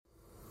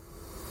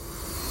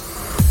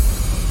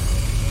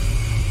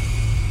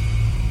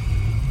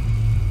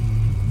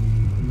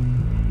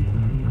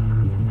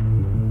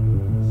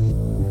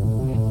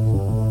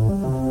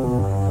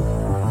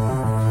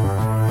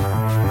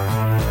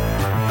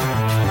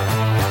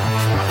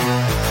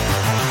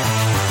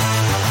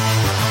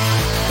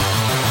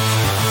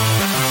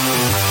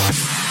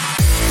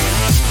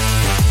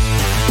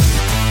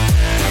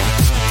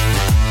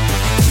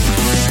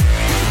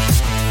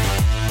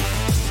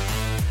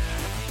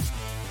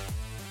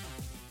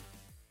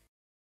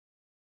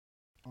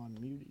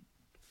Unmuted.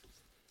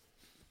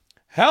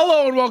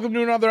 Hello and welcome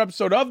to another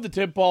episode of the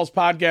Tip Balls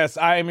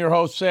Podcast. I am your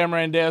host, Sam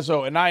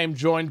Randazzo, and I am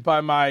joined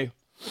by my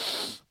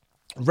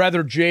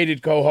rather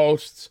jaded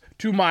co-hosts.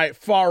 To my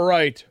far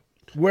right,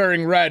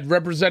 wearing red,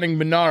 representing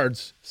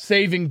Menards,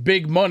 saving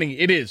big money.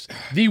 It is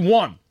the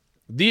one,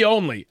 the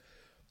only,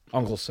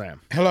 Uncle Sam.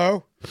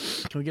 Hello.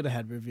 Can we get a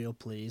head reveal,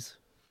 please?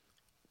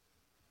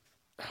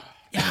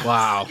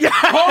 Wow.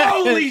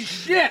 Holy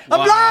shit!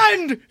 I'm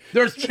blind!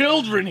 There's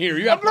children here.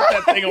 You got to put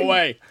that thing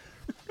away.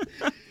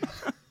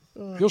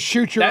 You'll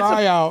shoot your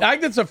eye out. I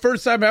think that's the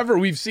first time ever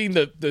we've seen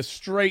the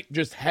straight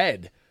just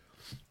head.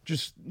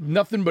 Just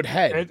nothing but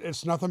head.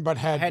 It's nothing but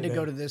head. I had to today.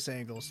 go to this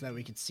angle so that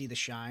we could see the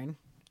shine.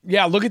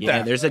 Yeah, look at Yeah,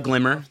 that. there's a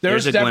glimmer.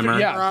 There's a glimmer.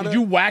 Yeah. Did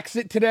you wax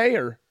it today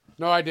or?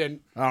 No, I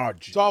didn't. Oh,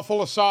 It's all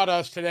full of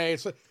sawdust today.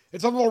 It's a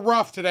little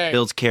rough today.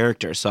 Builds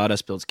character.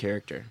 Sawdust builds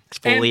character.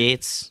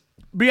 Exfoliates.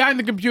 Behind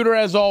the computer,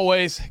 as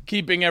always,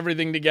 keeping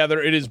everything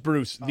together, it is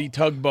Bruce, the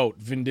tugboat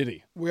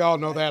Venditti. We all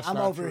know that's I'm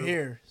not over true.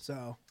 here,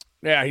 so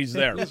Yeah, he's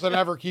there. Doesn't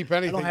ever keep I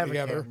anything don't have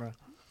together. a camera.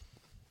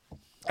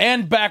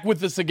 And back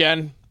with us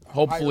again,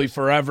 hopefully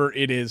forever,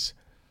 it is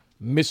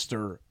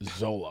Mr.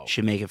 Zolo.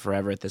 Should make it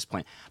forever at this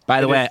point.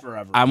 By the It way, is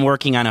forever. I'm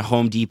working on a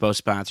Home Depot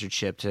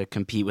sponsorship to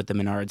compete with the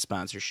Menard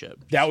sponsorship.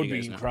 That So would you be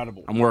guys know.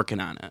 incredible. I'm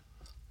working on it.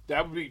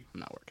 That would be,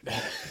 I'm not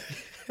working.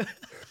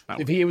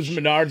 if he was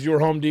Menards, you were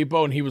Home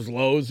Depot, and he was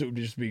Lowe's, it would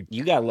just be,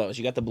 You got Lowe's.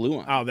 You got the blue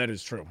one. oh, that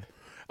is true.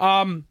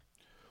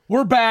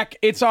 We're back.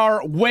 It's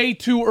our way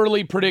too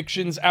early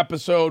predictions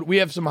episode. We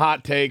have some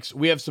hot takes.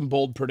 We have some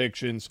bold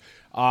predictions.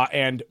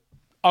 And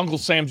Uncle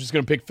Sam's just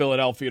going to pick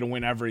Philadelphia to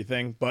win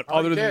everything. But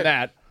other than did.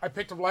 that, I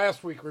picked them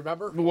last week,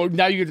 remember? well,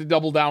 now you get to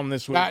double down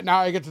this week. Now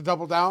I get to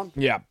double down.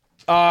 Yeah.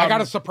 I got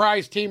a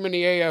surprise team in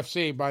the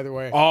AFC, by the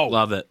way. Oh,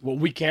 Love it. Well,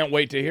 we can't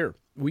wait to hear.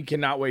 We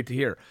cannot wait to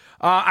hear.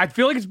 I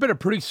feel like it's been a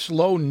pretty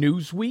slow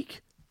news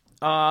week.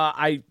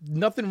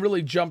 Nothing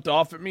really jumped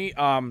off at me.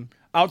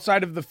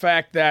 Outside of the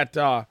fact that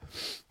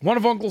one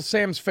of Uncle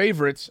Sam's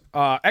favorites,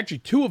 actually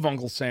two of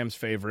Uncle Sam's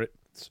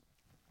favorites,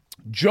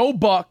 Joe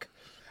Buck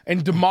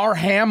and Damar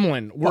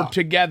Hamlin were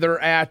together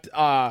at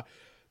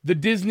the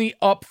Disney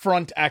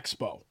Upfront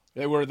Expo.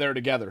 They were there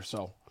together.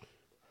 So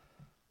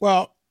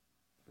Well,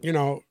 you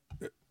know,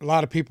 a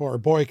lot of people are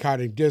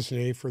boycotting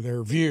Disney for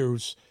their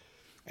views,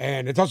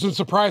 and it doesn't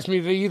surprise me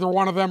that either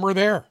one of them were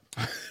there.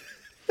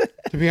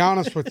 To be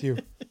honest with you.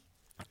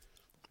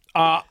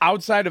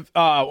 outside of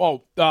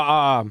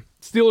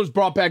Steelers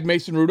brought back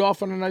Mason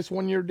Rudolph on a nice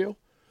 1-year deal.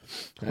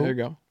 There you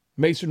go,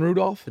 Mason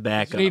Rudolph. The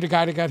backup. Need a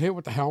guy that got hit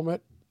with the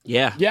helmet.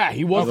 Yeah. Yeah,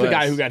 he was He the was.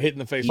 guy who got hit in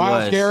the face.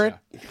 Myles was. Garrett.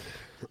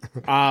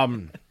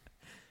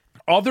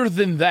 Other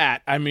than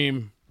that, I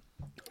mean,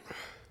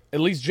 at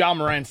least John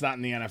Morant's not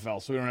in the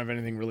NFL, so we don't have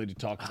anything really to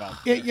talk about.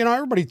 You know,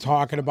 everybody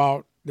talking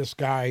about this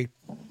guy,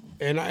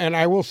 and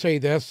I will say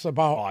this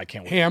about Oh, I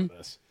can't wait him. for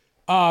this.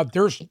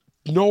 There's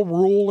no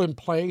rule in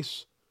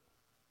place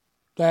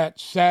that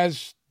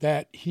says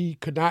that he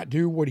could not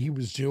do what he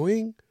was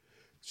doing.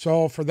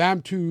 So for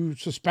them to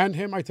suspend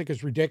him, I think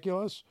is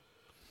ridiculous.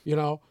 You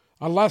know,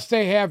 unless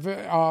they have,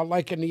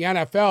 like in the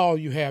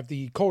NFL, you have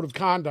the code of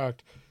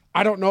conduct.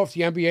 I don't know if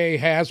the NBA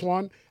has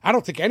one. I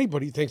don't think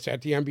anybody thinks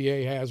that the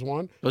NBA has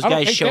one. Those I don't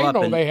guys think show they up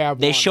know in they have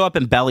they one. show up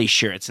in belly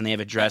shirts and they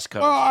have a dress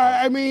code. Well,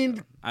 I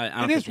mean, I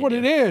don't it think is they what do.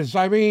 it is.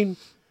 I mean,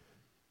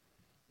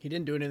 He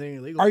didn't do anything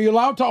illegal. are you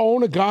allowed to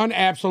own a gun?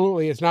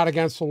 Absolutely. It's not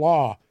against the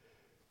law.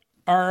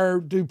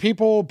 Do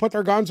people put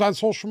their guns on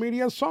social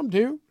media? Some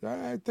do.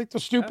 I think the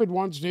stupid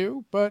ones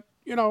do. But,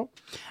 you know,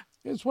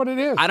 it's what it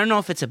is. I don't know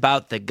if it's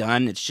about the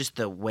gun. It's just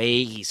the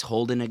way he's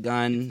holding a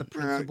gun.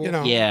 You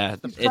know, Yeah,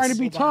 trying to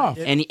be tough.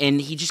 and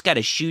he just got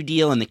a shoe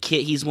deal, and the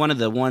kid, he's one of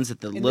the ones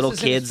that the little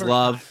isn't his kids first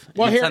love.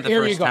 Well, It's not the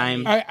here you first go.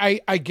 time.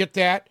 I get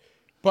that.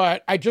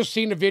 But I just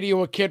seen a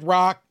video of Kid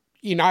Rock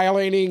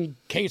annihilating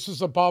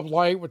cases of Bud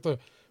Light with the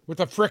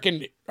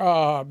frickin'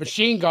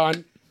 machine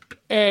gun.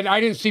 And I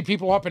didn't see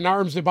people up in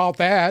arms about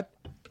that.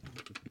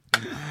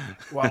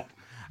 Well,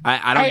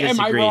 I don't Am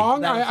I disagree.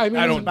 wrong? That was- I mean,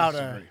 I don't about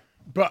disagree.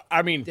 a But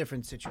I mean,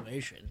 different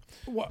situation.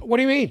 what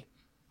do you mean?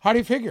 How do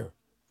you figure?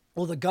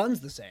 Well, the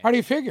gun's the same. How do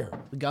you figure?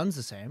 The gun's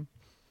the same.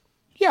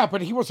 Yeah,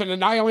 but he wasn't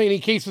annihilating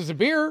cases of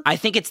beer. I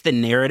think it's the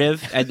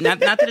narrative.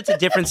 Not that it's a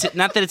different.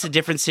 Not that it's a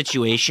different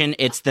situation.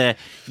 It's the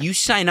you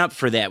sign up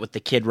for that with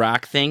the Kid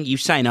Rock thing. You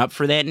sign up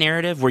for that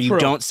narrative where you True.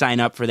 don't sign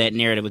up for that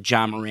narrative with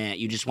John Morant.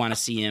 You just want to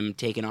see him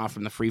taking off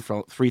from the free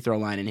throw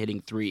line and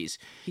hitting threes.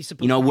 He's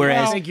supposed You know, to be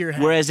whereas a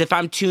figurehead. whereas if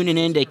I'm tuning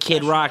into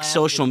Kid Rock's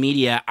professional social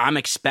media, I'm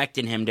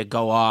expecting him to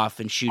go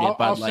off and shoot at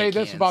Bud I'll Light say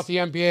this cans. about the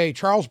NBA.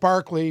 Charles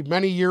Barkley,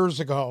 many years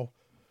ago,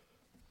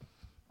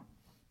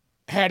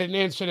 had an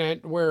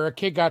incident where a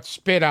kid got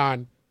spit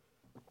on,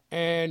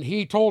 and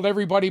he told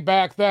everybody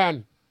back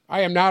then,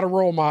 I am not a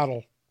role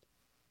model.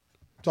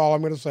 That's all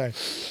I'm going to say.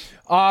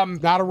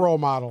 Not a role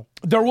model.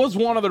 there was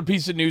one other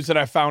piece of news that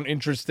I found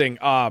interesting.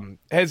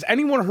 Has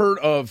anyone heard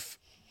of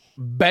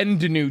Ben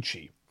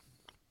DiNucci?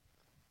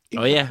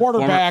 Oh yeah,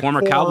 Quarterback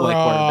former for, Cowboy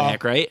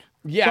quarterback, right?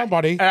 Yeah,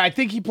 somebody. And I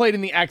think he played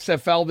in the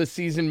XFL this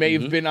season. May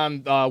have been on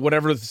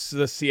whatever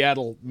the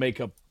Seattle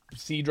makeup,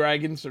 Sea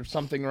Dragons or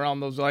something around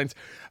those lines.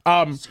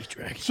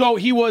 So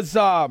he was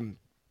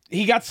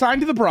he got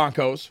signed to the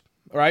Broncos,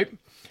 right?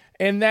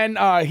 And then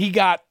he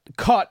got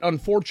cut,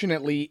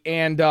 unfortunately.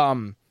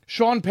 And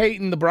Sean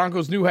Payton, the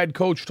Broncos' new head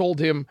coach, told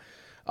him,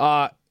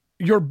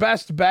 "Your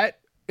best bet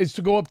is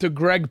to go up to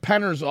Greg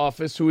Penner's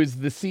office, who is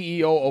the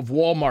CEO of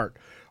Walmart.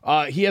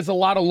 He has a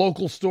lot of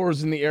local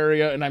stores in the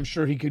area, and I'm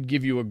sure he could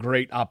give you a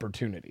great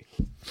opportunity."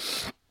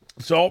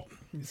 So,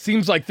 it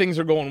seems like things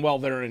are going well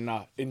there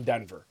in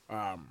Denver.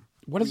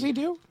 What does he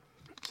do?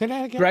 Say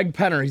that again. Greg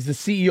Penner, he's the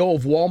CEO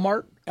of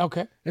Walmart.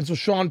 Okay. And so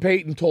Sean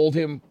Payton told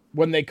him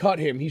when they cut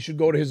him, he should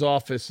go to his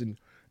office and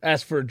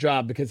ask for a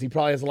job because he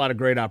probably has a lot of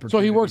great opportunities. So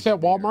he works at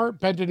Walmart?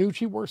 Ben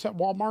DiNucci works at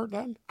Walmart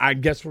then? I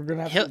guess we're going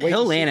to have to wait. He'll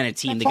and see. land on a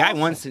team. The guy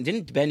won some.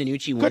 Didn't Ben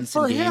DiNucci win Good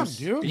some for him, games?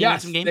 dude. Did he win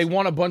Yes, some games? they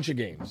won a bunch of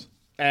games.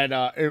 And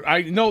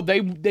I know they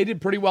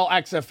did pretty well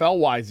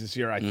XFL-wise this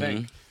year, I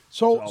think.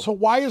 So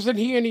why isn't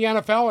he in the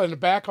NFL in a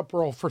backup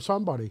role for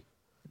somebody?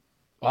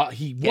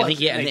 He was.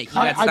 Yeah, I think he They got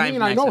cut him. I signed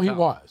mean, from I know he XFL.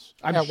 was.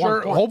 I'm at one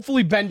sure. point.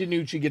 Hopefully, Ben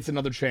DiNucci gets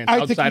another chance I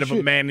think outside he of a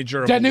should.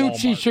 manager. Of DiNucci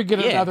Walmart. should get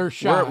Yeah, another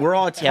shot. We're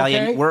all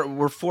Italian. Okay?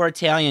 We're four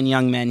Italian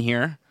young men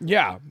here.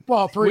 Yeah.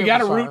 Well, three we of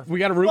gotta us root. are. We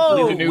gotta root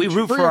Whoa, for DiNucci. we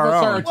root Three for of our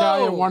us are own.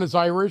 Italian. Whoa. One is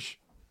Irish.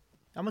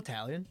 I'm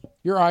Italian.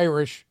 You're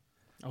Irish.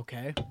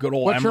 Okay. Good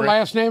old What's your Emmerich.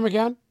 last name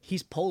again?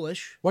 He's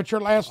Polish. What's your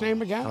last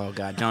name again? Oh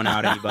God! Don't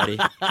out anybody.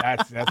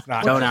 That's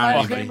not. Don't your out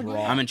last anybody. name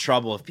again? I'm in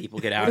trouble if people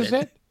get What is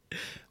outed. it?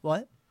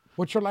 What?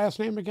 What's your last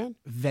name again?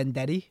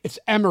 Vendetti. It's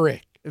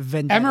Emmerich.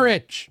 Vendetti.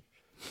 Emmerich.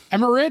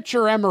 Emmerich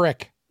or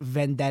Emmerich?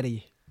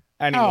 Vendetti.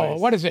 Anyways, Oh,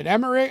 what is it?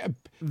 Emmerich?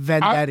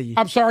 Vendetti.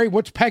 I'm sorry.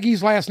 What's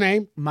Peggy's last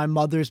name? My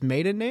mother's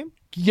maiden name?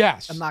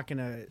 Yes. I'm not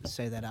gonna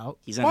say that out.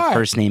 He's on Why? a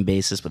first name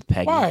basis with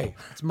Peggy. Why?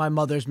 It's my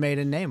mother's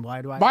maiden name.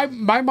 Why do I?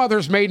 My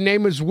mother's maiden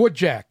name is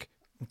Woodjack.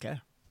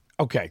 Okay.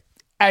 Okay.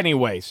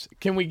 Anyways,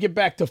 can we get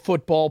back to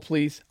football,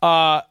 please?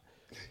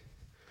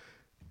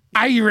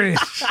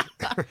 Irish.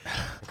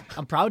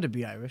 I'm proud to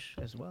be Irish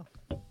as well.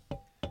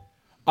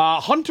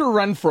 Hunter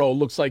Renfrow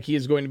looks like he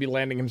is going to be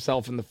landing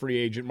himself in the free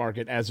agent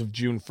market as of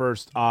June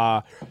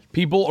 1st.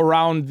 People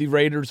around the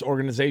Raiders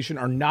organization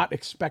are not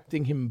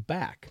expecting him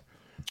back.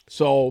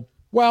 So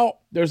Well,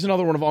 there's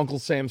another one of Uncle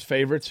Sam's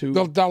favorites who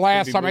the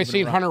last could be time I moving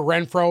seen around. Hunter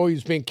Renfrow,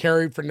 he's being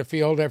carried from the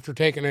field after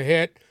taking a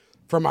hit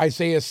from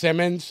Isaiah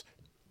Simmons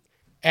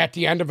at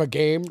the end of a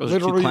game. Those are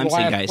two Literally the Clemson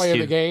last guys play too.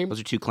 of the game. Those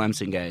are two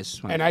Clemson guys.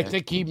 And I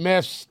think he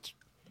missed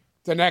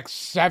the next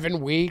 7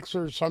 weeks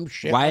or some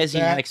shit. Why like is he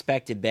that. not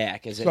expected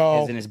back? Is it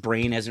So- as in his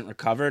brain hasn't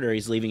recovered, or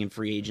he's leaving in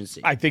free agency?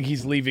 I think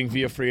he's leaving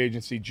via free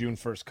agency June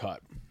 1st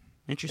cut,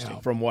 Interesting.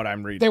 from what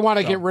I'm reading. They want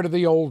to So, get rid of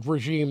the old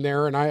regime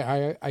there, and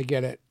I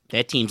get it.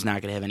 That team's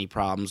not going to have any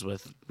problems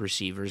with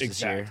receivers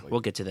this year. Exactly.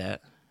 We'll get to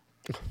that.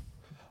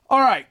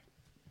 All right.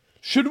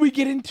 Should we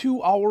get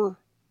into our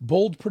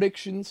bold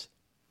predictions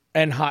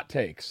and hot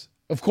takes?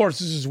 Of course,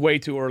 this is way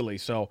too early.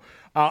 So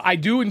I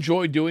do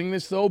enjoy doing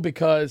this, though,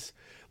 because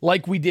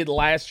like we did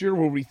last year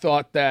where we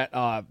thought that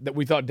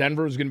we thought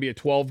Denver was going to be a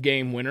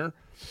 12-game winner,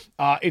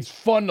 it's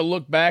fun to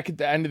look back at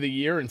the end of the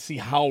year and see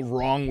how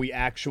wrong we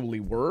actually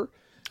were.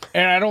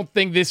 And I don't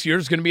think this year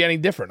is going to be any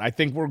different. I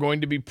think we're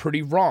going to be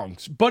pretty wrong.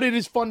 But it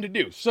is fun to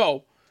do.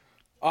 So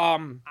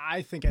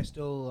I think I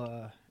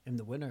still am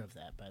the winner of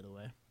that, by the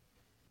way.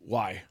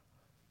 why?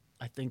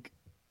 I think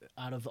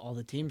out of all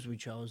the teams we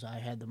chose, I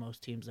had the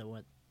most teams that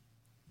went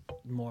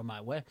more my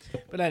way.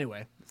 But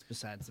anyway, that's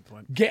besides the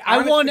point. I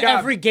honest won to God,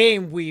 every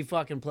game we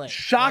fucking played.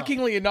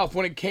 Shockingly enough,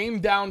 when it came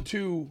down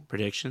to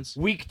Predictions?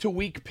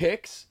 week-to-week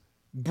picks,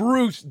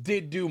 Bruce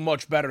did do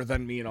much better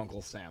than me and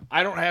Uncle Sam.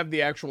 I don't have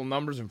the actual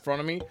numbers in front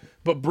of me,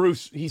 but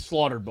Bruce, he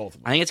slaughtered both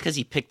of them. I think it's because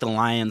he picked the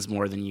Lions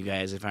more than you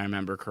guys, if I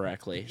remember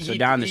correctly. So He-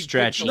 down the he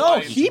stretch, picked he the No,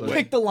 Lions he was-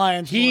 picked the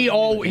Lions. He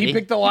more than me.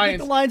 picked the He Lions.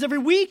 picked the Lions every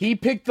week. He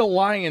picked the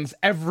Lions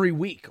every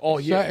week all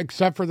year.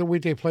 Except for the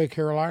week they play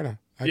Carolina.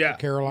 I Yeah, took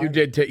Carolina. you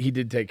did. He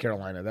did take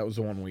Carolina. That was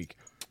the 1 week.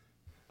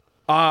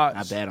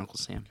 not bad, Uncle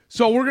Sam.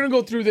 So we're gonna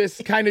go through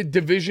this kind of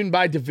division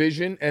by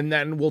division, and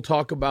then we'll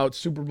talk about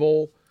Super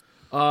Bowl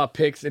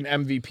picks and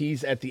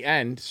MVPs at the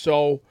end.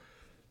 So,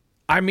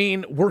 I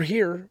mean, we're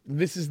here.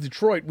 This is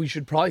Detroit. We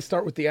should probably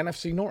start with the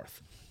NFC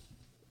North.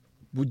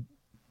 Would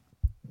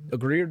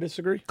agree or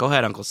disagree? Go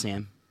ahead, Uncle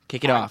Sam.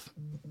 Kick it off.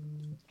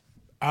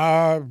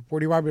 What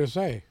do you want me to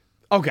say?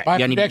 Okay. My You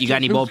got any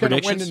predictions, bold who's gonna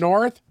predictions? Win the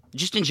North?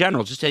 Just in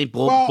general, just any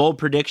bold, Well- bold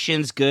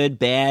predictions, good,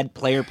 bad,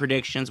 player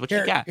predictions. What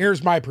you got?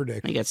 Here's my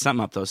prediction. You got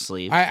something up those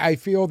sleeves. I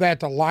feel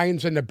that the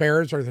Lions and the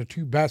Bears are the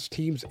two best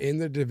teams in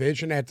the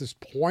division at this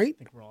point.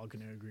 We're all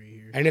going to agree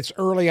here. And it's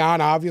early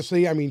on,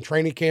 obviously. I mean,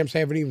 training camps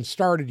haven't even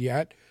started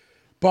yet.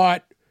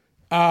 But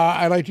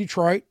I like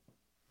Detroit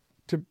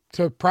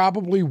to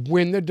probably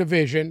win the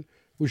division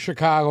with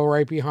Chicago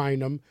right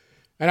behind them.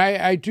 And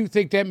I do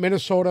think that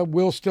Minnesota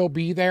will still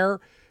be there.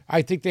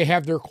 I think they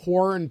have their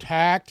core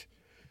intact,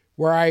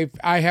 where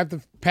I have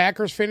the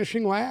Packers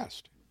finishing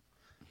last.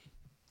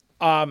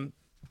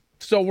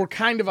 So we're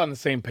kind of on the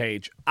same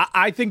page.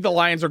 I think the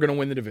Lions are going to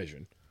win the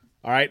division.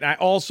 All right. And I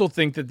also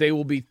think that they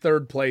will be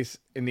third place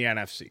in the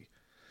NFC.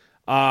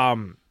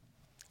 So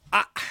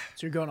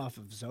you're going off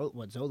of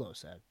what Zolo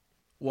said.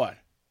 What?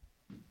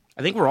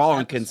 I think we're all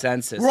in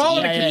consensus. We're all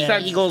in Yeah, a yeah, yeah.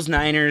 consensus. Eagles,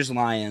 Niners,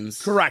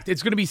 Lions. Correct.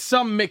 It's going to be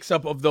some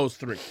mix-up of those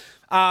three.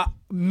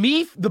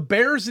 The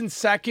Bears in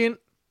second,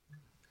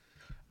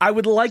 I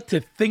would like to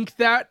think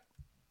that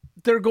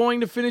they're going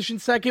to finish in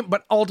second,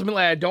 but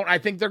ultimately I don't. I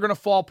think they're going to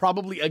fall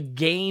probably a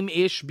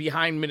game-ish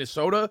behind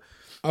Minnesota,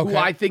 who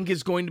I think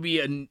is going to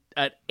be an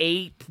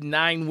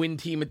 8-9 win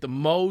team at the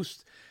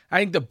most. I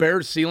think the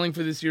Bears' ceiling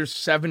for this year is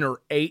 7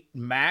 or 8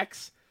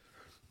 max.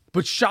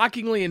 But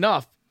shockingly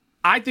enough,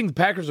 I think the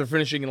Packers are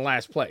finishing in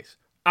last place.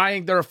 I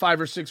think they're a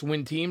 5 or 6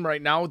 win team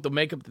right now with the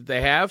makeup that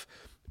they have,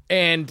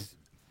 and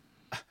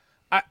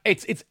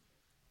it's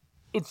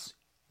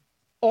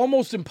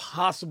almost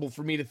impossible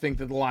for me to think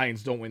that the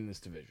Lions don't win this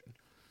division.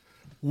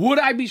 Would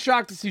I be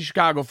shocked to see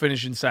Chicago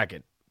finish in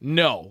second?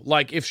 No.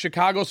 Like if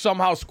Chicago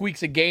somehow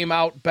squeaks a game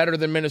out better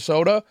than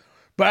Minnesota,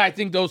 but I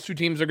think those two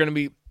teams are going to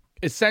be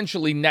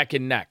essentially neck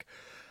and neck.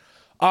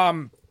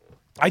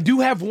 I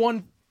do have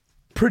one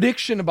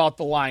prediction about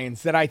the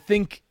Lions that I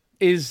think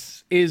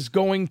is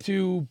going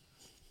to,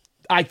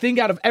 I think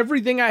out of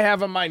everything I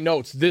have in my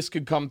notes, this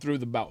could come through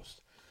the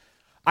most.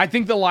 I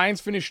think the Lions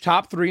finish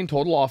top 3 in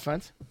total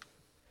offense.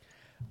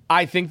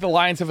 I think the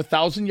Lions have a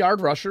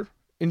 1,000-yard rusher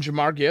in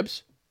Jamar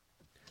Gibbs.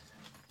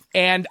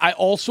 And I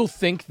also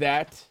think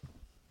that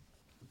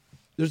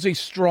there's a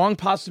strong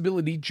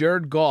possibility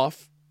Jared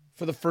Goff,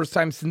 for the first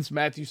time since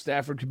Matthew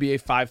Stafford, could be a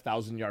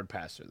 5,000-yard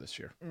passer this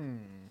year.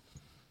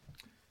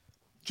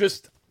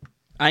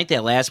 I think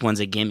that last one's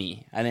a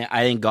gimme.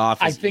 I think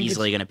Goff is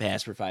easily going to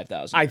pass for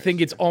 5,000. I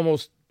think it's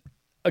almost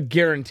a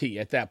guarantee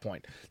at that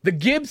point. The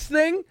Gibbs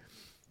thing,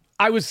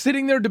 I was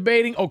sitting there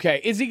debating,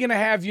 okay, is he going to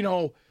have,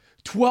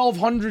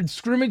 1,200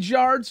 scrimmage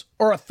yards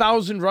or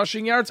 1,000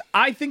 rushing yards?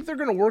 I think they're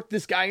going to work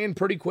this guy in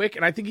pretty quick,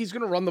 and I think he's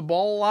going to run the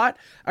ball a lot.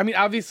 I mean,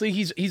 obviously,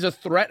 he's a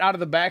threat out of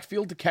the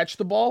backfield to catch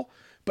the ball,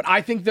 but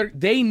I think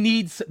they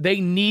need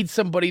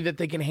somebody that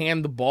they can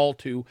hand the ball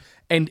to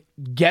and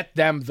get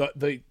them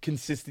the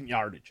consistent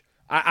yardage.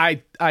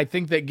 I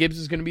think that Gibbs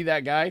is going to be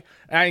that guy,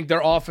 and I think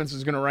their offense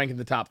is going to rank in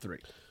the top 3.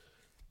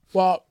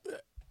 Well,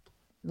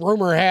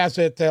 rumor has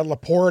it that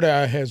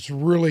Laporta has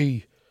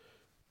really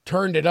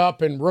turned it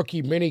up in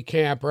rookie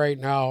minicamp right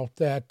now,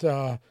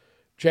 that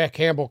Jack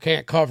Campbell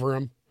can't cover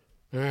him.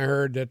 And I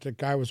heard that the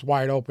guy was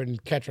wide open,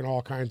 catching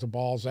all kinds of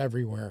balls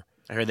everywhere.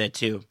 I heard that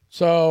too.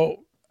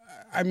 So,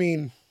 I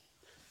mean,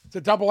 it's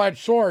a double-edged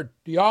sword.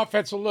 The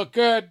offense will look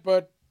good,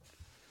 but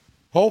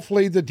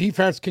hopefully the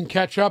defense can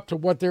catch up to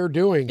what they're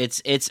doing.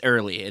 It's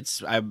early.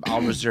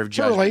 I'll reserve Early.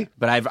 judgment.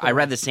 But I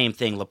read the same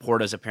thing.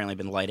 Laporta's apparently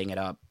been lighting it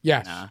up.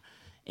 Yes.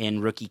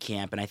 In rookie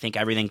camp, and I think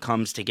everything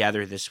comes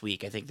together this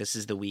week. I think this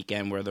is the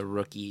weekend where the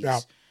rookies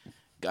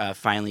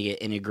finally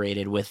get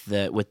integrated with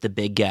the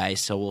big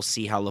guys. So we'll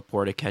see how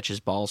Laporta catches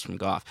balls from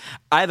Goff.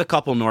 I have a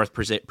couple North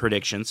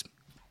predictions.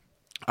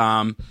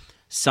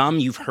 Some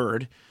you've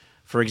heard.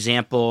 For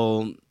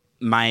example,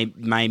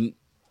 my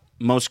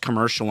most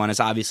commercial one is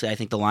obviously I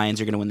think the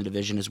Lions are going to win the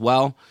division as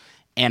well,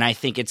 and I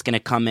think it's going to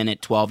come in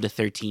at 12 to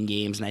 13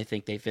 games, and I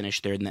think they finish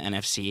third in the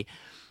NFC.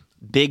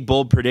 Big,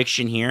 bold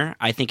prediction here.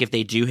 I think if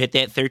they do hit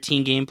that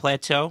 13-game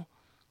plateau,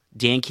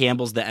 Dan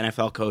Campbell's the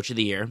NFL Coach of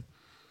the Year.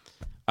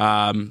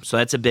 So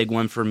that's a big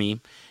one for me.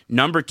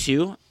 Number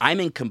 2, I'm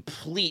in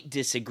complete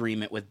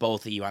disagreement with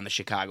both of you on the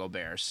Chicago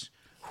Bears.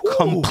 Ooh.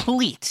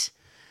 Complete.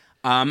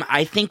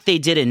 I think they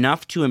did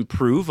enough to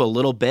improve a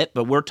little bit,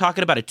 but we're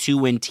talking about a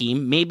 2-win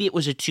team. Maybe it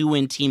was a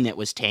 2-win team that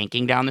was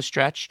tanking down the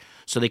stretch,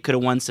 so they could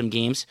have won some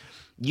games.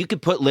 You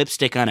could put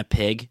lipstick on a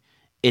pig.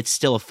 It's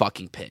still a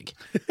fucking pig.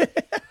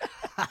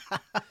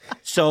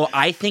 So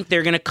I think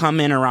they're going to come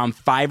in around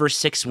 5 or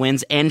 6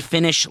 wins and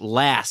finish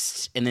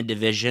last in the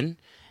division.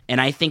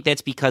 And I think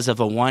that's because of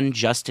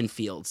Justin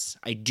Fields.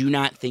 I do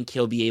not think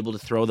he'll be able to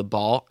throw the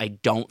ball. I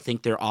don't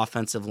think their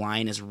offensive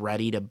line is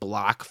ready to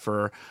block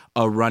for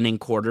a running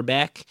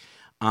quarterback.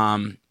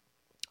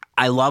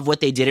 I love what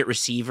they did at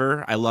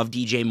receiver. I love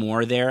DJ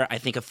Moore there. I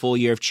think a full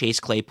year of Chase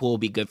Claypool will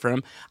be good for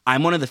him.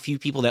 I'm one of the few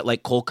people that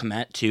like Cole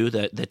Kmet, too,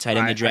 the tight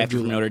end they drafted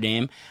from Notre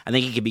Dame. I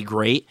think he could be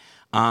great.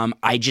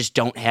 I just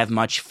don't have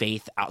much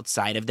faith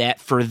outside of that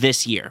for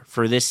this year,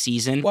 for this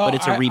season, but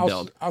it's a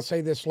rebuild. I'll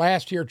say this.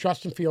 Last year,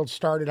 Justin Fields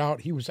started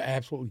out, he was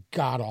absolutely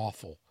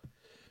god-awful.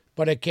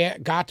 But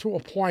it got to a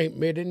point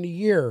mid in the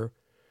year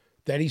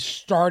that he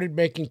started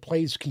making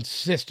plays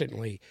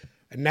consistently.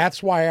 And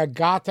that's why I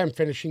got them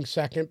finishing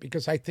second,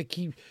 because I think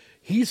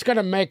he's going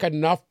to make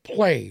enough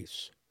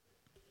plays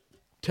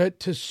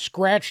to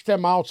scratch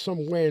them out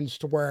some wins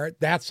to where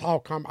that's how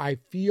come I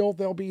feel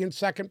they'll be in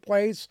second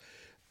place.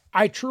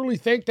 I truly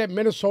think that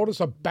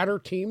Minnesota's a better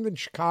team than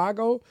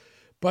Chicago,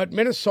 but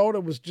Minnesota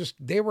was just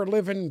they were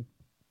living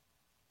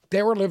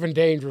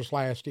dangerous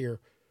last year.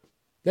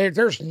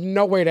 There's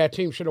no way that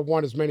team should have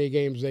won as many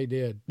games as they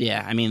did.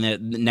 Yeah, I mean, the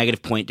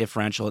negative point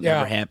differential, it Yeah.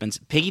 never happens.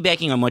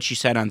 Piggybacking on what you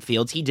said on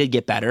Fields, he did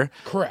get better.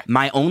 Correct.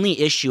 My only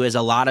issue is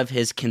a lot of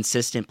his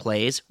consistent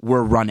plays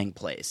were running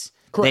plays.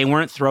 Correct. They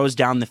weren't throws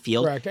down the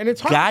field. Correct. And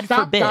it's hard God to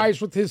stop forbid. guys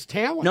with his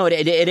talent. No,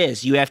 it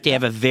is. You have to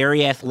have a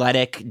very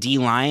athletic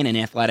D-line and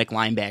athletic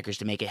linebackers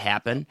to make it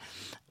happen.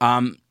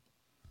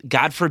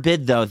 God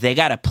forbid, though, they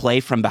got to play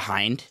from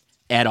behind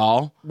at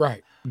all.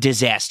 Right.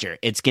 Disaster.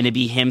 It's going to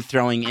be him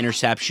throwing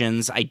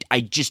interceptions. I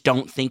just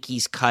don't think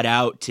he's cut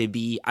out to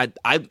be. I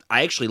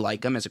actually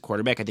like him as a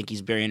quarterback. I think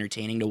he's very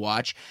entertaining to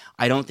watch.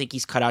 I don't think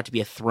he's cut out to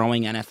be a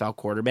throwing NFL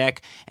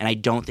quarterback, and I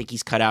don't think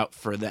he's cut out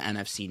for the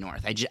NFC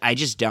North. I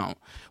just don't.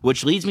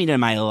 Which leads me to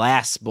my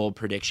last bold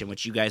prediction,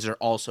 which you guys are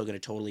also going to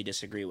totally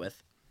disagree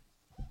with.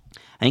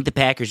 I think the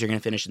Packers are going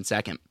to finish in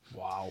second.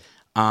 Wow.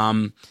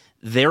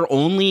 Their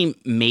only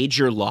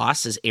major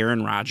loss is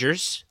Aaron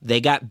Rodgers.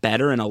 They got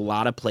better in a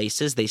lot of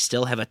places. They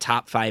still have a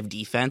top 5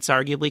 defense,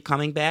 arguably,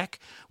 coming back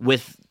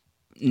with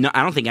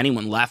I don't think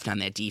anyone left on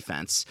that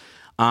defense.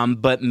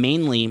 But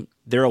mainly,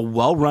 they're a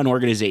well-run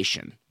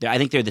organization. I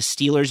think they're the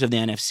Steelers of the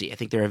NFC. I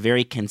think they're a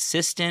very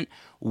consistent,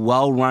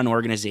 well-run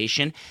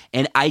organization.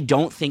 And I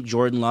don't think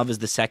Jordan Love is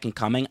the second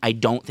coming. I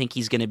don't think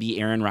he's going to be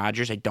Aaron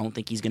Rodgers. I don't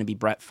think he's going to be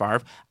Brett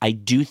Favre. I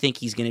do think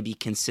he's going to be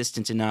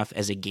consistent enough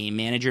as a game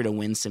manager to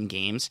win some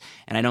games.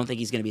 And I don't think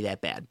he's going to be that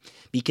bad.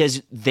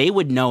 Because they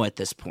would know at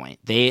this point.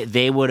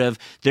 There would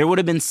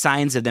have been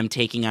signs of them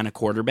taking on a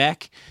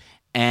quarterback.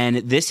 And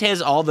this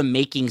has all the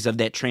makings of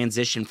that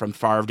transition from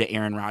Favre to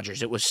Aaron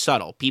Rodgers. It was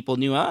subtle. People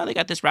knew, they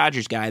got this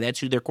Rodgers guy. That's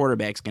who their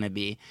quarterback's going to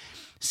be.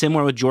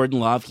 Similar with Jordan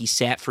Love. He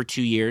sat for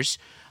 2 years.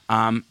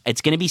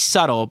 It's going to be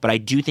subtle, but I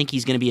do think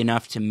he's going to be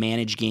enough to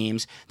manage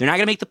games. They're not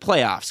going to make the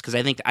playoffs because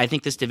I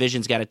think this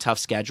division's got a tough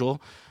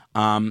schedule.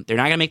 They're not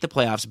going to make the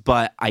playoffs,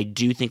 but I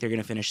do think they're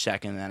going to finish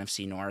second in the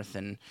NFC North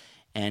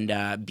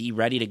and be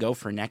ready to go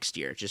for next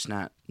year, just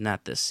not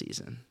this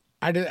season.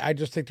 I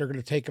just think they're going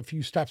to take a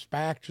few steps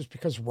back just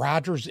because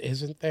Rodgers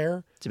isn't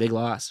there. It's a big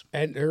loss.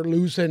 And they're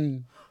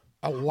losing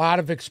a lot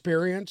of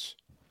experience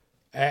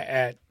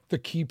at the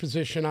key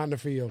position on the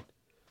field.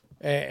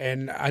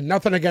 And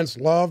nothing against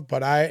Love,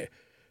 but I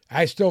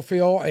still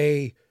feel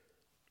a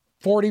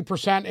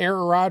 40%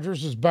 Aaron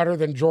Rodgers is better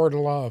than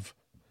Jordan Love.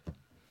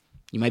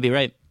 You might be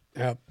right.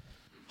 Yep.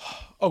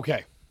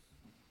 Okay.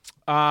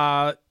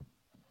 One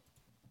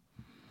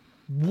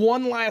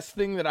last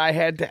thing that I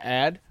had to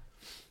add.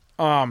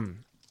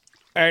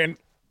 And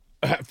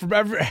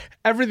from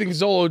everything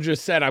Zolo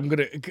just said, I'm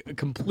going to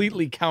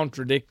completely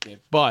contradict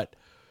it. But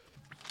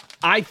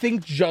I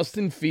think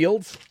Justin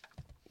Fields.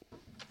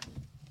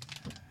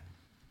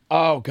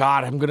 Oh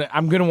God, I'm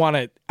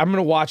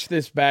gonna watch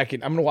this back,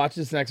 and I'm gonna watch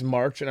this next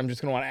March, and I'm just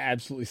gonna want to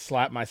absolutely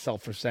slap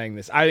myself for saying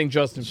this. I think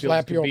Justin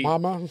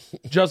Fields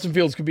Justin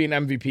Fields could be an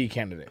MVP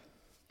candidate.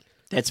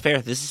 That's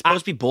fair. This is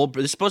supposed to be bold.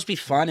 This is supposed to be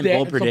fun and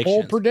bold predictions. A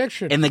bold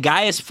prediction. And the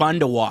guy is fun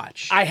to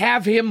watch. I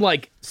have him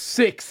like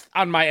 6th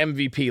on my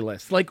MVP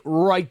list, like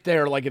right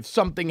there. Like if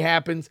something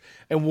happens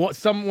and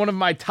one of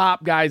my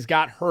top guys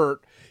got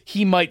hurt,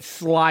 he might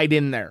slide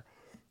in there.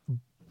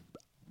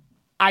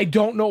 I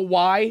don't know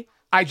why.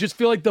 I just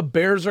feel like the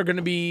Bears are going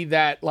to be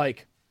that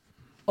like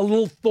a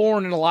little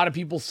thorn in a lot of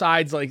people's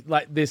sides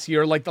like this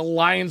year, like the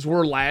Lions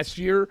were last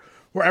year,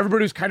 where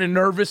everybody was kind of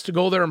nervous to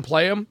go there and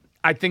play them.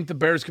 I think the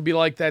Bears could be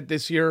like that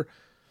this year.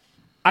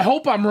 I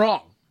hope I'm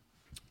wrong.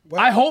 Well,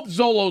 I hope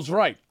Zolo's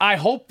right. I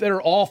hope they're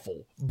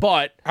awful,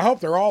 but I hope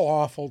they're all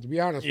awful, to be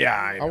honest.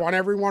 Yeah, I want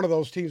every one of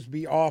those teams to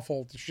be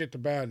awful, to shit the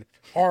bed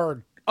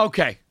hard.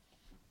 Okay.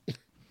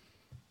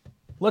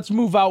 Let's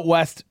move out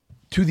west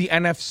to the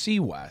NFC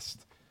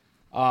West.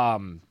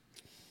 I'll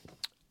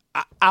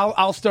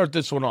start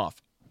this one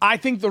off. I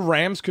think the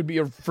Rams could be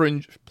a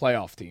fringe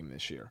playoff team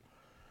this year.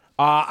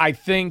 I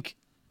think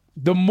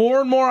the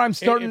more and more I'm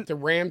starting... If the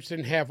Rams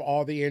didn't have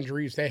all the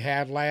injuries they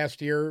had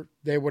last year,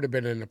 they would have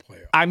been in the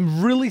playoffs.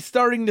 I'm really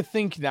starting to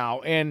think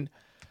now, and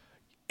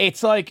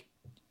it's like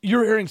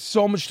you're hearing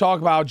so much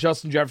talk about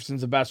Justin Jefferson's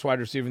the best wide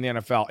receiver in the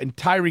NFL, and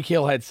Tyreek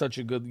Hill had such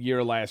a good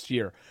year last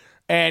year.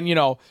 And,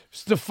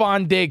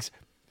 Stephon Diggs...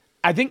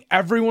 I think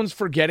everyone's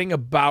forgetting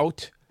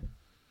about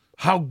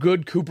how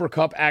good Cooper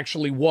Kupp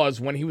actually was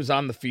when he was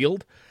on the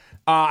field.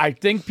 I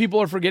think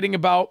people are forgetting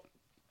about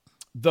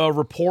the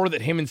rapport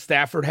that him and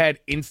Stafford had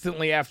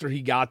instantly after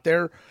he got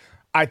there.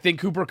 I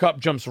think Cooper Kupp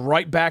jumps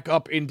right back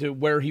up into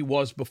where he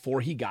was before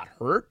he got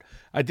hurt.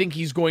 I think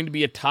he's going to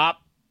be a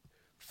top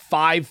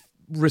 5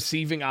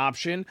 receiving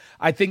option.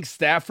 I think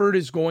Stafford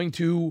is going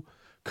to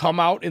come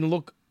out and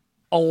look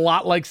a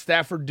lot like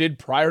Stafford did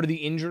prior to the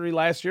injury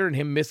last year and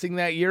him missing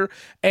that year.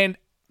 And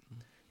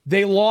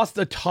they lost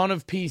a ton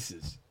of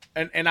pieces.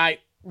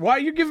 Why are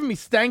you giving me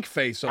stank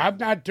face? I'm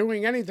not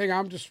doing anything.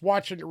 I'm just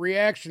watching the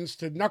reactions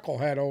to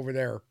Knucklehead over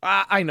there.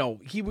 I know.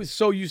 He was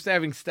so used to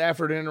having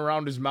Stafford in and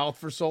around his mouth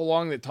for so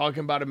long that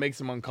talking about it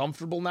makes him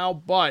uncomfortable now.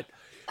 But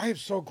I am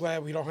so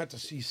glad we don't have to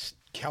see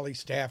Kelly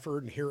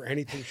Stafford and hear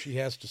anything she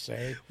has to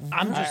say.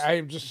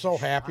 I'm just so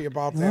happy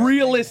about that.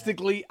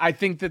 Realistically, I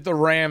think that the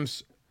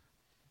Rams...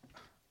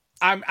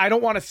 I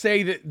don't want to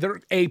say that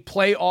they're a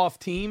playoff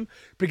team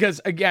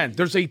because, again,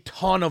 there's a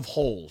ton of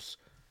holes.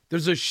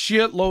 There's a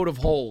shitload of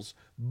holes.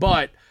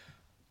 But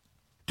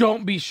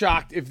don't be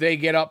shocked if they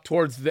get up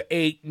towards the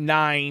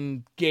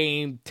 8-9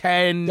 game,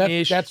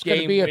 10-ish That's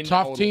going to be a win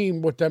tough total.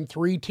 team with them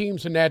 3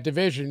 teams in that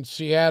division,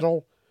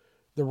 Seattle,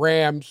 the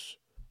Rams,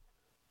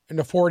 and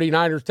the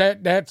 49ers.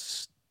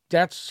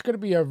 That's going to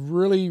be a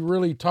really,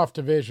 really tough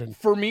division.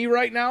 For me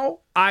right now,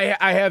 I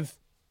have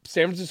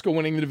San Francisco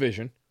winning the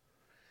division.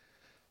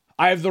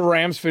 I have the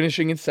Rams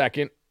finishing in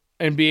second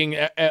and being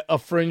a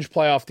fringe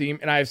playoff team,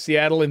 and I have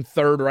Seattle in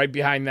third right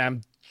behind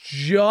them,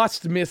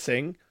 just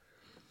missing.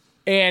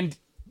 And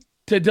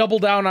to double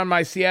down on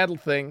my Seattle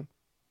thing,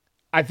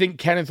 I think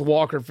Kenneth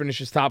Walker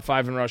finishes top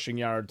 5 in rushing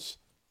yards.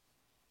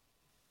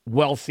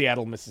 Well,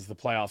 Seattle misses the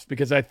playoffs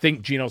because I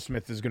think Geno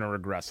Smith is going to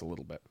regress a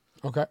little bit.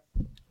 Okay.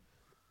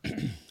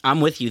 I'm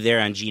with you there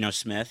on Geno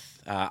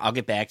Smith. I'll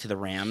get back to the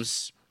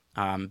Rams.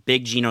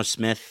 Big Geno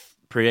Smith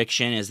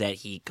prediction is that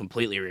he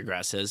completely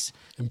regresses.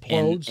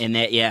 Implodes. And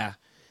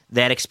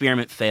that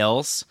experiment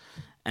fails.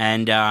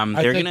 And I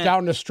they're think going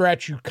down the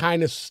stretch, you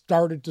kind of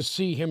started to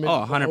see him.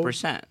 Oh, implode.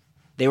 100%.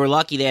 They were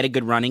lucky they had a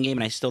good running game,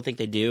 and I still think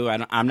they do.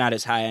 I'm not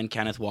as high on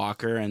Kenneth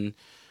Walker, and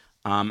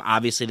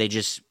obviously they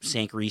just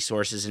sank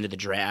resources into the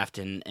draft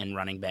and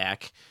running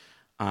back.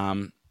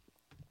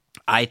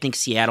 I think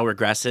Seattle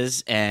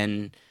regresses,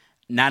 and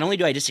not only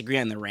do I disagree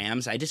on the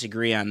Rams, I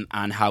disagree on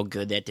how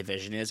good that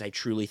division is. I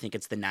truly think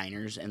it's the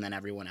Niners and then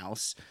everyone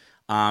else.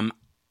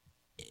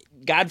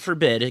 God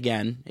forbid,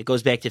 again, it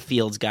goes back to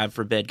Fields, God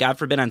forbid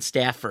on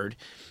Stafford.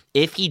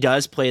 If he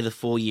does play the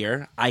full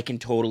year, I can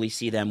totally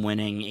see them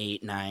winning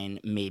 8, 9,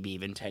 maybe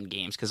even 10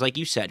 games. Because like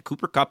you said,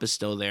 Cooper Kupp is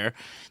still there.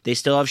 They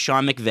still have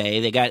Sean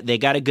McVay. They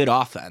got a good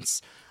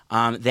offense.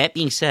 That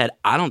being said,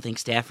 I don't think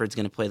Stafford's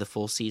going to play the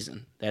full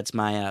season. That's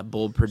my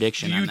bold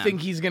prediction. Do you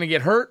think he's going to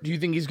get hurt? Do you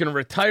think he's going to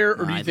retire?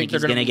 Or do you I think he's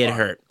they're going to get get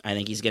hurt? I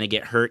think he's going to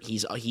get hurt.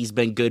 He's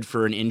been good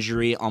for an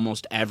injury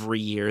almost every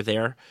year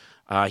there.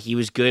 He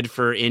was good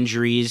for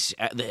injuries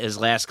his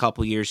last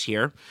couple years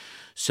here.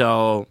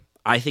 So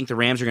I think the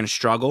Rams are going to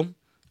struggle.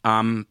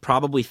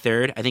 Probably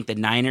third. I think the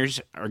Niners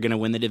are going to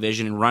win the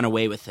division and run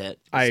away with it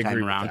this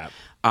time around. With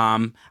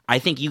that. I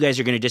think you guys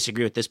are going to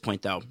disagree at this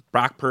point, though.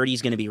 Brock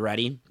Purdy's going to be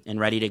ready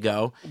to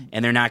go,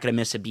 and they're not going to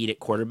miss a beat at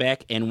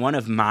quarterback. And one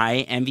of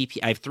my MVP,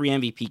 I have 3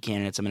 MVP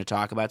candidates I'm going to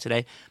talk about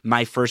today.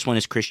 My first one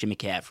is Christian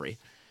McCaffrey.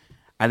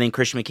 I think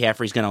Christian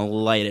McCaffrey's going to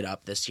light it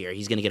up this year.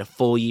 He's going to get a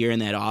full year in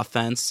that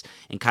offense,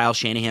 and Kyle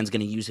Shanahan's going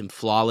to use him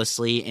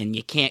flawlessly, and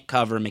you can't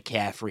cover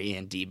McCaffrey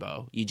and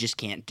Debo. You just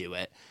can't do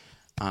it.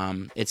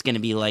 It's going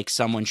to be like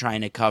someone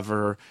trying to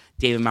cover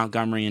David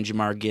Montgomery and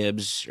Jahmyr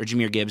Gibbs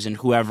and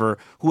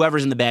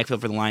whoever's in the backfield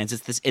for the Lions.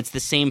 It's the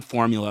same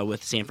formula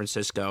with San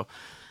Francisco.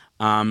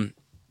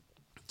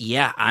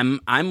 Yeah,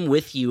 I'm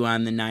with you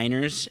on the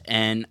Niners,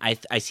 and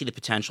I see the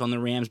potential in the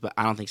Rams, but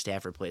I don't think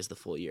Stafford plays the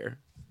full year.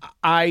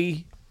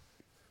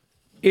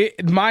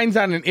 Mine's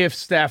on an if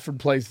Stafford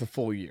plays the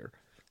full year.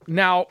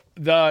 Now,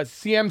 the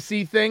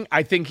CMC thing,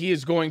 I think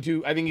he's going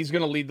to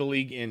lead the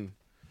league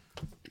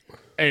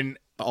in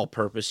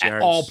all-purpose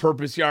yards.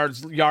 All-purpose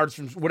yards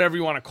from whatever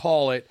you want to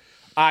call it.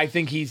 I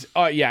think he's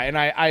and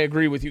I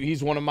agree with you.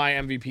 He's one of my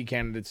MVP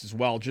candidates as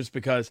well, just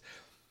because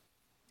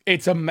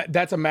that's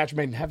a match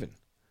made in heaven.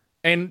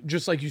 And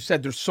just like you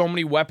said, there's so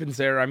many weapons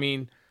there. I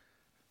mean,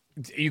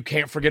 you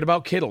can't forget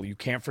about Kittle. You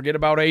can't forget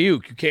about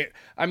Ayuk. You can't.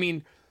 I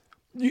mean,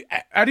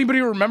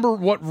 anybody remember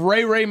what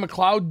Ray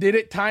McLeod did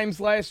at times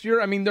last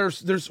year? I mean,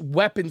 there's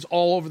weapons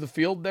all over the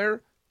field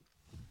there.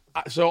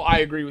 So I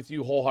agree with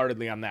you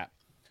wholeheartedly on that.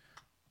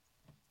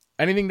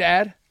 Anything to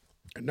add?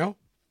 No,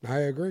 I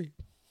agree.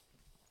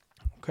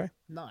 Okay.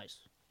 Nice.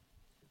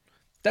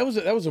 That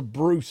was a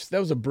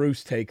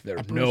Bruce take there.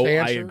 Bruce No,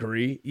 answer? I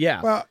agree.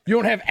 Yeah. Well, you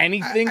don't have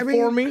anything I mean,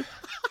 for me?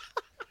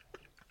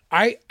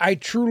 I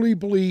truly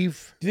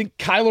believe. Do you think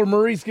Kyler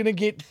Murray's going to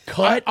get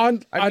cut?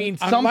 Unless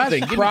something.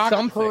 Give me Brock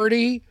something.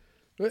 Purdy.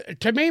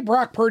 To me,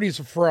 Brock Purdy's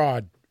a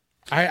fraud.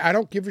 I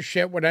don't give a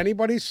shit what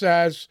anybody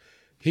says.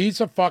 He's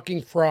a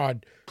fucking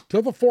fraud.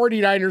 Till the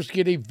 49ers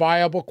get a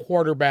viable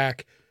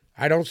quarterback,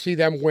 I don't see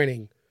them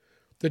winning.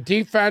 The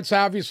defense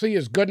obviously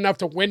is good enough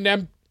to win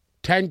them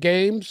 10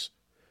 games,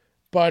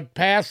 but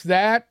past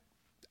that,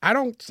 I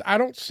don't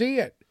see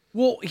it.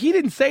 Well, he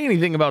didn't say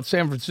anything about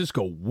San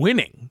Francisco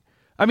winning.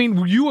 I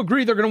mean, you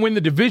agree they're going to win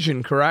the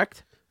division,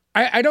 correct?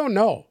 I don't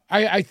know.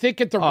 I think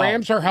if the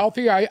Rams are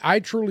healthy, I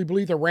truly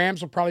believe the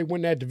Rams will probably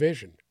win that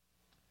division.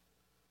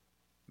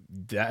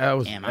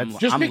 I'm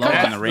just low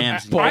because on the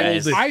Rams.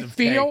 I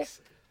feel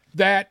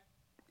that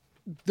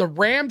the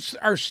Rams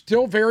are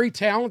still very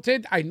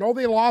talented. I know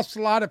they lost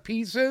a lot of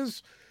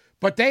pieces,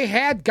 but they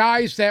had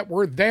guys that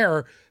were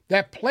there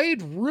that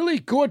played really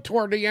good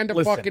toward the end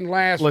of fucking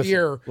last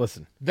year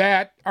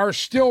that are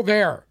still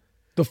there.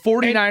 The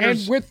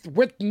 49ers... And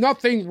with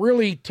nothing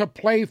really to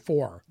play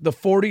for. The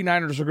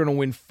 49ers are going to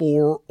win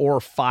 4 or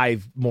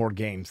 5 more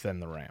games than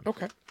the Rams.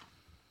 Okay.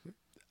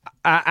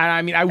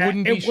 I mean, I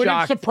wouldn't be shocked. It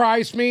wouldn't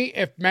surprise me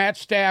if Matt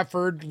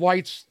Stafford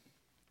lights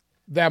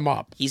them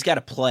up. He's got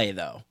to play,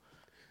 though.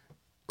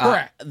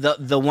 Correct.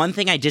 The one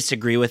thing I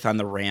disagree with on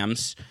the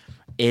Rams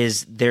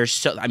is they're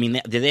so. I mean,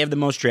 did they have the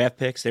most draft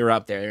picks? They were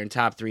up there. They're in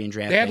top 3 in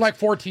draft. They had picks. like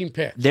 14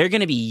 picks. They're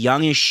going to be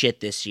young as shit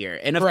this year,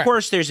 and of Correct.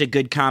 course, there's a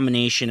good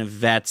combination of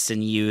vets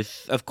and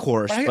youth, of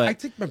course. But I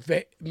think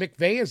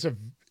McVay is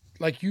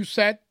like you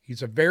said,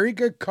 he's a very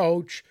good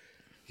coach.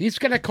 He's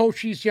going to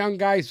coach these young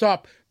guys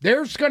up.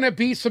 There's going to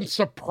be some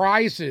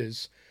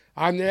surprises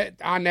on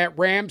that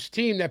Rams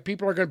team that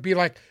people are going to be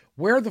like,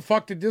 where the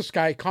fuck did this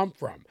guy come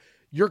from?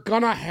 You're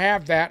going to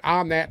have that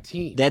on that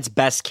team. that's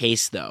best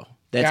case, though.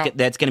 Yeah.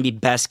 That's going to be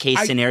best case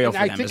scenario for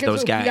them. I think Is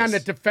those it'll guys be on the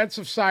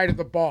defensive side of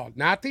the ball,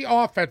 not the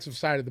offensive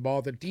side of the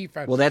ball, the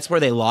defense. Well, that's where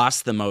they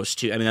lost the most,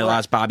 too. I mean, they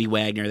lost Bobby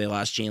Wagner. They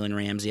lost Jalen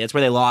Ramsey. That's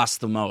where they lost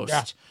the most.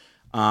 Yeah.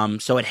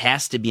 So it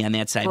has to be on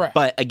that side. Correct.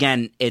 But,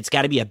 again, it's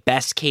got to be a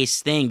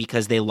best-case thing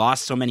because they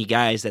lost so many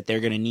guys that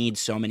they're going to need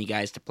so many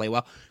guys to play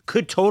well.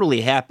 Could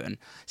totally happen.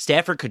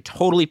 Stafford could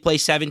totally play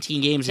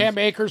 17 games. Cam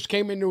Akers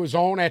came into his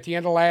own at the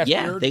end of last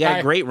year. Yeah, they got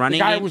a great running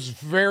The guy game. was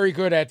very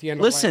good at the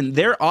end Listen, of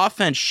their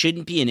offense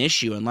shouldn't be an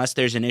issue unless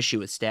there's an issue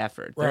with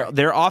Stafford. Right.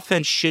 Their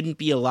offense shouldn't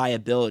be a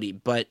liability,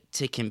 but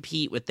to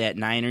compete with that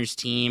Niners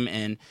team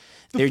and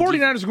The their 49ers are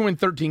going to win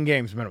 13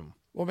 games minimum.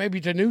 Well, maybe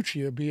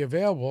Danucci will be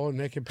available and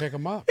they can pick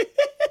him up.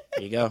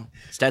 there you go.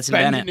 Stetson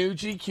Ben Bennett.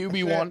 DiNucci,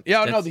 QB1.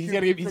 Yeah, no, he's got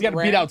to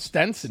beat out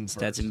Stenson first.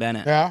 Stetson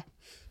Bennett. Yeah.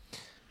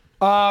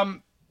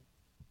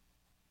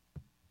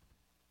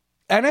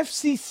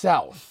 NFC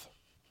South.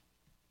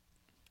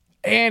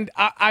 And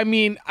I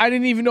mean, I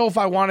didn't even know if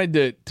I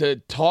wanted to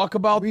talk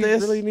about We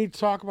this. really need to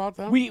talk about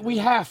that? We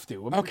have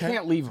to. I mean, Okay. We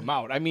can't leave them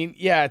out. I mean,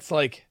 yeah, it's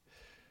like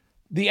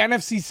the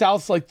NFC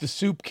South's like the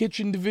soup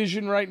kitchen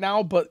division right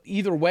now. But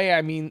either way,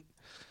 I mean,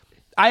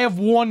 I have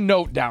one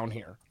note down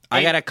here.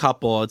 I got a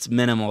couple. It's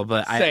minimal,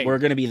 but Same. we're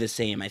going to be the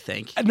same, I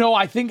think. No,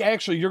 I think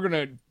actually you're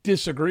going to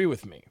disagree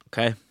with me.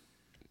 Okay.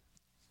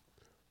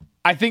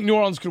 I think New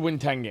Orleans could win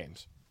 10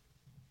 games.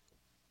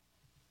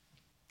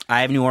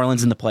 I have New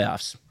Orleans in the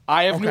playoffs.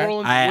 I have New Okay.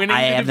 Orleans I winning the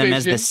have them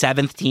as division.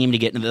 the 7th team to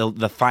get into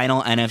the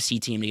final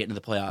NFC team to get into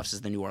the playoffs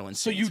is the New Orleans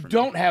So Saints you for me.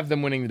 don't have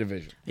them winning the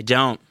division. I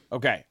don't.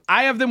 Okay.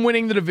 I have them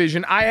winning the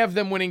division. I have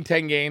them winning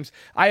 10 games.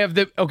 I have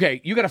them.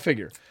 Okay, you got to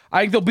figure.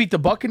 I think they'll beat the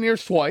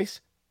Buccaneers twice.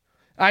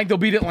 I think they'll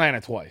beat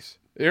Atlanta twice.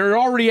 They're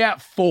already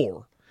at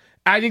 4.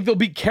 I think they'll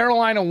beat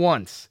Carolina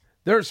once.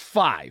 There's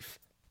 5.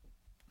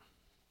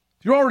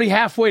 You're already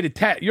halfway to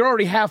 10. You're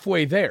already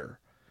halfway there.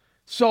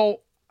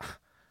 So,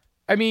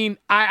 I mean,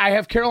 I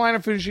have Carolina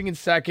finishing in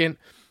second.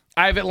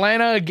 I have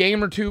Atlanta a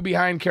game or two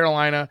behind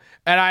Carolina,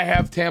 and I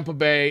have Tampa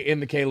Bay in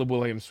the Caleb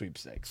Williams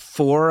sweepstakes.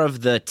 4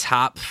 of the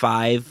top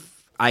 5.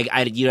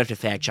 You'd have to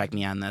fact check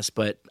me on this,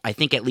 but I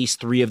think at least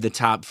 3 of the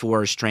top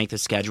 4 strength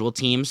of schedule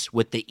teams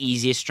with the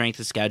easiest strength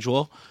of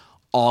schedule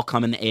all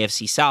come in the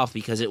AFC South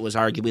because it was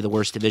arguably the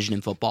worst division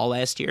in football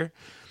last year.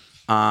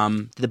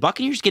 Did the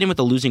Buccaneers get in with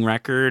a losing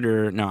record,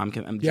 or no? I'm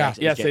Yeah.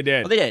 Yes, they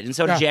did. Oh, they did, and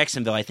so did Yeah.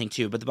 Jacksonville, I think,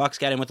 too. But the Bucs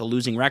got in with a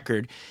losing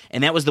record,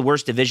 and that was the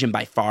worst division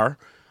by far.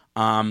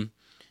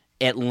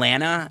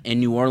 Atlanta and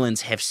New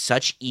Orleans have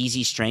such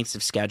easy strengths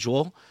of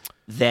schedule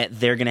that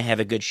they're going to have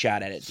a good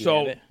shot at it. Do you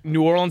have So it?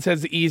 New Orleans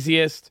has the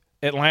easiest,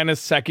 Atlanta's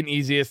second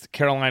easiest,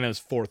 Carolina's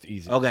 4th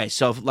easiest. Okay,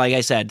 so like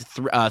I said,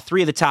 3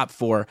 of the top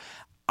 4.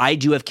 I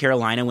do have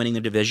Carolina winning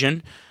the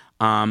division.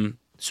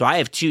 So I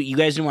have 2. You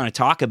guys didn't want to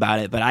talk about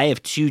it, but I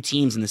have 2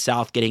 teams in the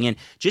South getting in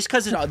just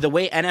because of the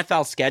way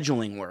NFL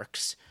scheduling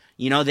works.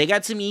 You know, they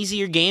got some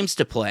easier games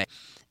to play.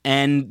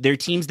 And they're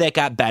teams that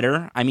got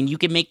better. I mean, you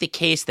can make the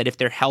case that if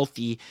they're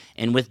healthy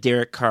and with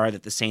Derek Carr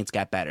that the Saints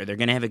got better. They're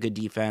going to have a good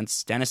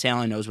defense. Dennis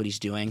Allen knows what he's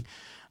doing.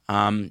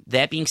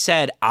 That being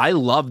said, I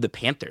love the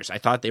Panthers. I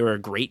thought they were a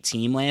great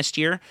team last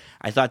year.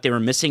 I thought they were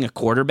missing a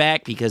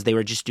quarterback because they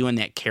were just doing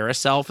that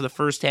carousel for the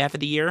first half of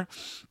the year.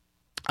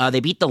 They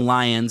beat the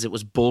Lions. It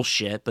was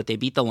bullshit, but they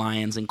beat the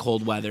Lions in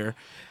cold weather.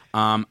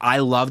 I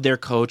love their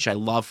coach. I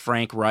love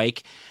Frank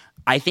Reich.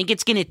 I think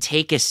it's going to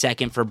take a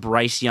second for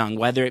Bryce Young,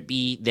 whether it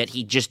be that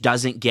he just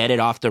doesn't get it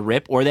off the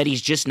rip or that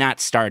he's just not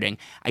starting.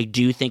 I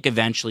do think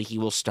eventually he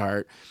will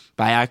start.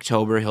 By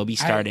October, he'll be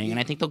starting, and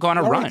I think they'll go on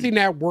a The run. only thing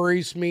that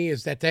worries me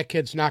is that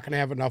kid's not going to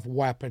have enough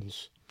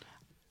weapons.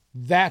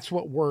 That's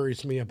what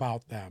worries me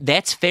about them.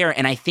 That's fair,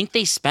 and I think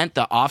they spent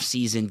the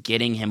offseason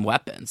getting him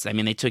weapons. I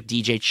mean, they took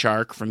DJ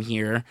Chark from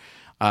here.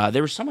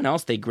 There was someone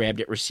else they grabbed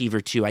at receiver,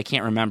 too. I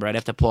can't remember. I'd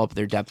have to pull up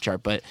their depth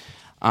chart, but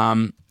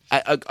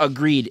I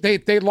agreed.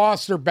 They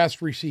lost their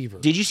best receiver.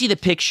 Did you see the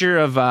picture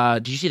of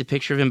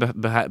him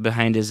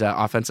behind his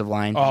offensive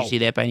line? Did you see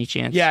that by any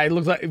chance? Yeah, it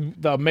looks like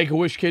the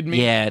Make-A-Wish kid.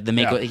 Yeah,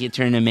 he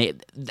turned to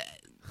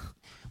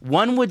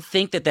One would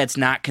think that that's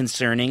not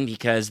concerning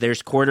because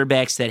there's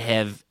quarterbacks that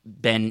have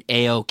been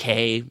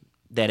A-OK,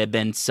 that have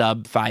been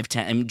sub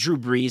 5'10". I mean, Drew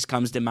Brees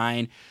comes to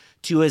mind.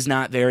 Tua's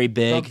not very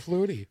big.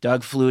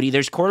 Doug Flutie.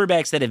 There's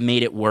quarterbacks that have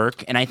made it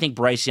work, and I think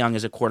Bryce Young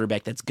is a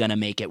quarterback that's going to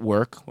make it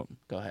work. Well,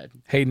 go ahead.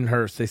 Hayden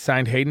Hurst. They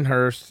signed Hayden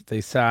Hurst.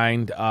 They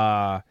signed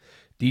DJ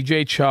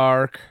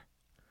Chark,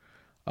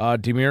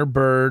 Damiere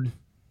Byrd.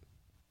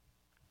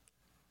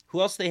 Who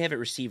else do they have at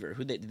receiver?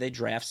 Did they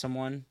draft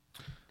someone?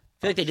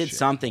 feel like they did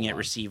something at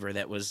receiver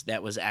that was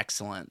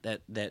excellent.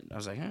 That I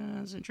was like,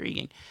 that's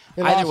intriguing.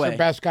 They Either lost way, their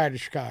best guy to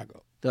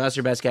Chicago. they lost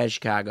their best guy to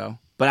Chicago.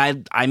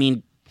 But I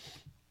mean,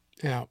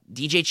 Yeah,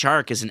 DJ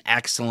Chark is an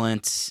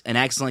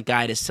excellent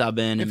guy to sub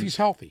in. if he's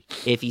healthy.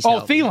 If he's Oh,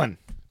 healthy.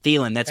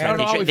 Thielen. That's I right.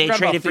 don't know, we They forgot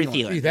traded about for Thielen.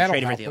 Thielen. See, They that'll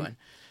traded for help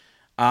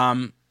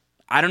Thielen.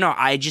 I don't know.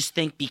 I just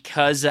think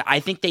because I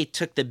think they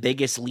took the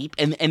biggest leap,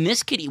 and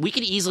we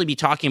could easily be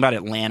talking about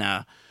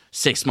Atlanta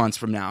 6 months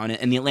from now,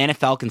 and the Atlanta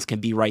Falcons can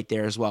be right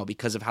there as well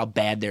because of how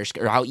bad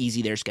or how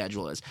easy their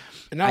schedule is.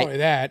 And not only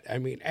that, I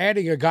mean,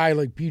 adding a guy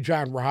like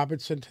Bijan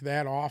Robinson to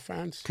that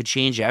offense, Could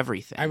change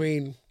everything. I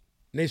mean,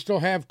 they still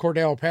have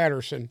Cordell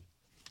Patterson,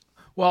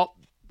 Well,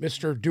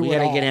 Mr. Do we It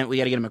gotta All. get him. We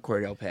gotta get him a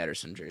Cordell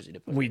Patterson jersey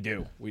to put. we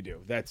do.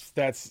 That's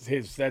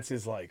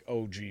his like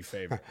OG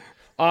favorite.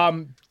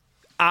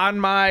 On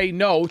my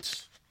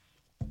notes,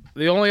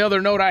 the only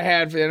other note I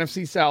had for the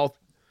NFC South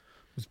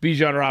was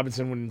Bijan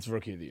Robinson winning his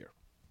Rookie of the Year.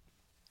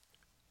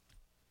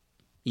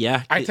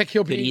 Yeah, I think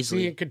he'll could be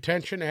easily. in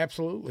contention.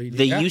 Absolutely.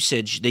 The Yeah.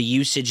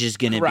 usage is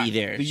going to Correct. be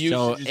there. The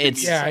So usage is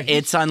it's gonna be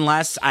it's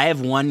unless I have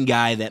one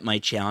guy that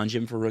might challenge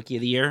him for Rookie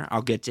of the Year.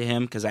 I'll get to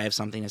him because I have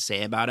something to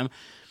say about him.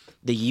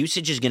 The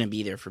usage is going to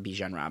be there for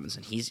Bijan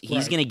Robinson. He's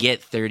Right. going to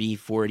get 30,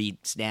 40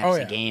 snaps Oh, a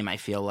yeah. game, I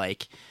feel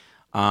like.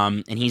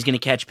 And he's going to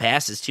catch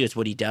passes too. It's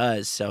what he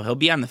does. So he'll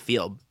be on the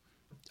field.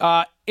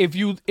 If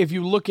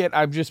you look at,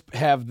 I just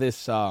have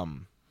this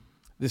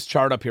this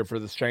chart up here for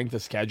the strength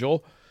of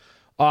schedule.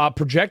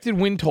 Projected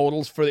win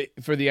totals for the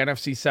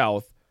NFC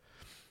South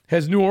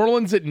has New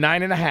Orleans at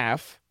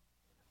 9.5,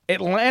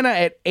 Atlanta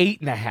at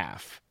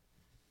 8.5.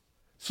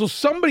 So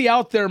somebody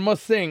out there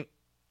must think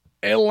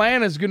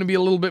Atlanta's going to be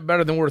a little bit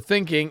better than we're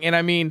thinking. And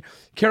I mean,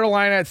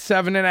 Carolina at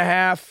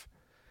 7.5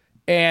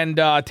 and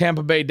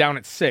Tampa Bay down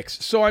at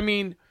 6. So I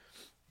mean,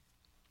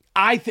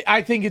 I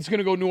think it's going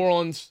to go New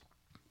Orleans,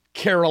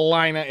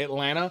 Carolina,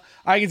 Atlanta.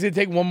 I think it's going to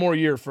take one more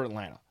year for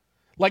Atlanta.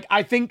 Like,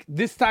 I think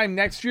this time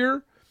next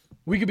year,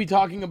 we could be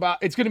talking about,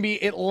 it's going to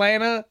be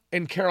Atlanta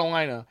and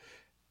Carolina.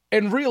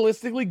 And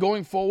realistically,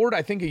 going forward,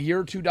 I think a year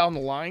or two down the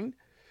line,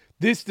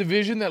 this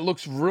division that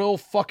looks real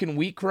fucking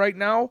weak right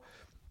now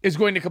is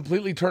going to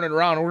completely turn it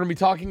around. And we're going to be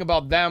talking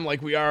about them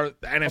like we are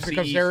the NFC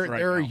because East they're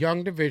right a now.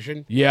 young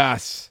division.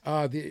 Yes.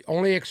 The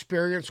only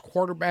experienced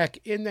quarterback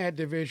in that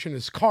division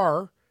is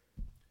Carr.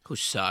 Who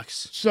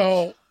sucks?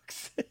 So,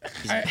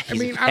 I he's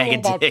mean, a I bag don't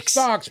of know about dicks.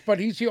 sucks, but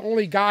he's the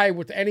only guy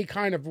with any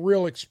kind of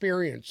real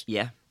experience.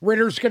 Yeah.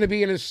 Ritter's going to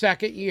be in his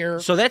second year.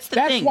 So that's the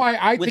thing why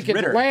I with think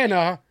Ritter.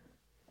 Atlanta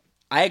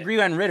I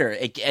agree on Ritter.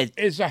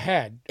 is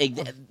ahead.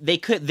 They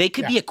could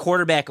be a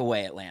quarterback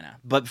away, Atlanta,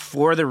 but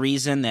for the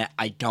reason that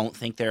I don't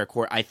think they're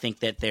I think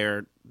that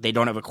they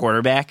don't have a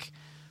quarterback.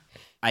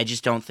 I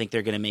just don't think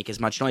they're going to make as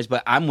much noise.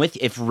 But I'm with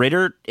you. If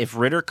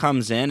Ritter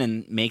comes in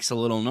and makes a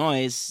little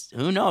noise,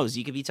 who knows?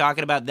 You could be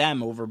talking about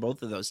them over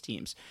both of those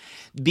teams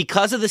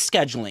because of the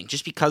scheduling.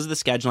 Just because of the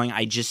scheduling,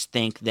 I just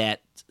think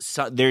that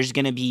there's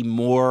going to be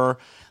more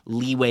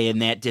leeway in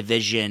that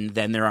division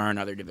than there are in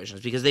other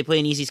divisions because they play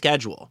an easy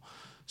schedule.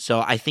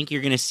 So I think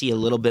you're going to see a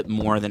little bit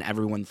more than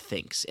everyone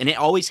thinks. And it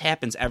always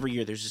happens every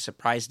year. There's a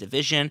surprise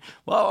division.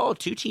 Well,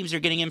 2 teams are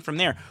getting in from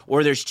there.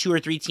 Or there's 2 or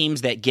 3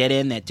 teams that get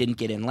in that didn't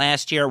get in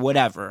last year,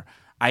 whatever.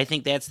 I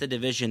think that's the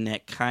division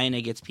that kind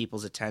of gets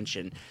people's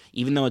attention,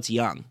 even though it's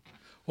young.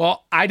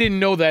 Well, I didn't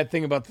know that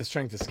thing about the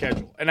strength of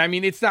schedule. And I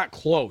mean, it's not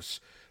close.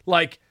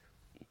 Like,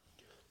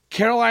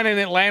 Carolina and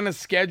Atlanta's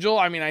schedule,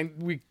 I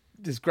mean,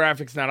 this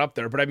graphic's not up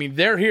there, but I mean,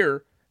 they're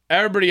here.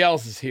 Everybody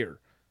else is here.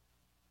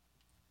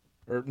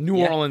 Or New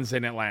Orleans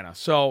and Atlanta.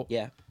 So,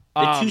 Yeah.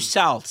 The 2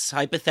 Souths,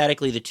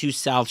 hypothetically, the 2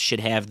 Souths should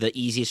have the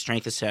easiest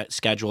strength of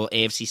schedule,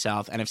 AFC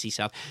South, NFC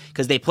South,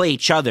 because they play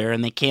each other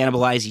and they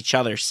cannibalize each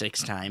other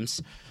 6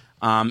 times.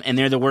 And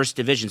they're the worst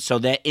division. So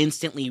that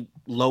instantly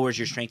lowers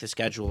your strength of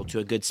schedule to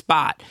a good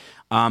spot.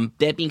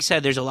 That being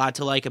said, there's a lot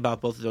to like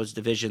about both of those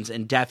divisions.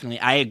 And definitely,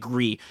 I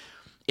agree.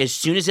 As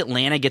soon as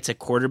Atlanta gets a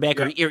quarterback,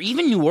 or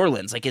even New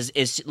Orleans, like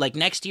is like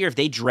next year, if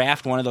they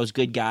draft one of those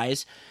good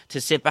guys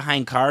to sit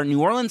behind Carr,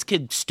 New Orleans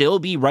could still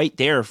be right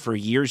there for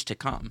years to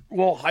come.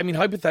 well, I mean,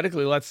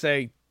 hypothetically, let's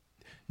say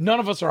none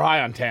of us are high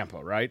on Tampa,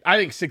 right? I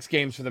think 6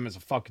 games for them is a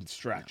fucking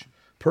stretch,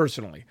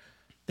 personally.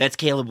 That's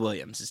Caleb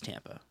Williams, is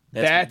Tampa.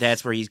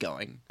 That's where he's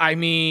going. I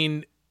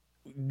mean,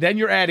 then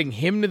you're adding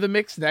him to the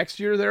mix next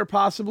year there,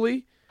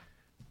 possibly.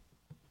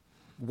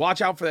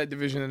 Watch out for that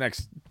division the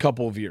next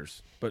couple of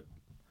years. But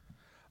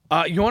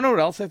you want to know what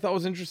else I thought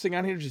was interesting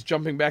on here? Just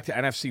jumping back to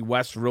NFC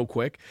West real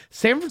quick.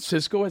 San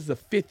Francisco has the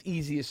 5th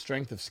easiest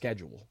strength of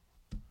schedule.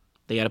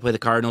 They got to play the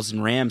Cardinals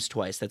and Rams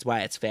twice. That's why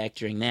it's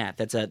factoring that.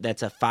 That's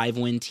a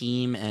 5-win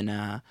team, and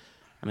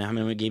I mean, how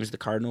many games did the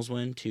Cardinals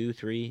win? 2,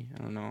 3?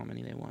 I don't know how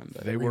many they won,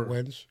 but They 3 were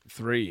wins.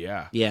 3,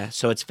 yeah. yeah.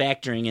 So it's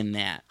factoring in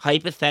that.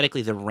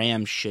 Hypothetically, the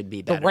Rams should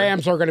be The better.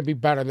 Rams are going to be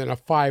better than a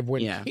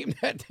 5-win Yeah. team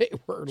that they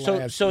were So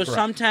last so year.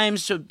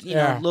 sometimes, you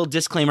Yeah. know, little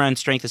disclaimer on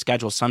strength of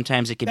schedule.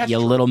 Sometimes it could That's be a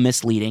true. little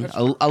misleading, That's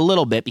a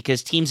little bit,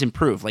 because teams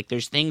improve. Like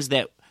there's things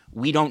that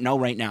we don't know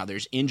right now.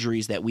 There's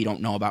injuries that we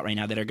don't know about right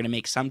now that are going to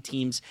make some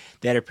teams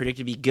that are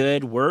predicted to be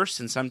good worse,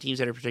 and some teams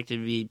that are predicted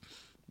to be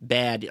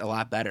bad a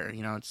lot better.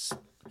 You know, it's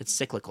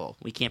cyclical.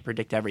 We can't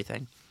predict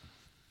everything.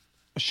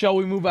 Shall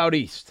we move out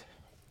east?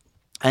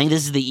 I think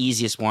this is the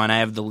easiest one. I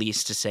have the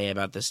least to say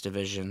about this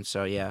division.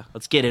 So, yeah,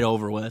 let's get it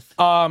over with.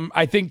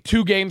 I think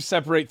 2 games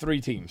separate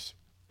 3 teams.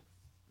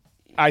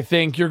 I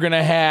think you're going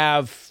to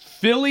have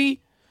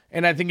Philly,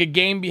 and I think a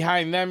game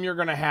behind them you're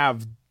going to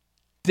have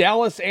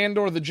Dallas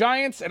and/or the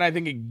Giants, and I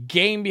think a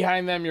game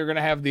behind them you're going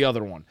to have the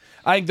other one.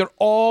 I think they're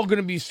all going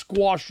to be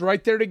squashed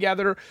right there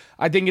together.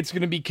 I think it's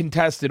going to be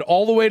contested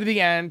all the way to the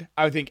end.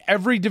 I think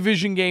every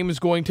division game is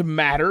going to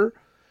matter.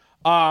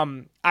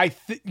 I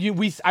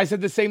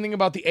said the same thing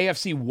about the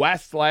AFC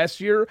West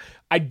last year.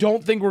 I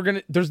don't think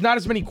there's not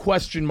as many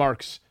question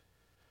marks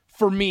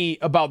for me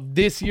about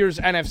this year's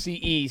NFC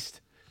East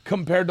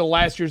compared to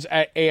last year's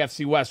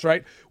AFC West,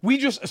 right? We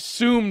just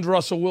assumed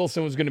Russell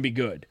Wilson was going to be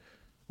good.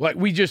 Like,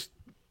 we just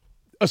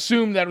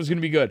assumed that it was going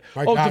to be good.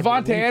 My God,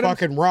 Devontae Adams.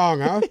 Fucking wrong,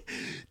 huh?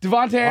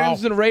 Devontae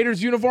Adams in a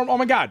Raiders uniform. Oh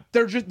my God.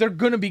 They're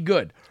going to be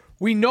good.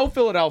 We know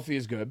Philadelphia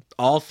is good.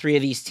 All 3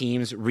 of these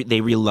teams,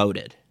 they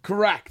reloaded.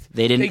 Correct.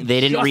 They didn't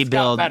just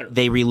rebuild. got better.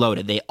 They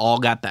reloaded. They all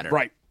got better.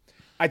 Right.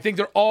 I think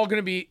they're all going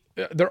to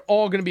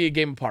be a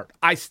game apart.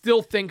 I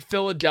still think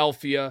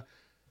Philadelphia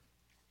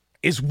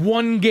is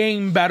 1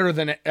 game better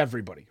than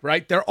everybody,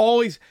 right?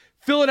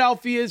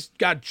 Philadelphia's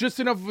got just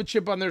enough of a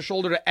chip on their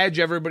shoulder to edge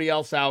everybody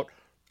else out.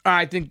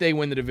 I think they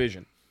win the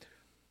division.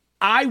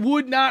 I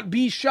would not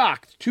be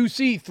shocked to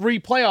see 3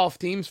 playoff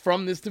teams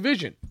from this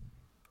division.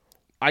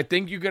 I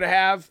think you're going to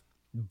have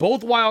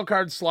both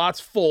wildcard slots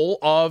full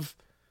of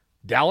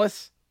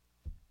Dallas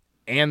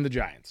and the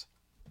Giants.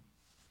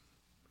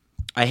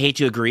 I hate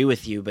to agree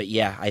with you, but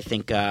yeah, I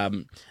think,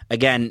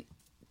 again,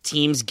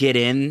 teams get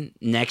in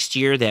next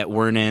year that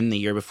weren't in the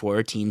year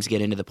before. Teams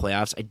get into the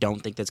playoffs. I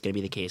don't think that's going to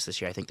be the case this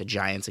year. I think the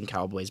Giants and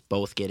Cowboys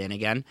both get in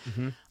again.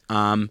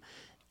 Mm-hmm.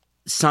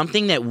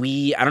 Something that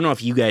I don't know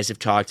if you guys have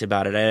talked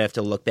about it. I'd have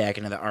to look back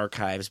into the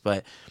archives,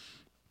 but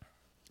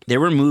there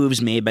were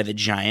moves made by the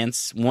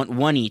Giants,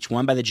 one each,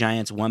 one by the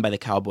Giants, one by the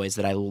Cowboys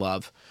that I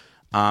love.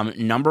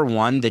 Number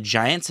one, the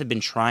Giants have been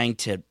trying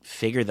to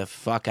figure the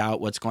fuck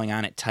out what's going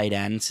on at tight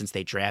end since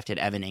they drafted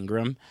Evan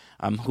Ingram,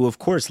 who of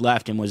course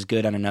left and was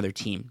good on another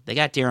team. They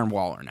got Darren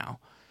Waller now.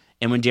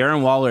 And when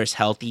Darren Waller is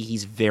healthy,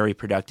 he's very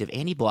productive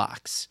and he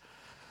blocks.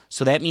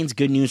 So that means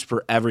good news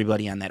for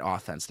everybody on that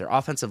offense. Their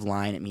offensive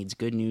line, it means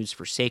good news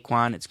for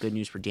Saquon. It's good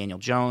news for Daniel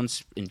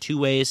Jones in 2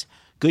 ways.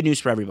 Good news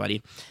for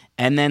everybody.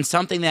 And then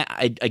something that,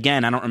 I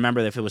don't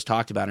remember if it was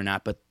talked about or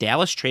not, but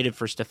Dallas traded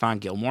for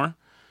Stephon Gilmore,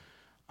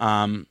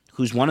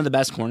 who's one of the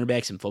best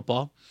cornerbacks in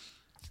football.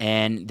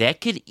 And that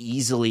could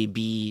easily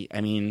be,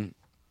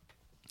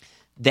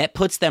 that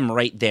puts them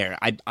right there.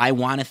 I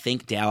want to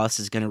think Dallas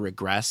is going to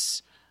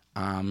regress.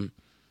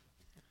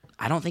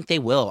 I don't think they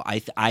will.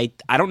 I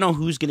don't know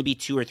who's going to be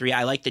 2 or 3.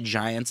 I like the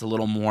Giants a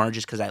little more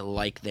just because I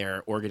like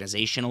their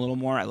organization a little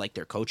more. I like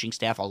their coaching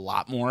staff a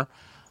lot more.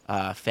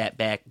 Fat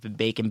back,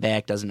 bacon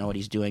back, doesn't know what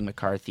he's doing.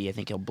 McCarthy, I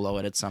think he'll blow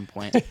it at some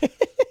point.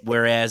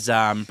 Whereas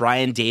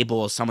Brian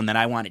Daboll is someone that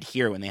I wanted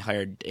here when they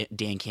hired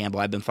Dan Campbell.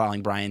 I've been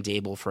following Brian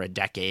Daboll for a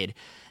decade,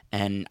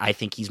 and I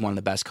think he's one of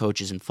the best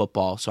coaches in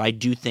football. So I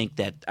do think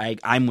that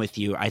I'm with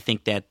you. I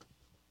think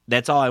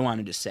that's all I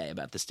wanted to say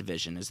about this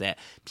division is that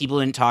people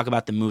didn't talk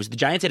about the moves. The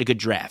Giants had a good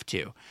draft,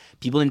 too.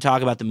 People didn't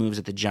talk about the moves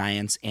that the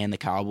Giants and the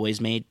Cowboys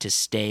made to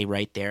stay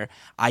right there.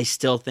 I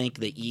still think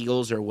the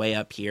Eagles are way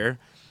up here,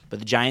 but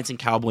the Giants and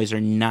Cowboys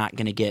are not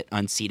going to get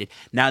unseated.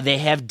 Now, they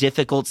have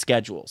difficult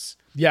schedules.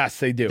 Yes,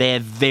 they do. They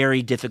have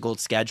very difficult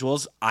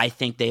schedules. I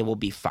think they will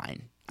be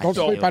fine. Don't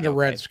sleep on the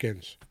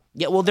Redskins.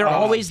 Yeah, well, they're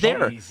always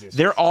there.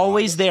 They're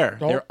always there.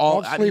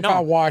 Don't sleep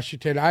on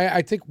Washington.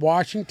 I think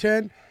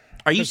Washington...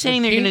 Are you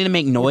saying they're going to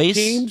make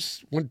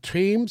noise? When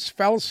teams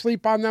fell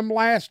asleep on them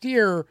last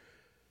year,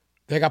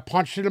 they got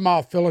punched in the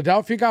mouth.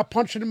 Philadelphia got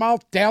punched in the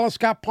mouth. Dallas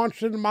got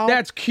punched in the mouth.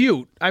 That's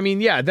cute.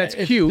 That's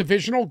cute.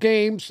 Divisional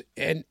games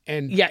and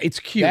yeah,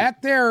 it's cute.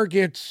 That there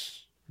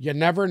gets you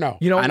never know.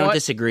 You know, I don't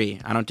disagree.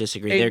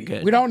 They're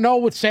good. We don't know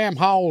what Sam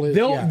Howell is.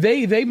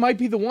 They might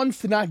be the ones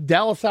to knock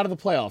Dallas out of the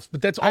playoffs,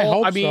 but that's all. I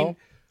hope so.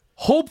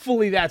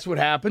 Hopefully that's what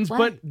happens.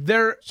 Right.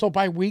 But so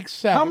by week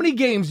 7, how many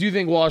games do you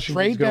think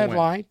Washington's trade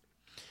deadline?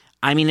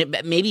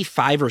 Maybe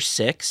 5 or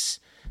 6.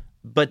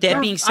 But that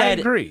being said,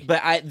 I agree.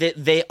 But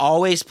they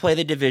always play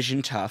the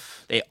division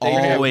tough. They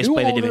always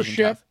play the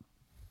division tough.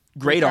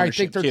 Great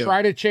ownership, I think they're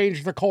trying to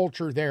change the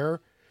culture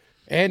there.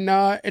 And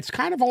it's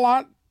kind of a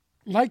lot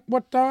like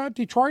what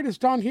Detroit has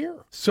done here.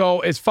 So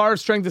as far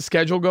as strength of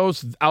schedule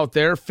goes out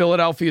there,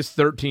 Philadelphia is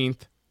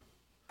 13th.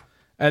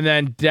 And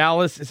then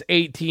Dallas is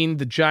 18,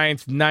 the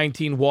Giants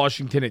 19,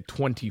 Washington at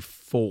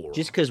 24.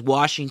 Just because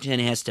Washington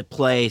has to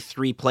play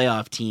 3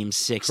 playoff teams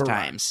 6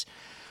 times,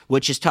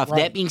 which is tough.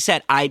 Right. That being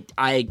said, I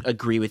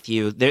agree with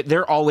you.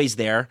 They're always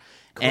there.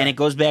 Correct. And it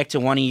goes back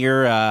to one of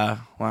your, I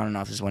don't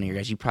know if this is one of your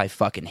guys. You probably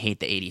fucking hate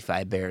the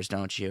 85 Bears,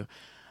 don't you?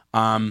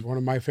 One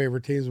of my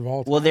favorite teams of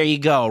all time. Well, there you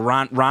go.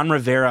 Ron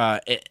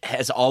Rivera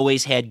has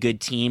always had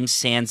good teams,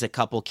 sans a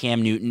couple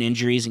Cam Newton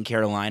injuries in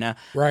Carolina.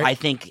 Right. I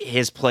think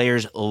his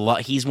players,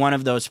 he's one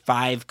of those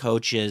 6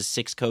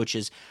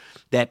 coaches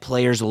that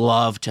players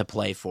love to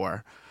play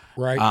for.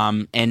 Right.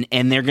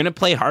 And they're going to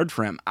play hard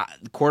for him.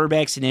 The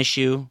quarterback's an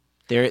issue.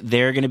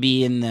 They're going to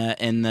be in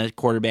the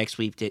quarterback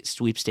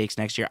sweepstakes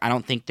next year. I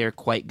don't think they're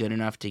quite good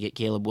enough to get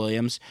Caleb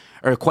Williams,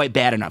 or quite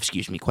bad enough to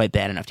get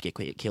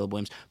Caleb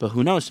Williams. But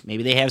who knows?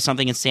 Maybe they have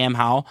something in Sam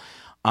Howell,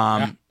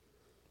 and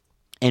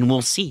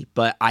we'll see.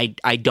 But I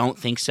don't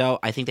think so.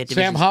 I think that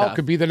Sam Howell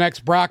could be the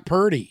next Brock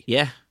Purdy.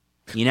 Yeah,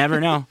 you never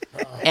know.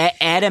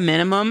 At a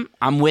minimum,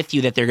 I'm with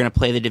you that they're going to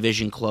play the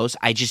division close.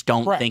 I just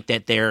don't think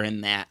that they're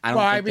in that. I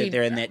don't think that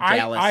they're in that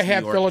Dallas. I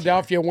have New York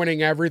Philadelphia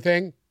winning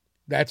everything.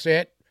 That's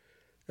it.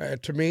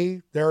 To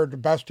me, they're the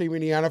best team in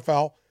the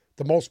NFL,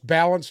 the most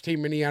balanced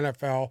team in the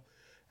NFL,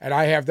 and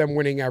I have them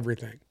winning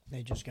everything.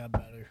 They just got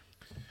better.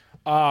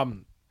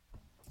 One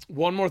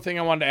more thing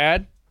I wanted to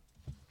add.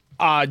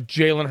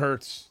 Jalen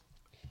Hurts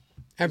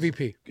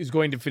MVP. is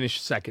going to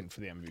finish second for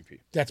the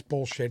MVP. That's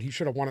bullshit. He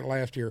should have won it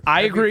last year.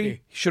 I MVP. agree.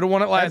 He should have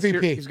won it last year.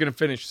 MVP. He's going to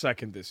finish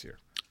second this year.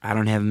 I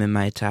don't have him in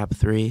my top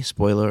 3.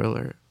 Spoiler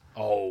alert.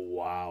 Oh,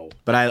 wow.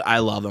 But I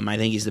love him. I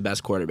think he's the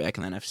best quarterback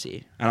in the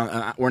NFC.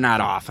 We're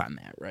not off on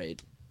that,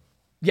 right?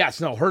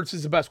 Yes, no, Hurts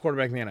is the best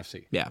quarterback in the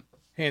NFC. Yeah.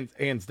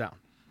 Hands down.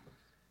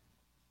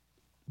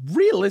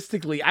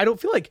 Realistically, I don't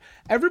feel like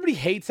everybody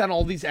hates on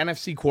all these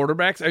NFC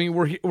quarterbacks. I mean,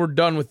 we're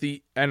done with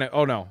the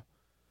oh no.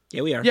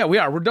 Yeah, we are. Yeah, we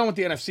are. We're done with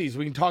the NFCs.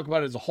 We can talk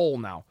about it as a whole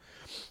now.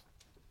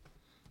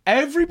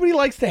 Everybody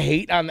likes to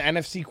hate on the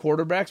NFC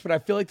quarterbacks, but I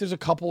feel like there's a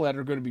couple that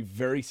are going to be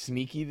very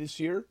sneaky this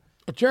year.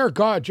 Jared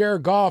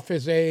Goff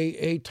is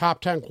a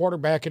top 10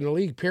 quarterback in the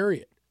league,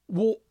 period.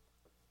 Well,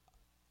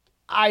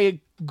 I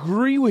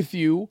agree with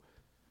you,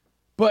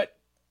 but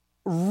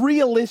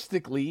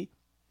realistically,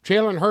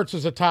 Jalen Hurts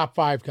is a top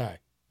 5 guy.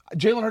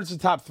 Jalen Hurts is a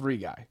top 3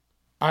 guy.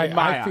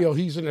 I feel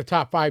he's in the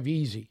top 5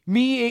 easy.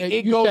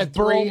 It You goes said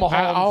Burrow, 3. Mahomes,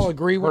 I'll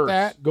agree with Hurts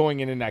that. going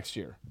into next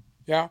year.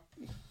 Yeah.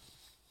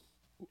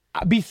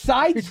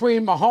 Besides,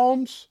 Between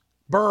Mahomes,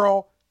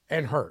 Burrow,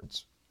 and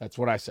Hurts. that's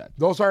what I said.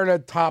 Those are the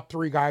top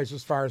 3 guys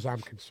as far as I'm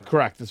concerned.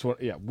 Correct. That's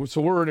what. Yeah. So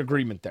we're in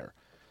agreement there.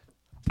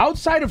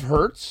 Outside of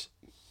Hurts,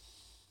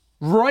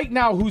 right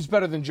now, who's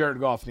better than Jared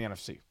Goff in the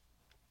NFC?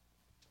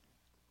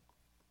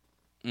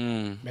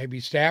 Maybe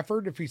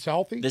Stafford if he's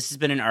healthy. This has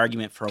been an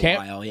argument for a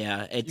while.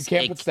 Yeah, You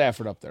can't put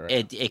Stafford up there.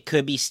 Right? It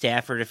could be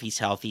Stafford if he's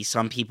healthy.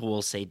 Some people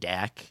will say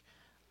Dak.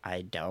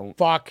 I don't.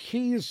 Fuck,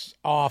 he's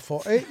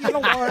awful. You know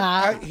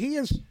what? He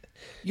is.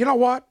 You know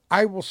what?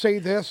 I will say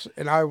this,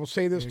 and I will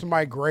say this to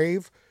my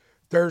grave.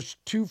 There's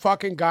 2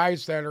 fucking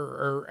guys that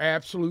are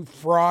absolute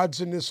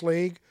frauds in this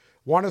league.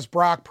 One is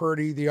Brock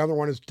Purdy. The other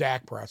one is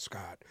Dak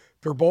Prescott.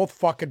 They're both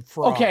fucking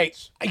frauds.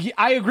 Okay,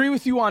 I agree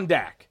with you on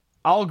Dak.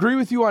 I'll agree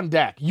with you on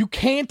Dak. You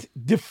can't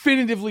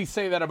definitively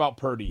say that about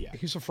Purdy yet.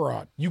 He's a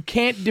fraud. You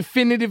can't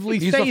definitively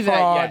He's say a that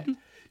fraud. yet.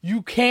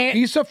 You can't.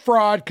 He's a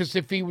fraud because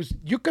if he was,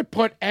 you could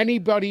put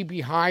anybody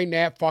behind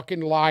that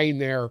fucking line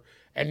there,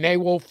 and they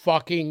will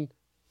fucking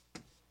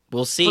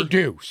We'll see.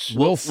 produce.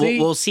 We'll see.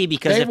 We'll see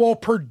because They will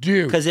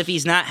produce. because if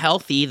he's not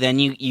healthy, then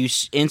you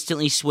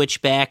instantly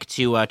switch back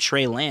to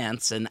Trey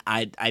Lance, and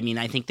I mean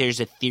I think there's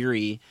a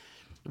theory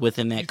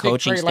within that You think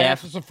coaching Trey staff.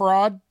 Lance is a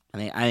fraud. I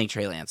think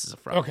Trey Lance is a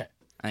fraud. Okay.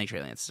 I think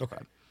Trey Lance is a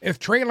fraud. If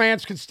Trey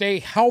Lance can stay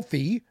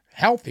healthy,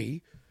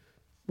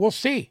 we'll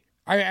see.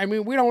 I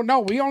mean, we don't know.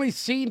 We only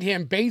seen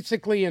him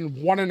basically in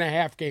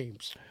 1.5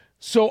 games.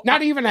 So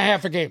Not even a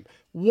half a game.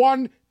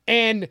 One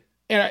and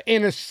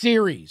in a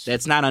series.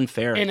 That's not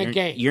unfair. In a You're-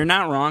 game. You're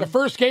not wrong. The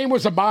first game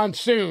was a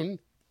monsoon.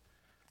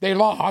 They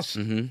lost.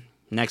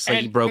 Next leg,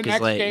 he And broke the his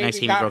next leg. game, Next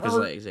he game, he got broke his hurt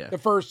legs. Yeah. The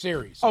first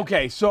series.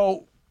 okay,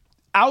 so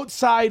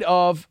outside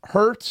of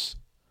Hurts,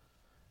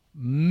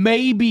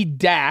 maybe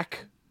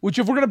Dak. Which,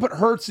 if we're gonna put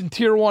Hurts in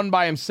tier 1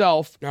 by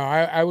himself, No,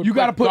 I would You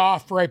gotta put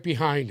Goff right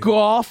behind him.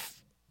 Goff.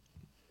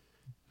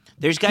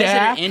 There's guys that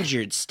Dak are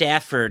injured.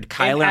 Stafford, a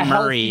Kyler healthy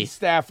Murray.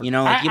 Stafford. You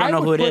know, like you don't I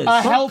know would who it put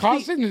is. Kirk healthy-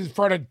 Cousins in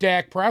front of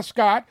Dak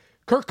Prescott.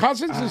 Kirk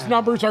Cousins'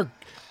 numbers are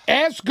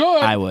as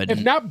good, I wouldn't.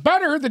 if not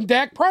better, than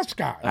Dak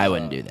Prescott. I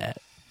wouldn't do that.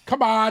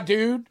 Come on,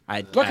 dude.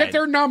 Look at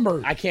their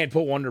numbers. I can't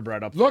put Wonder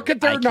Bread up. Look there.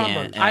 at their I can't.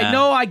 numbers. I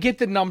know. I get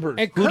the numbers.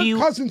 And Who Kirk do you-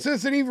 Cousins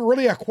isn't even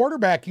really a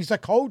quarterback. He's a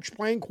coach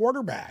playing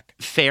quarterback.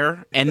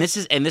 Fair, and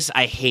this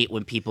I hate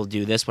when people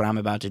do this. What I'm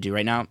about to do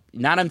right now,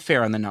 not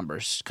unfair on the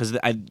numbers because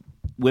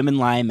women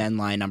lie, men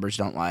lie, numbers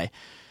don't lie.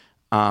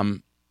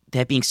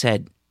 That being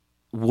said,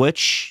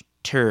 which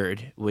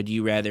turd would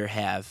you rather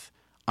have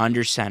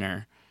under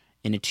center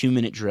in a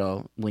 2-minute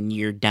drill when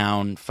you're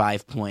down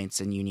 5 points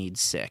and you need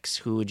 6?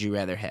 Who would you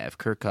rather have,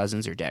 Kirk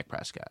Cousins or Dak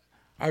Prescott?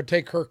 I would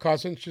take Kirk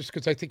Cousins just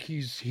because I think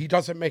he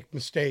doesn't make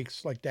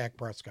mistakes like Dak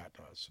Prescott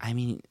does. I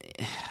mean,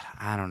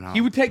 I don't know.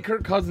 He would take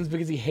Kirk Cousins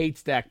because he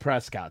hates Dak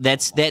Prescott.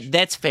 That's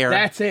fair.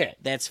 That's it.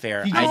 That's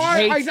fair. He I just just-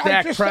 hates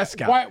Dak just,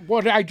 Prescott.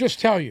 What did I just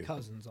tell you?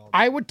 Cousins all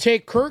I would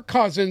take Kirk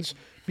Cousins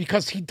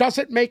because he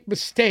doesn't make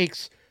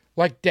mistakes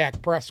like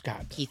Dak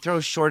Prescott. He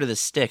throws short of the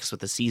sticks with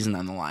the season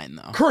on the line,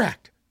 though.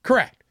 Correct.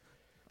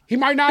 He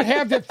might not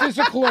have the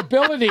physical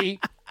ability,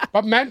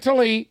 but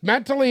mentally,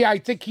 I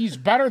think he's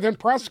better than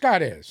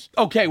Prescott is.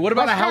 Okay, what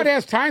about Prescott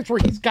has times where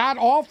he's god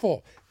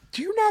awful.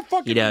 Do you not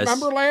fucking He does.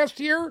 remember last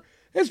year?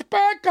 His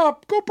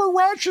backup, Cooper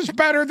Rush, is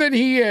better than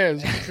he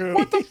is.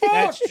 What the fuck?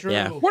 That's true.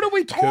 Yeah. What are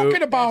we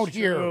talking about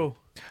here? True.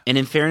 And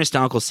in fairness to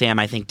Uncle Sam,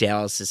 I think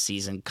Dallas'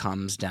 season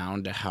comes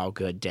down to how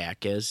good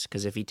Dak is.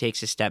 Because if he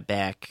takes a step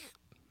back,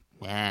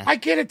 I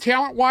get it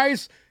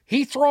talent-wise.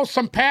 He throws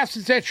some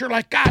passes that you're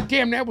like, God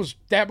damn, that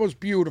was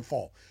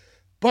beautiful.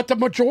 But the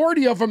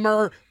majority of them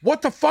are,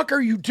 what the fuck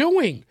are you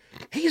doing?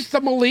 He's the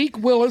Malik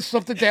Willis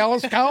of the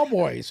Dallas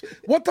Cowboys.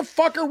 What the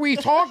fuck are we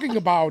talking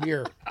about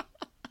here?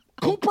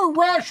 Cooper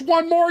Rush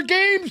won more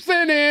games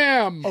than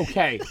him.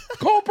 Okay.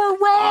 Cooper Rush.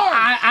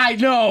 I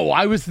know.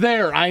 I was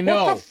there. I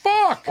know. What the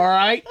fuck? All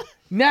right.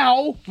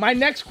 Now, my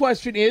next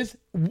question is,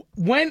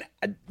 when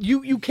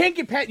you can't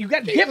get past, you got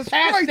to get Jesus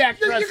past Christ, Dak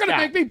you're Prescott. going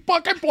to make me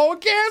fucking blow a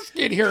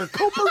gasket here.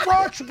 Cooper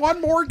Rush won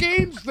more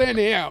games than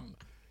him.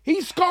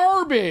 He's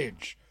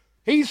garbage.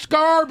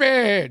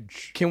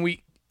 Can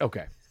we?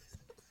 Okay.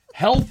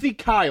 Healthy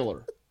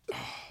Kyler.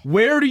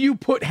 Where do you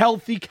put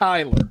healthy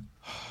Kyler?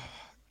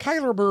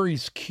 Kyler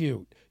Murray's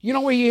cute. You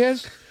know what he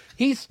is?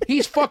 He's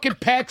fucking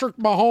Patrick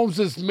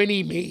Mahomes'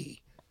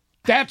 mini-me.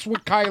 That's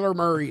what Kyler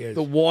Murray is.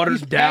 The watered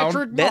He's down.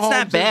 Patrick That's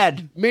not Mahomes'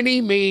 bad.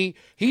 Mini-me.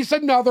 He's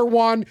another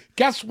one.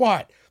 Guess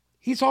what?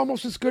 He's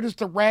almost as good as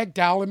the rag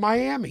doll in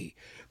Miami.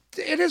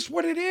 It is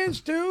what it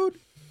is, dude.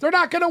 They're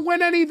not going to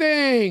win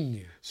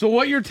anything. So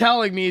what you're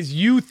telling me is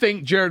you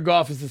think Jared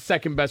Goff is the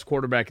second best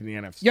quarterback in the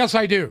NFC? Yes,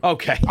 I do.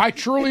 Okay. I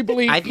truly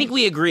believe I think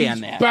we agree on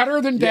he's that. better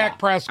than Dak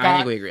Prescott. I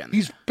think we agree on that.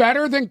 He's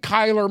better than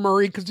Kyler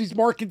Murray because he's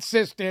more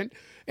consistent.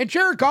 And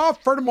Jared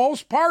Goff, for the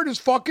most part, is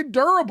fucking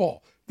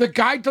durable. The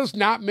guy does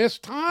not miss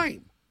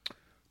time.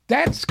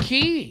 That's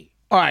key.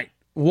 All right.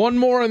 One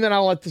more and then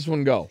I'll let this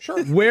one go.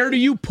 Sure. Where do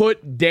you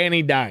put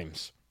Danny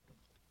Dimes?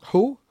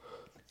 Who?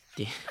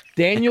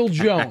 Daniel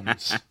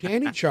Jones.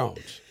 Danny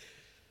Jones.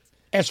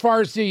 As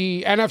far as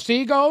the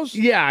NFC goes,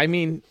 Yeah, I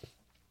mean,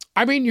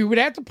 you would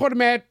have to put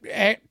him at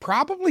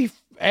probably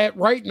at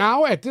right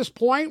now at this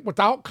point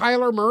without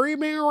Kyler Murray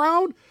being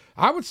around.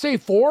 I would say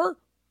 4.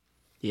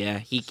 Yeah,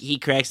 he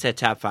cracks that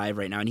top 5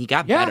 right now, and he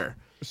got Yeah. better.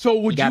 so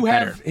would got you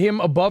have better.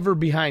 him above or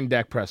behind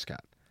Dak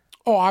Prescott?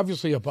 Oh,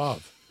 obviously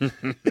above.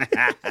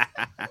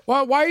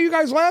 Well, why are you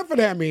guys laughing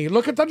at me?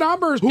 Look at the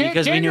numbers.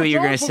 Because we knew what you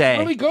were going to say.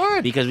 Really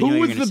good. Because we knew Who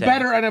what was you were the going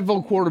to say. better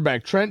NFL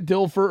quarterback, Trent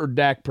Dilfer or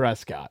Dak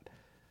Prescott?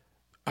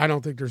 I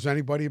don't think there's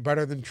anybody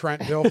better than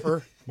Trent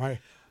Dilfer, my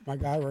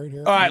guy right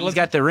here. All right, He's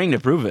got the ring to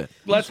prove it.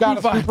 let's got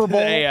move a on Super to the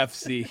Bowl.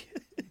 AFC.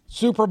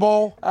 Super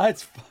Bowl.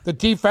 It's The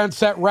defense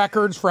set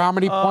records for how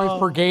many points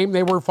per game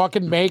they were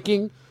fucking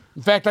making.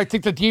 In fact, I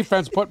think the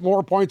defense put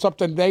more points up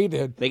than they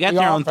did. They got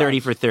The their own offense. 30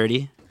 for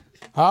 30.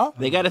 Huh?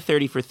 They got a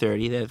 30 for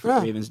 30 that for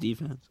Yeah. Ravens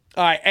defense.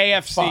 all right,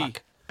 AFC.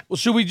 Fuck. Well,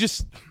 should we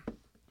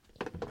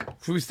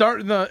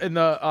start in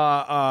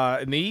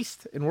the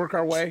East and work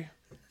our way?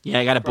 Yeah,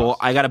 I got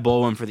a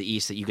bowl one for the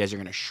East that you guys are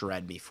going to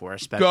shred me for,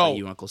 especially Go.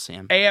 you, Uncle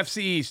Sam. AFC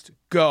East,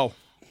 go.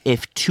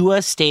 If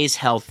Tua stays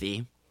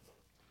healthy,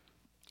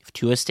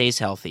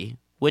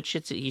 which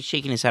he's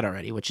shaking his head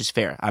already, which is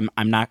fair. I'm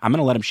going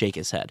to let him shake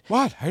his head.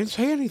 What? I didn't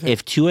say anything.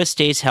 If Tua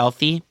stays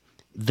healthy,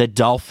 the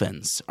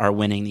Dolphins are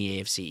winning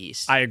the AFC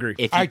East. I agree.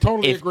 I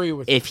totally agree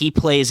with you. If he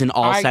plays in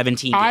all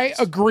 17 games. I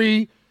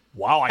agree.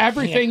 Wow,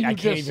 Everything I you can't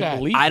just even said.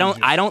 believe I you don't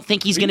just- I don't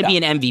think he's going to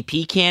read be an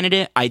MVP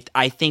candidate.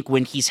 I think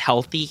when he's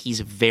healthy, he's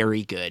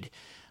very good.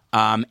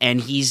 And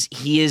he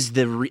is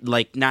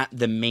not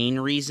the main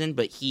reason,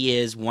 but he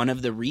is one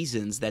of the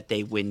reasons that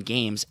they win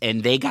games,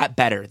 and they got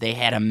better. They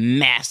had a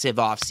massive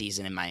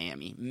offseason in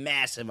Miami.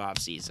 Massive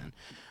offseason.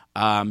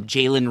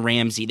 Jalen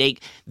Ramsey.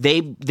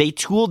 They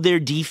tooled their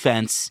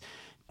defense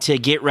to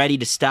get ready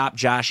to stop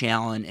Josh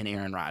Allen and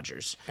Aaron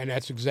Rodgers. And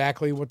that's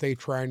exactly what they're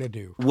trying to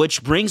do.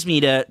 Which brings me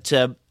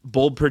to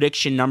bold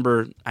prediction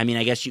number, I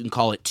guess you can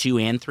call it 2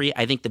 and 3.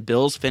 I think the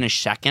Bills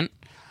finish second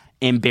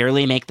and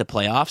barely make the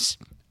playoffs.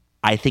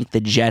 I think the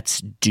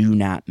Jets do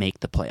not make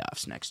the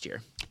playoffs next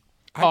year.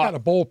 I got a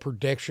bold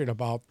prediction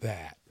about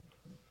that.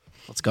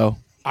 Let's go.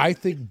 I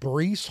think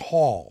Brees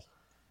Hall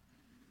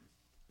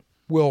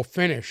will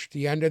finish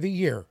the end of the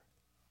year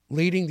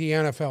leading the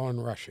NFL in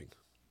rushing.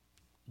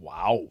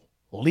 Wow.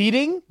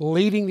 Leading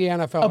Leading the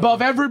NFL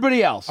above in,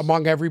 everybody else.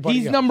 among everybody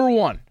He's else. number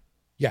one.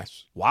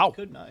 Yes. Wow.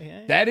 Could not,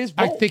 yeah. That is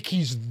I bold. think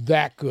he's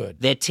that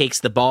good. That takes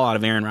the ball out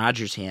of Aaron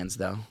Rodgers' hands,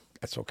 though.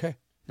 That's okay.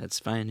 That's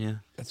fine, yeah.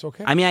 That's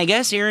okay. I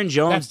guess Aaron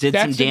Jones did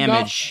some that's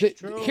damage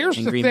enough. Here's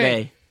in the Green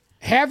thing. Bay.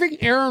 Having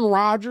Aaron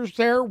Rodgers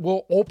there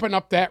will open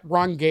up that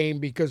run game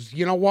because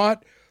you know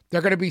what?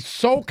 They're going to be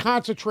so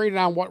concentrated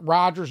on what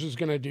Rodgers is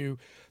going to do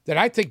that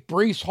I think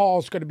Brees Hall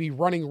is going to be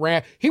running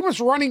He was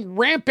running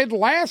rampant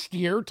last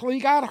year till he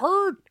got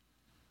hurt.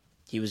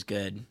 He was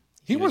good.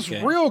 He was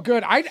good. real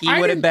good. I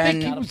would've didn't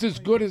think been- he was as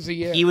good as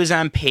he is. He was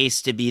on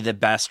pace to be the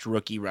best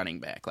rookie running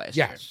back last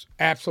year. Yes,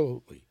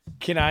 absolutely.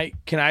 Can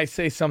I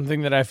say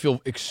something that I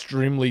feel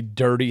extremely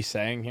dirty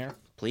saying here?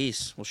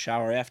 Please, we'll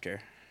shower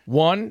after.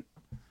 1,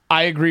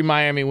 I agree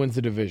Miami wins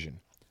the division.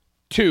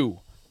 2,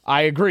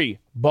 I agree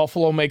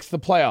Buffalo makes the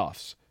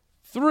playoffs.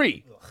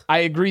 3, I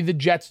agree the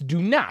Jets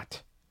do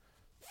not.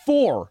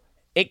 4,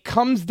 it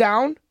comes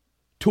down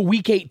to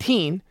week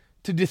 18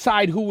 to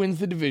decide who wins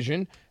the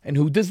division and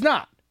who does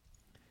not.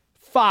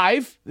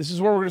 5, this is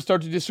where we're going to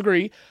start to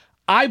disagree.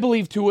 I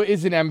believe Tua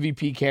is an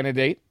MVP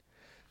candidate.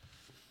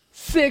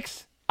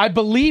 6, I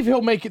believe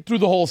he'll make it through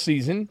the whole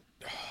season.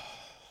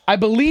 I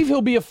believe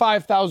he'll be a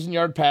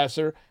 5,000-yard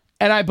passer,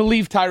 and I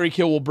believe Tyreek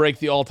Hill will break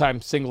the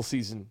all-time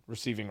single-season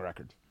receiving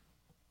record.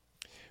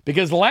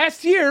 Because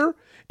last year,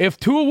 if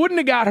Tua wouldn't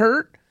have got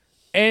hurt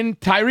and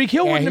Tyreek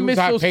Hill wouldn't he have was missed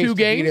on those pace 2 to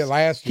beat it games,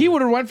 last he year.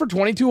 would have went for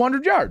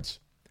 2,200 yards.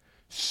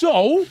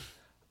 So,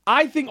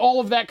 I think all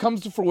of that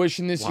comes to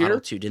fruition this Waddle year.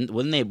 too,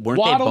 weren't they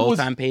Waddle both was-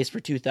 on pace for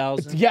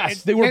 2,000?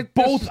 Yes, they were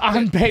both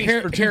on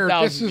pace for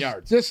 2,000 this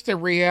yards. This is the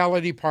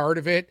reality part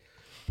of it.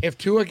 If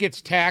Tua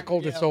gets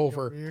tackled, it's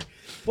over.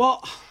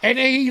 Well, And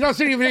he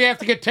doesn't even have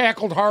to get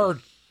tackled hard,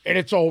 and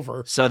it's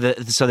over. So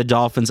the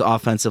Dolphins'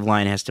 offensive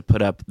line has to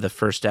put up the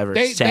first ever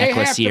They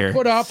sackless have year. to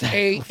put up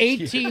a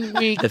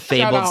 18-week The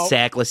fabled shutout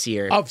sackless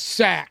year. of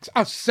sacks,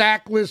 a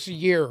sackless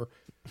year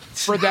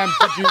for them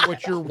to do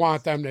what you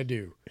want them to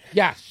do.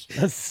 Yes,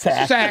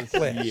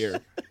 sackless year.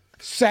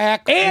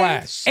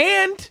 sackless.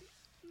 And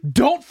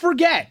don't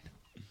forget,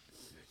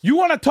 you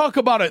want to talk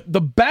about it,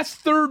 the best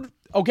third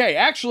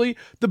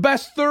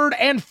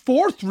and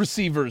fourth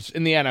receivers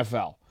in the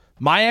NFL.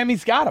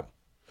 Miami's got them.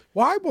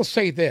 Well, I will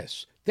say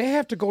this: they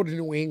have to go to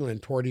New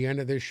England toward the end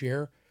of this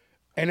year,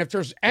 and if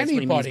there's That's what he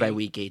means anybody by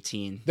week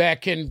 18.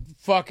 that can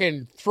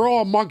fucking throw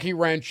a monkey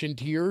wrench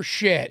into your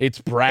shit, It's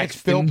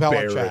Braxton Bill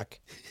Barrett. Belichick.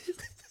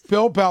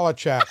 Bill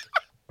Belichick.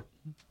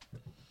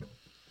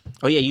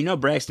 Oh yeah, you know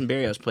Braxton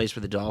Berrios plays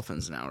for the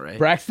Dolphins now, right?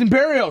 Braxton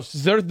Berrios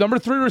is their number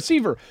 3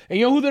 receiver. And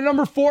you know who their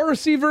number 4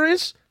 receiver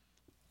is?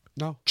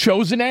 No.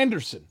 Chosen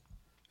Anderson.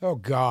 Oh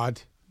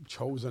God.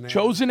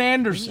 Chosen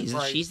Anderson.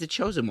 She's the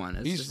chosen one.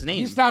 That's his name.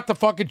 He's not the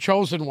fucking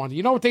chosen one.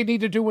 You know what they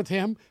need to do with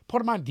him?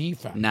 Put him on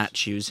defense. Not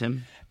choose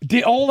him.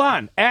 Hold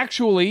on.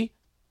 Actually,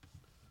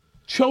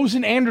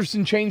 Chosen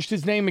Anderson changed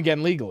his name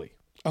again legally.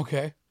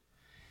 Okay.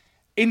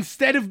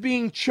 Instead of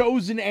being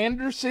Chosen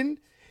Anderson,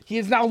 he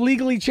has now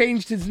legally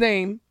changed his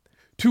name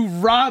to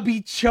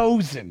Robbie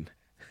Chosen.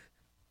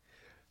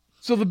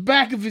 So the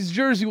back of his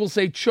jersey will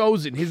say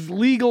Chosen. His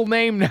legal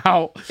name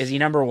now. Is he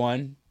number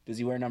 1? Does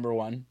he wear number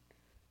 1?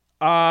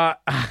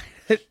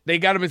 They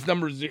got him as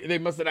number 0. They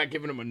must have not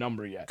given him a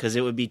number yet. Because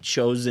it would be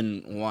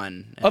chosen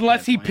 1. at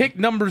Unless that he point. picked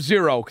number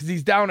 0, because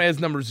he's down as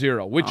number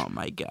 0. Which Oh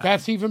my god.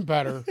 That's even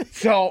better.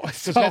 so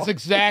That's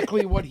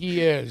exactly what he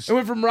is. it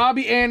went from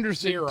Robbie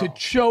Anderson 0. to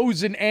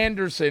Chosen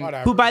Anderson.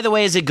 Whatever. Who, by the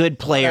way, is a good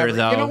player Whatever.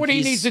 though. You know what he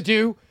He's- needs to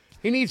do?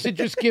 He needs to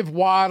just give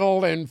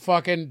Waddle and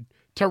fucking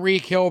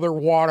Tariq Hill their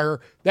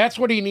water. That's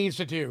what he needs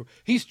to do.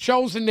 He's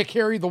chosen to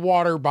carry the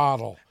water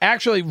bottle.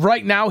 Actually,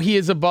 right now he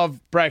is above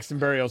Braxton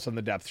Berrios on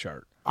the depth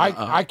chart.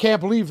 I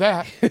can't believe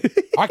that.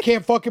 I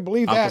can't fucking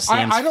believe Uncle that.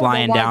 Sam's I don't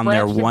flying know why down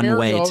there Braxton one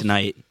way Berrios-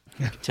 tonight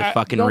to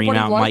fucking nobody ream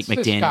out Mike likes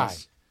this guy.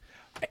 McDaniels.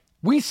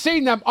 We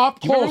seen them up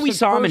Do you close. remember we and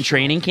saw him in personal.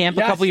 training camp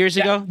a couple years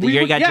ago? The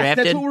year he got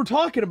drafted? That's what we're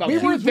talking about. We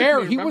He were was with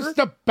there. me, He remember? was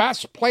the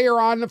best player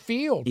on the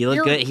field. He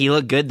looked good. He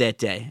looked good that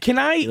day. Can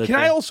I looked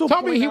good. also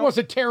Tell me point he out-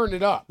 wasn't tearing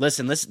it up.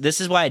 Listen, this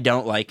is why I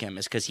don't like him,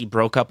 is because he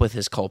broke up with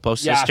his Colpo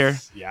Yes, sister.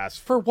 Yes.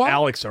 For what?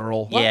 Alex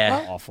Earl.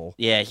 Yeah. Awful.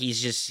 Yeah,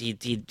 he's just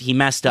he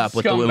messed up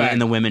with the Scumbag. women in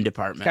the women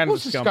department. Kind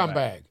Who's of a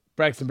scumbag?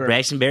 Braxton Berrios.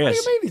 Braxton What Berrios. do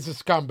you mean he's a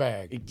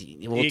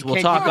scumbag? We'll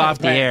can't talk keep it in off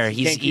his the air. pants.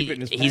 He can't keep it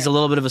in his He's pants. a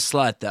little bit of a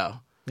slut though.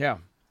 Yeah.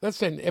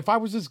 Listen, if I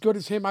was as good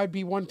as him, I'd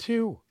be one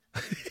too.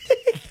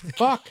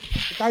 Fuck,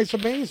 the guy's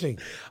amazing.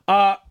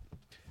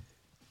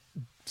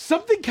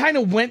 Something kind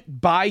of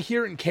went by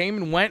here and came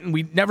and went, and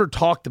we never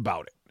talked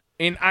about it.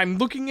 And I'm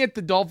looking at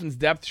the Dolphins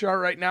depth chart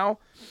right now,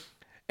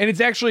 and it's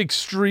actually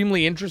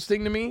extremely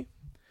interesting to me.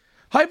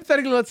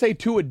 Hypothetically, let's say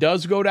Tua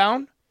does go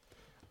down.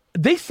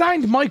 They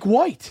signed Mike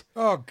White.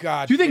 Oh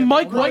God! Do you think yeah,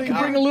 Mike really? White can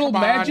bring a little Come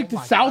on. magic to Oh,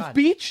 my South God.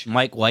 Beach?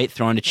 Mike White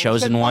throwing to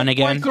chosen Mike one White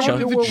again. throwing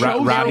to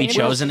Garrett Robbie Wilson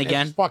chosen as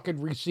again.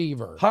 Fucking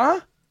receiver. Huh?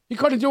 He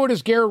couldn't do it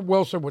as Garrett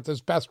Wilson with his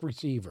best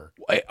receiver.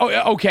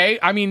 Oh, okay.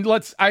 I mean,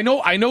 I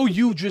know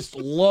you just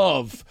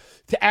love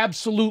to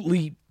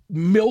absolutely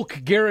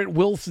milk Garrett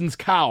Wilson's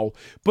cow,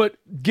 but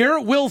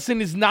Garrett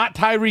Wilson is not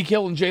Tyreek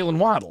Hill and Jalen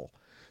Waddle.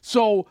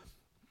 So,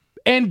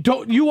 and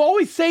don't you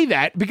always say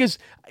that because,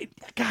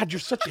 God, you're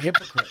such a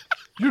hypocrite.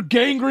 You're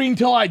gangrene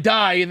till I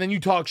die, and then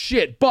you talk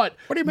shit. But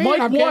What do you mean?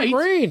 I'm getting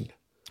green.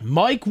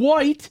 Mike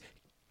White,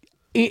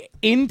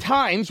 in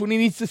times when he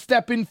needs to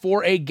step in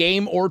for a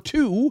game or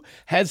two,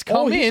 has Oh,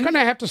 come he's in. going to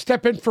have to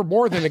step in for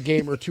more than a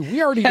game or two.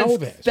 We already know Has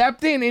this.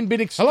 stepped in and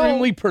been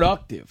extremely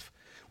productive,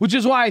 which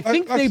is why I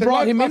think they Listen,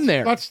 brought him in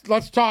there.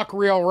 Let's talk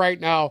real right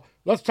now.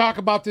 Let's talk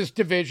about this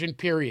division.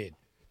 Period.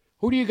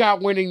 Who do you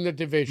got winning the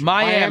division?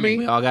 Miami.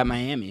 We all got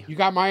Miami. You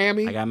got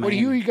Miami? I got What do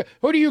you got?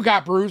 Who do you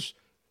got, Bruce?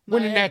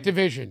 Winning that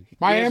division?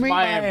 Miami?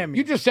 Miami.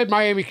 You just said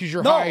Miami because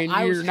you're No, high and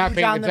I was you're not huge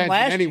paying on them attention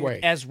last anyway.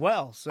 year as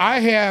well. So. I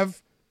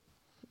have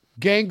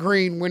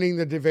Gangrene winning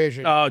the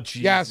division. Oh,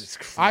 Jesus yes,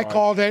 Christ. I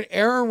called it.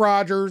 Aaron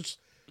Rodgers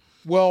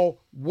will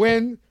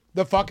win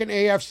the fucking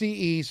AFC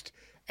East,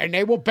 and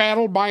they will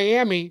battle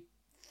Miami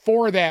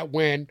for that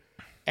win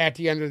at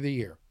the end of the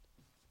year.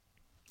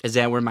 Is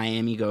that where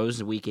Miami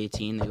goes? Week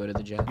 18, they go to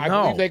the Jets. I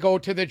No. believe they go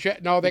to the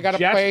Jets. No, they got to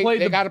Jets play. play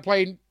They the- got to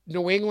play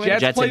New England.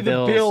 Jets play and the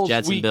Bills, Bills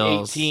Jets and week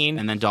Bills, 18.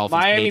 and then Dolphins,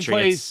 Miami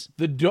Patriots.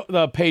 plays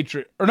the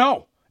Patriot. Or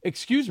no,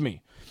 excuse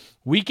me.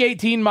 Week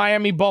 18,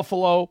 Miami,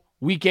 Buffalo.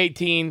 Week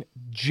 18,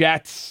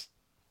 Jets.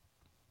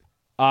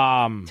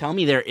 Tell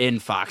me they're in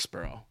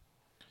Foxborough.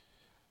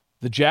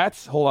 The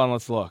Jets? Hold on,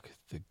 let's look.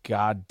 The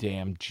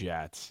goddamn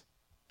Jets.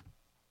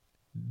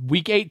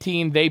 Week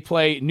 18, they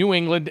play New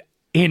England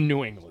in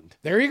New England.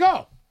 There you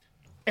go.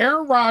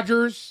 Aaron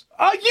Rodgers.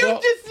 Oh,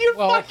 you're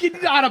well-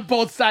 fucking out of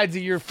both sides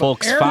of your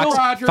Folks, Aaron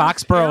Rodgers-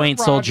 Foxborough Aaron ain't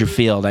Soldier Rodgers-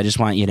 Field. I just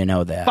want you to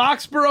know that.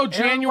 Foxborough, Aaron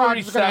January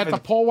Rodgers is going to have to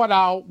 7th. pull one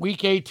out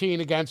week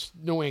 18 against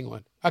New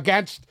England,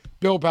 against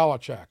Bill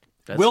Belichick.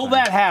 That's Will fine.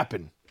 that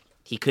happen?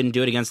 He couldn't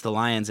do it against the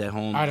Lions at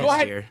home I don't- this Go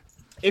ahead. year.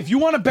 If you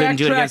want to Couldn't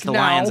do it backtrack against the now,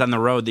 Lions on the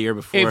road the year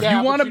before. If Yeah,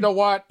 you wanna- you know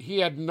what? He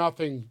had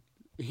nothing.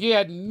 He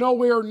had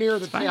nowhere near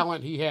the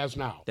talent he has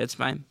now. That's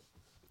fine.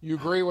 You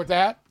agree with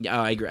that?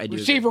 Yeah, I agree. I do. Agree.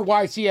 Receiver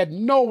wise, he had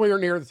nowhere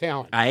near the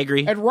talent. I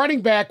agree. And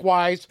running back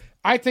wise,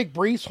 I think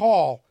Brees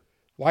Hall,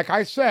 like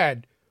I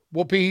said,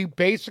 will be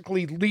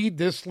basically lead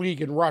this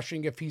league in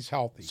rushing if he's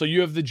healthy. so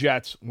you have the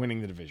Jets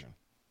winning the division.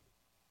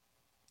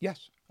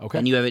 Yes, Okay.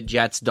 And you have it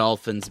Jets,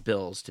 Dolphins,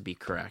 Bills to be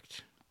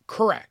correct.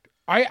 correct.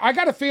 I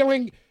got a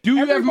feeling. Do you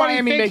have everybody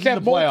Miami thinks making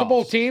that the playoffs?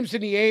 multiple teams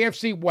in the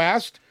AFC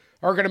West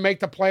are going to make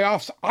the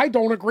playoffs? I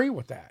don't agree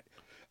with that.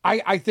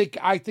 I think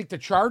the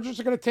Chargers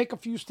are going to take a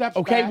few steps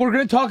Okay, back. we're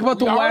going to talk about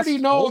the We West. already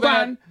know Hold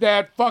that on.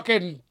 that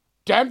fucking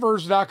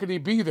Denver's not going to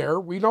be there.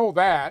 We know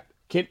that.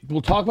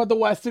 We'll talk about the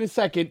West in a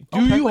second.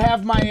 Do you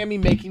have Miami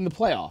making the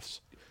playoffs?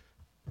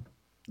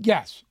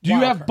 Yes. Do you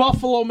Wild have card.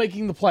 Buffalo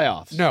making the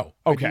playoffs? No.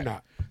 Okay. I do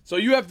not. So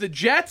you have the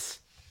Jets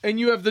and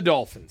you have the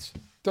Dolphins.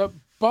 The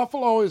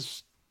Buffalo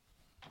is,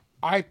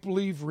 I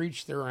believe,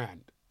 reached their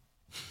end.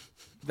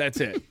 That's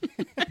it.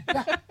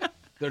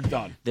 They're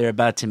done. They're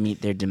about to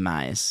meet their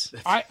demise.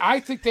 I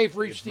think they've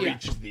reached the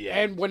end. reached the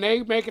end. And when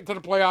they make it to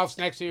the playoffs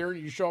next year,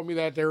 you show me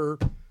that they're,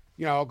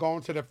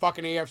 going to the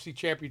fucking AFC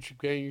Championship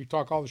game. You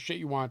talk all the shit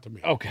you want to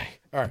me. Okay.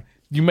 All right.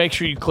 You make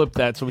sure you clip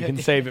that so we can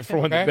save it for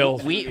when the Okay.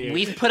 Bills.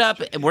 We've put up.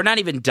 We're not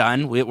even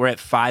done. We're at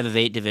 5 of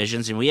 8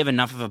 divisions, and we have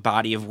enough of a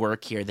body of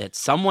work here that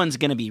someone's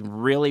going to be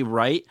really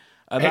right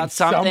about And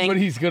something,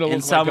 somebody's gonna look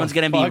and like someone's a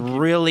going to be fucking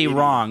really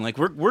wrong. Like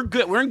we're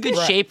good. We're in good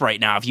shape right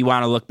now. If you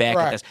want to look back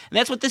Right. at this, and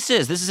that's what this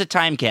is. This is a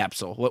time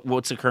capsule.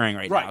 What's occurring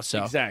right, Right, now?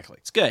 So exactly.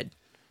 it's good.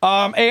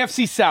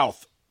 AFC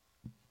South.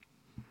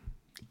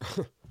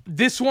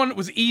 This one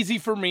was easy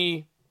for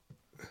me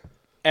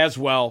as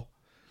well.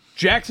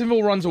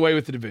 Jacksonville runs away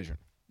with the division.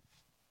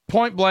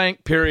 Point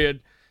blank,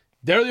 period.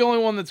 They're the only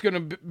one that's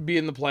going to be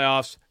in the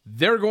playoffs.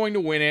 They're going to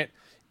win it.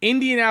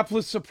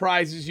 Indianapolis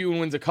surprises you and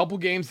wins a couple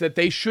games that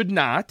they should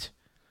not.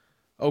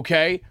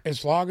 Okay?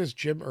 As long as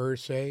Jim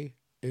Irsay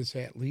is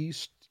at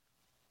least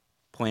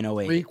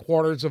 0.08.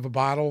 3/4 of a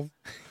bottle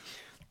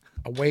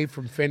away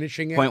from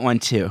finishing it,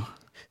 0.12.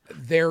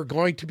 they're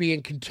going to be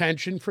in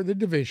contention for the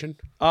division.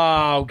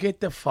 Oh, get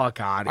the fuck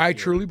out of I here.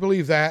 truly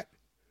believe that.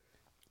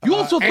 You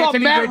also thought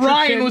Anthony Matt Richardson-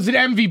 Ryan was an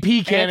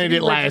MVP candidate Anthony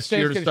last Richardson's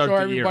year to gonna start show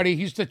the year. everybody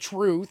he's the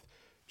truth.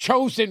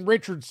 Chosen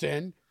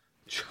Richardson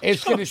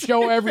is going to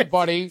show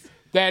everybody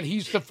that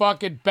he's the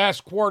fucking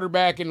best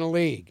quarterback in the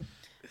league.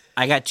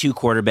 I got 2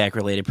 quarterback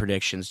related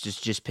predictions.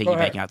 Just ahead.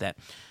 piggybacking out that.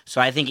 So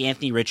I think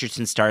Anthony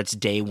Richardson starts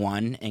day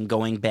 1, and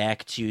going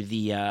back to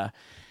the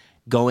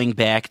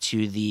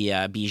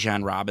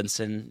Bijan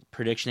Robinson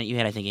prediction that you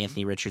had, I think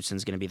Anthony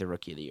Richardson's going to be the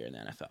rookie of the year in the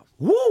NFL.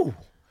 Woo!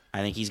 I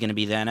think he's going to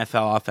be the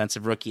NFL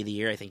Offensive Rookie of the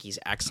Year. I think he's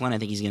excellent. I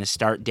think he's going to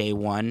start day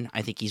 1.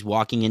 I think he's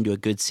walking into a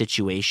good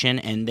situation,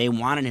 and they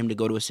wanted him to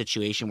go to a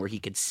situation where he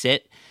could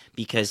sit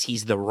because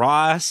he's the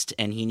rawest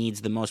and he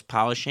needs the most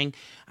polishing.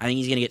 I think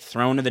he's going to get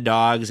thrown to the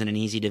dogs in an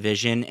easy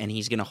division, and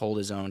he's going to hold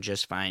his own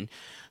just fine.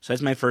 So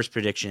that's my first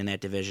prediction in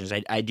that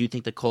division. I do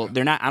think the Colts,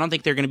 I don't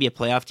think they're going to be a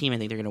playoff team. I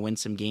think they're going to win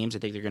some games. I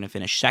think they're going to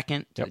finish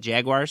second to the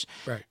Jaguars.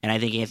 Right. And I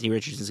think Anthony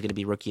Richardson is going to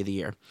be Rookie of the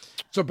Year.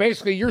 So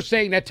basically, you're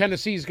saying that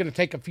Tennessee is going to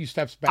take a few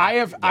steps back. I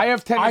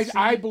have Tennessee.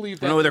 I believe I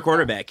that. don't know who their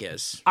quarterback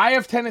is. I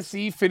have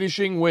Tennessee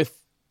finishing with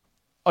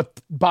a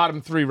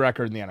bottom 3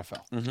 record in the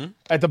NFL. Mm-hmm.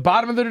 At the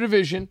bottom of their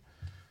division,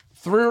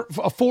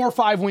 a 4 or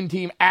 5 win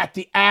team at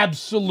the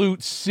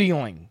absolute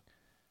ceiling.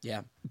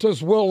 Yeah.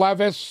 Does Will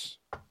Levis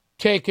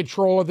take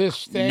control of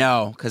this thing?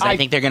 No, because I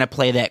think they're going to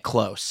play that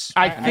close.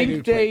 I do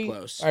think Play they.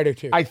 close. I do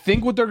too. I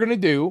think what they're going to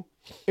do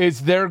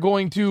is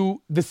the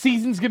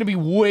season's going to be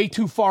way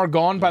too far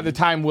gone by the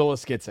time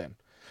Willis gets in.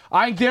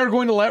 I think they're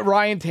going to let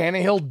Ryan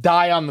Tannehill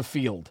die on the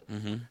field.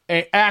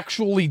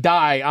 Actually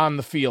die on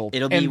the field.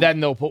 And then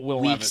they'll put Will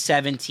Week Levis.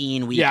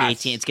 17, Week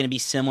 18. It's going to be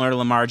similar to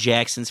Lamar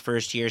Jackson's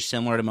first year,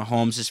 similar to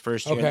Mahomes'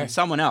 first year. Okay. And then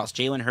someone else,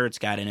 Jalen Hurts,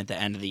 got in at the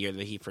end of the year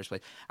that he first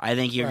played. I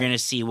think you're going to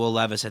see Will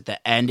Levis at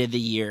the end of the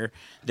year.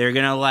 They're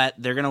going to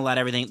let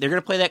everything. They're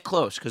going to play that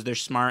close because they're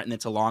smart and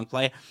it's a long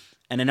play.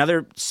 And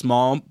another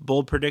small,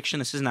 bold prediction,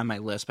 this isn't on my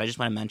list, but I just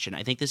want to mention,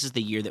 I think this is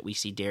the year that we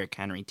see Derrick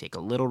Henry take a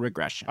little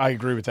regression. I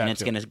agree with that, and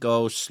it's going to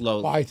go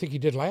slowly. Well, I think he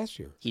did last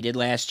year. He did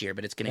last year,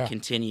 but it's going to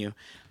continue.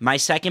 My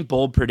second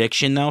bold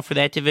prediction, though, for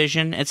that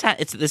division,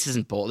 this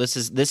isn't bold. This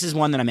is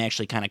one that I'm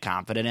actually kind of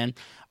confident in.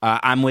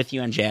 I'm with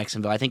you on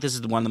Jacksonville. I think this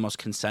is one of the most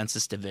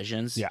consensus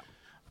divisions. Yeah.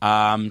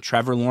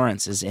 Trevor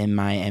Lawrence is in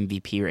my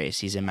MVP race.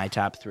 He's in my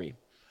top 3.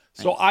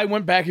 So I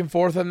went back and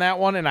forth on that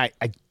one, and I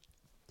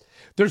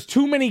there's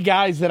too many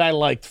guys that I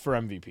liked for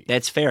MVP.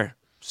 That's fair.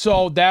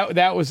 So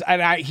that was,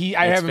 and I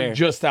have him fair.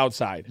 just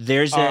outside.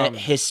 There's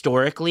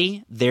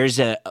historically there's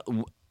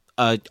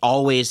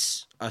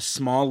always a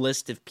small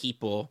list of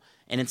people,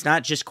 and it's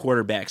not just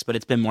quarterbacks, but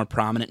it's been more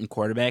prominent in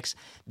quarterbacks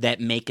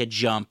that make a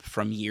jump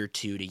from year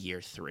 2 to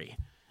year 3.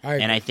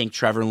 And I think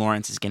Trevor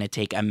Lawrence is going to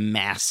take a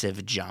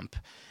massive jump.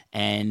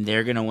 And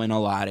they're going to win a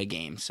lot of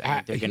games. I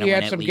think they're going to win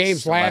had at some least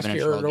games last 11 or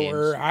year 12 games.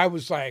 where I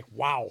was like,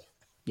 wow.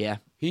 Yeah.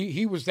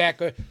 He was that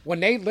good. When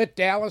they lit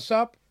Dallas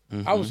up,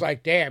 I was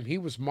like, damn, he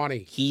was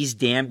money. He's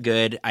damn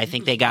good. I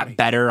think they got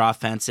better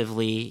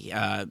offensively.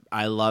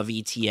 I love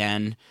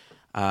ETN.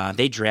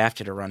 They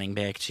drafted a running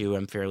back, too,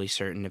 I'm fairly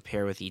certain, to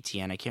pair with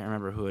ETN. I can't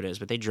remember who it is,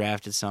 but they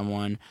drafted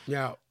someone.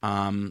 Yeah.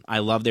 I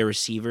love their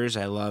receivers.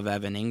 I love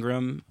Evan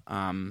Ingram.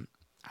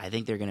 I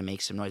think they're going to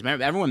make some noise.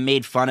 Remember, everyone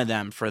made fun of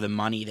them for the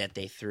money that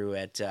they threw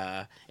at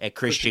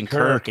Christian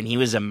Kirk, and he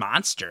was a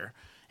monster.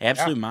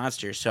 Absolute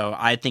monster. So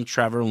I think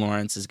Trevor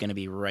Lawrence is going to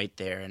be right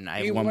there, and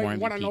I have one more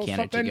MVP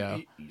candidate to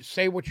go.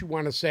 Say what you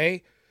want to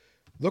say.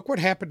 Look what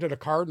happened to the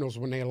Cardinals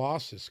when they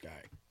lost this guy.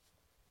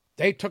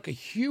 They took a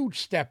huge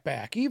step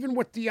back, even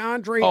with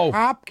DeAndre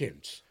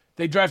Hopkins.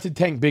 They drafted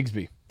Tank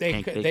Bigsby.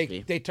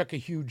 They took a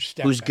huge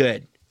step Who's back.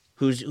 good.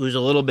 Who's a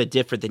little bit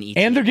different than ETN.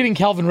 And they're getting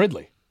Calvin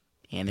Ridley.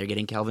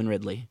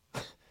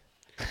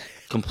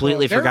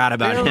 Completely forgot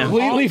about him.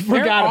 Completely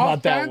forgot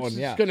about that offense one.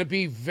 Yeah. It's going to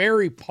be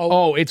very potent.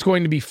 Oh, it's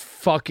going to be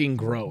fucking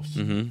gross.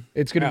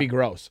 It's going to be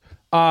gross.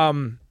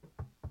 God,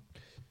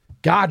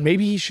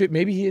 maybe he should.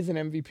 Maybe he is an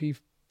MVP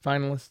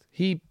finalist.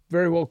 He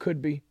very well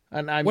could be.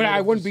 And I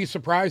wouldn't be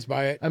surprised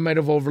by it. I might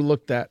have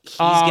overlooked that. He's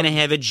going to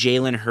have a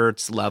Jalen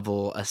Hurts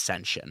level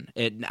ascension.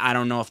 I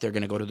don't know if they're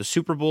going to go to the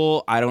Super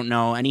Bowl. I don't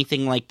know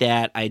anything like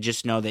that. I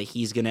just know that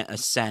he's going to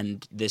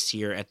ascend this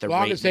year at the rate that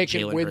Jalen Hurts As long as they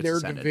can win their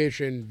ascended.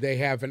 division, they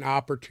have an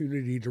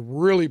opportunity to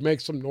really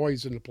make some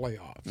noise in the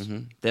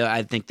playoffs.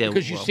 I think they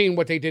Because will. you've seen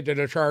what they did to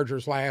the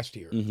Chargers last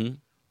year.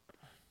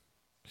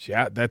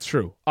 Yeah, that's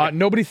true.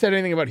 Nobody said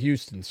anything about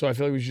Houston, so I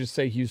feel like we should just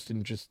say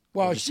Houston. Just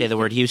say the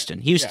word Houston.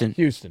 Houston. Yeah,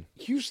 Houston.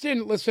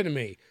 Houston, listen to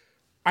me.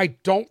 I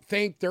don't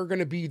think they're going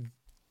to be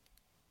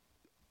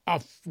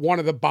one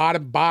of the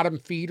bottom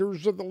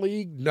feeders of the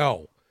league.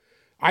 No.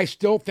 I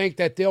still think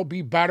that they'll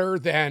be better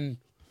than...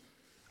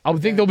 I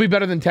would think they'll be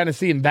better than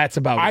Tennessee, and that's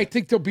about it. I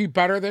think they'll be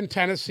better than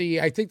Tennessee.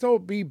 I think they'll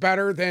be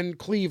better than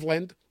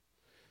Cleveland.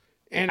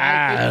 And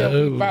I think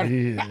they'll be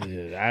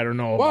better... I don't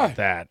know about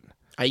that.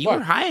 You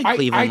were high in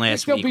Cleveland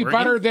last week. I think they'll be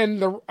better than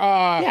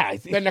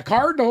the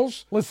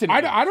Cardinals. Listen,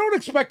 I don't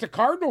expect the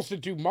Cardinals to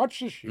do much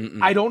this year.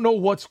 I don't know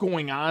what's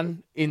going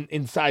on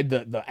inside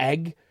the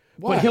egg,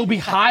 What? but he'll be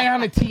high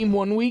on a team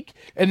one week,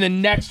 and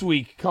then next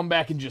week come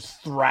back and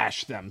just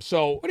thrash them.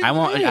 So I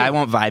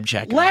won't vibe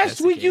check.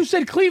 Last week you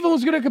said Cleveland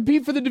was going to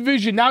compete for the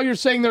division. Now you're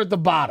saying they're at the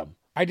bottom.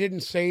 I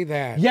didn't say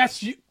that.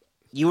 Yes,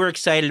 you were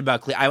excited about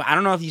Cleveland. I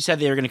don't know if you said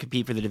they were going to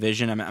compete for the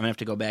division. I'm going to have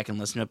to go back and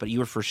listen to it, but you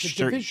were for The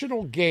sure.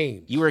 divisional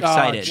games You were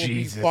excited. will be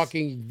Jesus.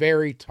 fucking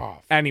very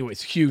tough.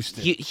 Anyways,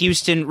 Houston.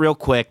 Houston, real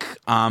quick.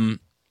 I don't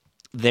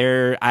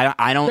They're know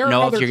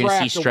if another you're going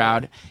to see draft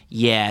Stroud. away.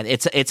 Yeah,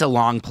 it's a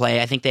long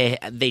play. I think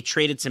they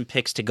traded some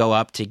picks to go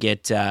up to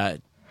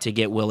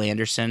get Will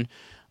Anderson.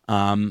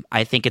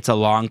 I think it's a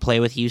long play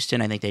with Houston.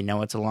 I think they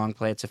know it's a long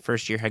play. It's a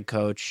first-year head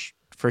coach,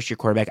 first-year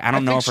quarterback. I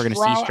don't know if we're going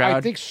to see Stroud.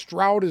 I think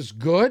Stroud is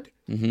good.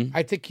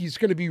 I think he's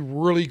going to be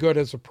really good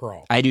as a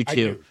pro. I do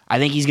too. I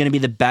think he's going to be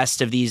the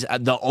best of these,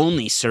 the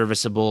only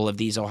serviceable of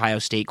these Ohio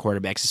State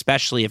quarterbacks,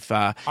 especially if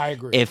I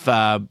agree.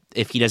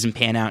 If he doesn't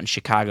pan out in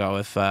Chicago,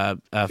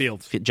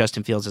 if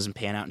Justin Fields doesn't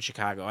pan out in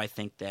Chicago, I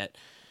think that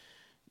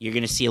you're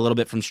going to see a little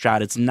bit from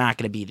Stroud. It's not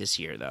going to be this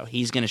year though.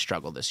 He's going to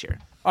struggle this year.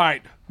 All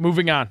right,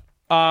 moving on.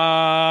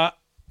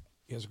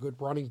 He has a good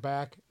running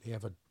back. They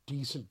have a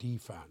decent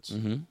defense.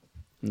 And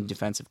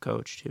defensive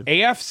coach too.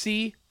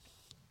 AFC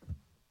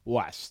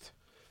West.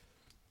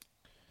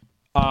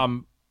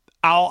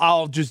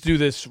 I'll just do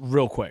this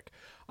real quick.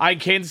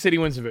 Kansas City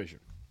wins division.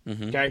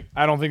 Okay,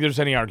 I don't think there's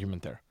any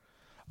argument there.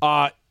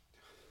 I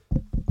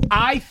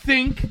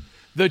think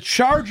The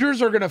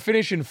Chargers are going to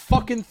finish in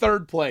fucking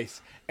third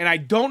place. And I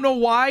don't know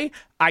why.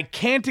 I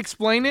can't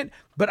explain it,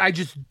 but I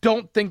just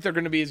don't think they're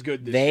going to be as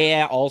good this year.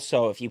 They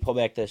also, if you pull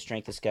back the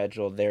strength of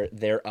schedule,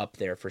 they're up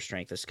there for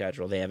strength of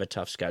schedule. They have a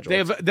tough schedule.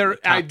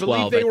 I believe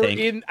 12, they were I think.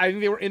 in. I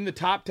think they were in the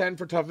top 10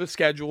 for toughest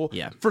schedule.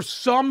 Yeah. For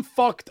some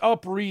fucked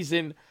up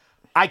reason,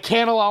 I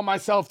can't allow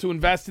myself to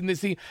invest in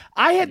this team.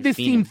 I had this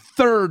team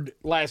third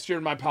last year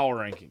in my power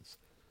rankings.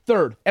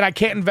 Third, and I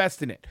can't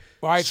invest in it.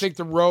 Well, I think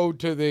the road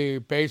to the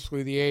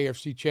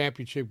AFC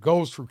Championship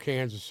goes through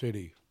Kansas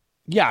City.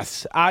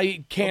 Yes,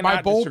 I cannot.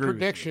 My bold disagree with you.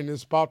 prediction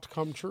is about to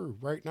come true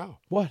right now.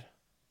 What?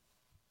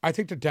 I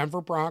think the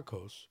Denver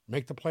Broncos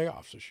make the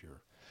playoffs this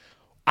year.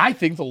 I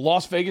think the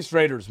Las Vegas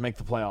Raiders make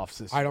the playoffs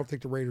this year. I don't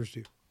think the Raiders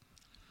do.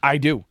 I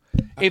do.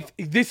 If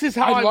this is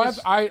how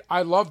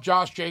I love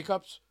Josh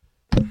Jacobs,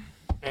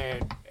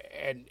 and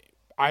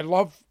I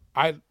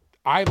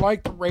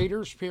like the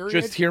Raiders. Period.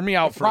 Just hear me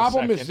out the for a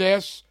problem second. is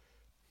this: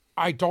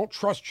 I don't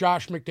trust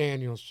Josh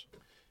McDaniels.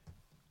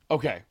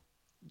 Okay,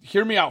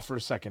 hear me out for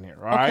a second here.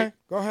 All right.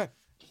 Go ahead.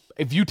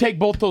 If you take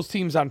both those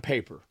teams on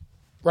paper,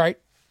 Right.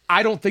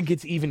 I don't think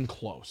it's even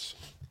close.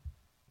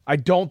 I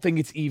don't think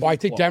it's even. Well, I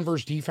think close.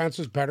 Denver's defense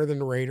is better than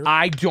the Raiders.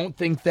 I don't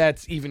think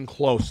that's even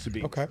close to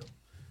being. Okay.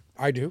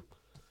 I do.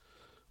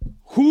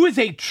 Who is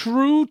a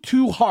true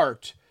to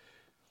heart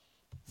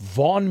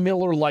Von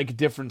Miller-like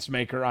difference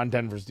maker on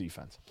Denver's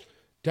defense?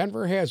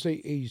 Denver has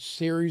a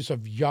series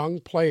of young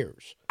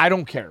players I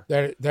don't care.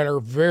 that are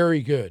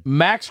very good.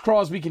 Max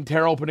Crosby can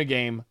tear open a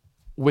game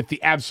with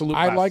the absolute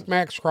I best. like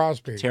Max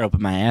Crosby. Tear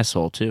open my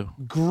asshole too.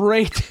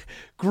 Great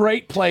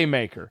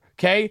playmaker.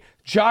 Okay?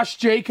 Josh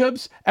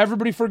Jacobs,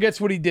 everybody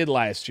forgets what he did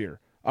last year.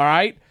 All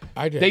right?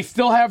 I did. They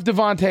still have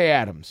Devontae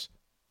Adams.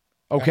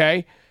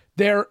 Okay?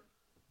 They're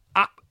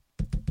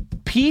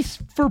piece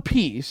for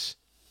piece.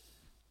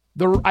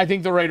 I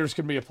think the Raiders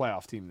could be a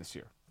playoff team this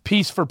year.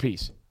 Piece for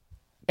piece.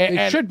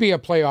 They should be a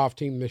playoff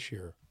team this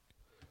year.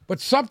 But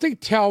something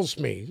tells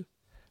me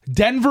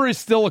Denver is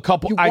still a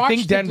couple. you I watch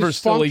think the Denver's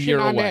still a dysfunction year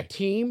on away. that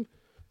team,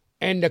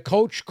 and the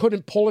coach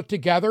couldn't pull it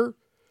together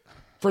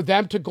for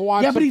them to go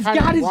on. Yeah, some but he's kind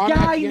of got his run at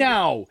guy the end.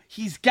 now.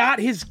 He's got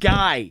his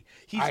guy.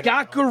 He's I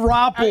got don't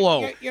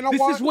Garoppolo. You know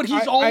This is what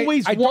he's I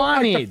always don't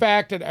wanted. like the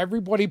fact that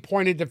everybody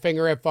pointed the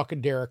finger at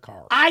fucking Derek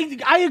Carr.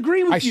 I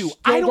agree with I you. still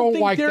I don't don't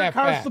think like Derek that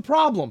Carr's fact. the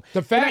problem.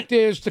 The fact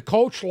is, the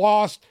coach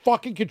lost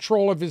fucking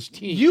control of his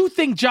team. You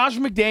think Josh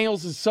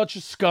McDaniels is such a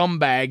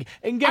scumbag,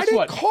 and I guess didn't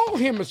what? call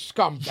him a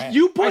scumbag.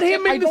 You put I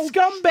him said, in the I don't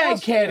scumbag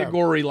trust him.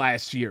 category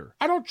last year.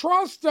 I don't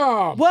trust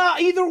him. Well,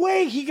 either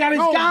way, he got his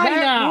No, guy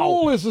Matt now.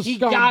 Rule is a he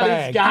got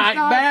scumbag. his guy. He's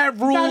not- Matt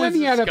he's Rule not is in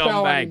the a NFL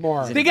scumbag.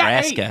 anymore. He's They in got,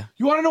 hey, Nebraska.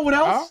 you want to know what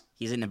else? Huh?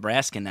 He's in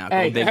Nebraska now.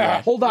 Hey, Go Big yeah,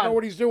 Red. hold You know on.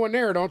 what he's doing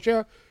there, don't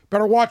you?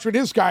 Better watch what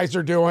his guys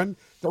are doing.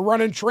 They're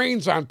running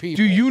trains on people.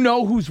 Do you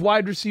know who's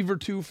wide receiver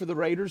 2 for the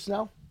Raiders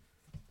now?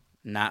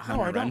 Not I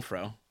Hunter don't.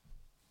 Renfro.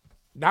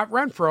 Not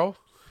Renfro.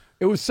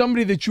 It was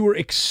somebody that you were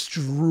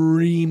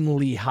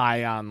extremely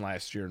high on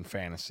last year in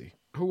fantasy.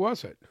 Who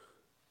was it?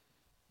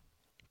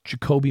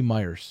 Jacoby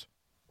Myers.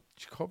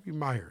 Jacoby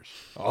Myers.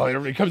 Oh,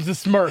 here comes the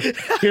smirk.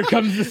 Here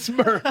comes the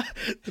smirk.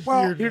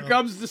 Well, Here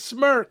comes the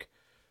smirk.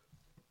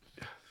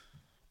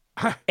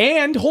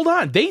 And hold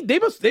on,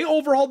 they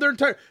overhauled their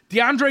entire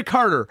DeAndre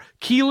Carter,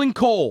 Keelan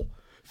Cole,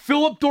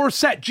 Philip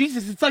Dorsett.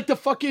 Jesus, it's like the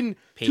fucking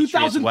Patriots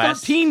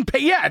 2013.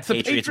 Yeah, it's the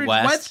Patriots Patriots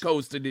West. West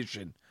Coast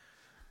edition.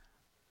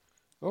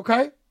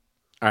 okay.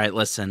 All right,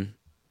 listen.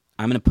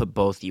 I'm going to put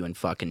both you in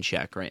fucking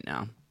check right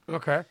now.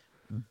 Okay.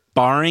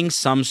 Barring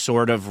some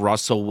sort of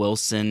Russell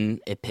Wilson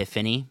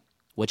epiphany,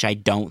 which I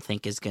don't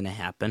think is going to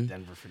happen.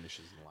 Denver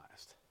finishes in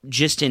last.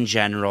 Just in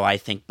general, I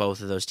think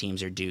both of those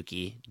teams are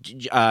dookie.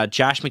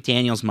 Josh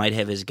McDaniels might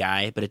have his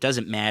guy, but it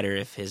doesn't matter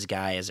if his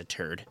guy is a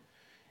turd.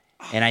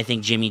 And I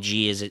think Jimmy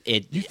G is it.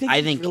 You think I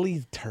he's think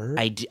really turd?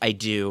 I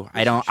do.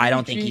 I don't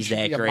think He he's should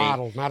that be a great.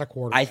 model, not a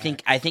quarterback.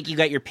 I think you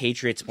got your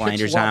Patriots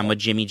blinders level. on with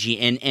Jimmy G,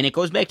 and it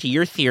goes back to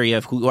your theory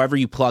of whoever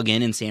you plug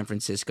in San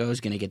Francisco is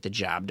going to get the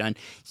job done.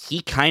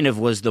 He kind of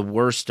was the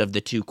worst of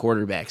the two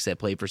quarterbacks that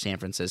played for San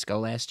Francisco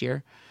last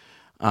year.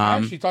 I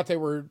actually thought they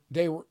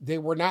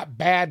were not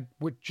bad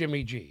with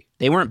Jimmy G.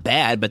 They weren't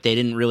bad, but they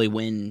didn't really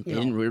win.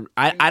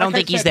 I don't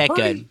think he's that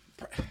good.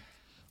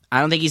 I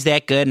don't think he's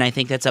that good, and I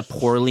think that's a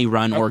poorly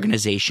run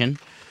organization.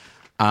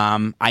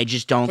 I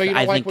just don't. So you don't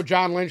I like think what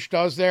John Lynch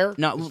does there?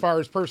 No. As far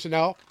as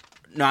personnel?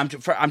 no. I'm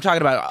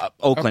talking about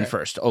Oakland Okay.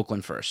 first.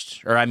 Oakland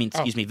first, or I mean,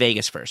 excuse me,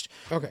 Vegas first.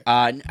 Okay.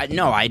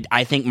 No,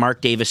 I think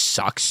Mark Davis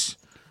sucks.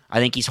 I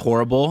think he's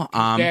horrible.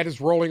 Dad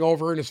is rolling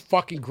over in his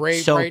fucking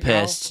grave So right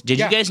pissed. now. Did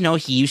Yeah. you guys know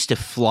he used to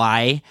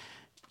fly?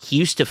 He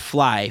used to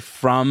fly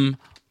from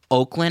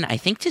Oakland, I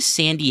think, to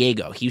San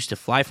Diego. He used to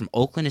fly from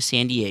Oakland to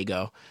San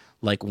Diego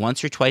like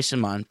once or twice a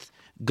month.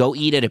 Go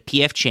eat at a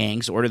PF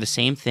Chang's, order the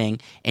same thing,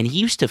 and he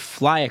used to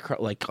fly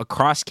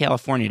across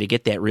California to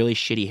get that really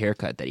shitty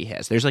haircut that he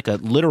has. There's like a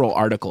literal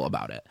article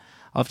about it.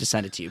 I'll have to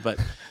send it to you, but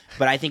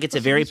I think it's a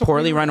very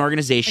poorly run And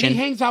organization. he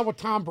hangs out with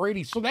Tom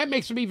Brady, so that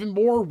makes him even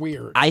more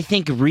weird. I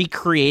think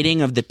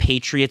recreating of the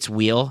Patriots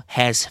wheel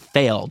has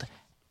failed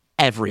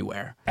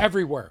everywhere.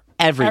 Everywhere.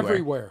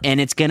 And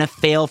it's going to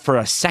fail for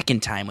a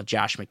second time with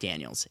Josh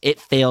McDaniels. It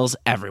fails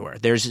everywhere.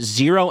 There's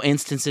 0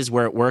 instances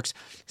where it works.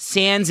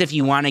 Sans, if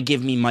you want to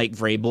give me Mike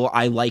Vrabel,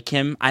 I like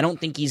him. I don't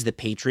think he's the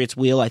Patriots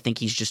wheel. I think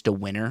he's just a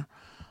winner.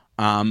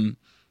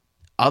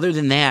 Other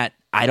than that,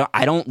 I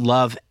don't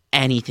love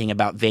anything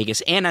about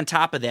Vegas. And on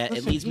top of that,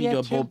 Listen, it leads me to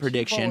a bold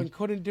prediction. And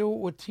couldn't do it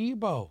with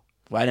Tebow.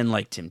 Well, I didn't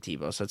like Tim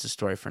Tebow, so that's a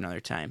story for another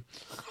time.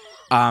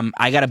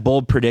 I got a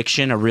bold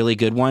prediction, a really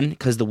good one,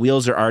 because the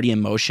wheels are already in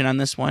motion on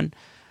this one.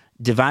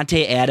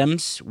 Devontae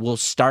Adams will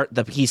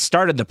he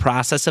started the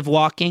process of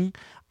walking.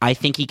 I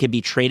think he could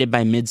be traded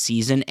by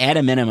midseason at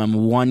a minimum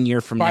 1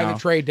 year from now. By the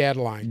trade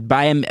deadline.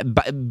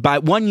 By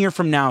 1 year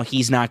from now,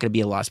 he's not going to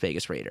be a Las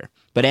Vegas Raider.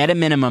 But at a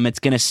minimum,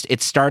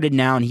 it started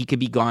now, and he could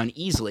be gone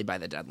easily by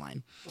the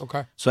deadline.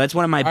 Okay. So that's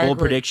one of my bold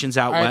predictions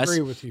out west. I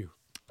agree with you.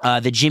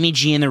 The Jimmy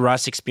G and the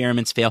Russ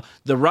experiments fail.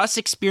 The Russ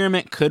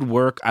experiment could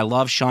work. I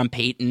love Sean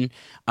Payton.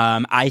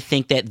 I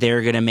think that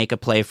they're going to make a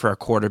play for a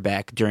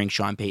quarterback during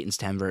Sean Payton's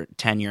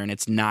tenure, and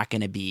it's not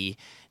going to be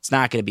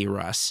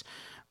Russ.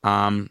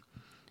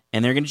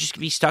 And they're going to just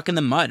be stuck in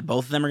the mud.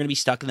 Both of them are going to be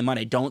stuck in the mud.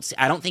 I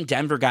don't think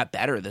Denver got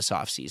better this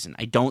offseason.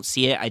 I don't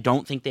see it. I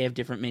don't think they have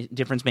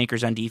difference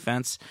makers on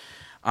defense.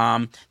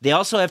 They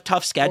also have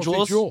tough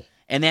schedules.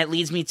 And that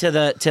leads me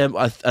to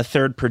a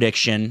third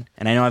prediction.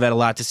 And I know I've had a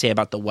lot to say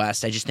about the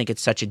West. I just think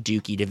it's such a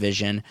dookie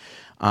division.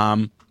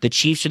 The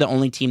Chiefs are the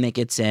only team that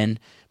gets in.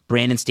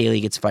 Brandon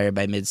Staley gets fired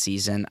by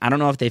midseason. I don't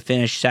know if they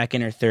finish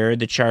second or third.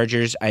 The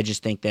Chargers, I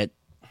just think that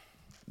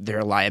they're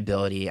a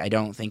liability. I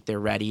don't think they're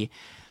ready.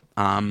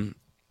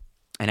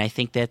 And I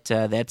think that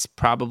that's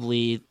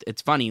probably –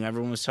 it's funny.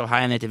 Everyone was so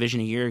high on that division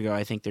a year ago.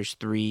 I think there's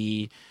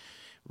 3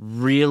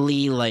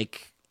 really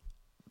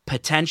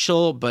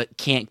potential but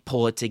can't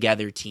pull it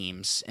together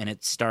teams, and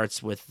it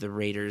starts with the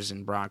Raiders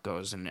and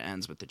Broncos and it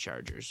ends with the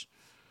Chargers.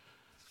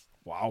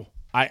 Wow.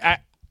 I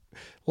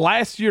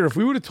last year, if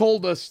we would have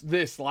told us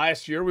this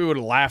last year, we would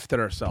have laughed at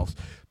ourselves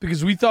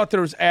because we thought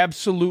there was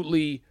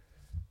absolutely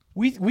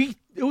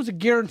it was a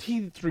guarantee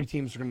that 3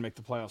 teams were going to make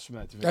the playoffs from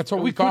that division. That's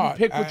what we couldn't thought.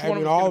 pick which one it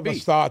was all going to of be.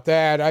 us thought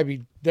that. I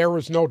mean, there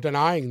was no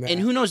denying that. And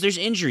who knows? There's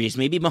injuries.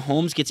 Maybe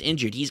Mahomes gets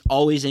injured. He's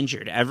always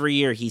injured. Every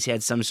year he's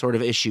had some sort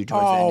of issue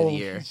towards the end of the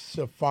year. He's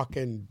a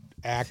fucking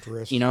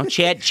actress.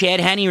 Chad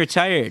Henne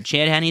retired.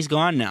 Chad Henne's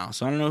gone now,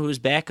 so I don't know who his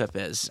backup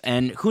is.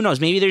 And who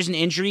knows? Maybe there's an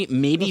injury.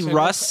 Maybe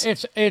Russ.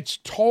 It's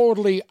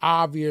totally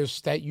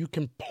obvious that you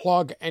can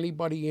plug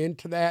anybody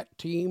into that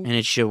team, and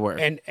it should work.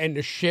 And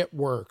the shit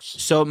works.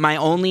 So my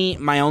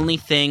only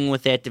thing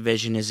with that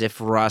division is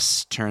if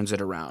Russ turns it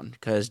around,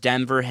 because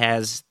Denver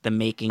has the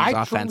makings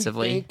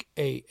offensively.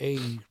 I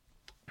think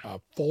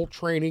a full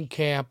training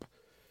camp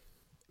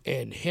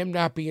and him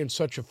not being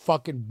such a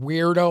fucking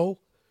weirdo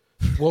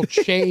will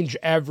change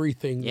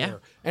everything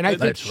there. And I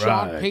think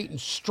Sean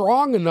Payton's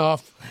strong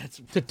enough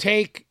to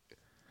take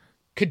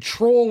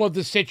control of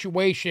the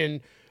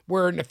situation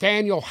where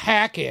Nathaniel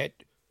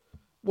Hackett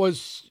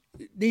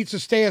needs to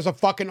stay as a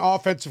fucking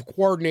offensive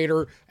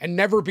coordinator and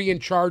never be in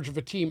charge of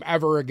a team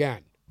ever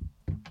again.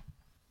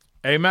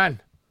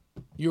 Amen.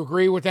 You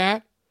agree with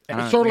that?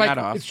 It's sort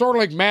of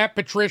like Matt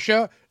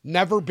Patricia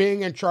never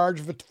being in charge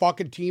of a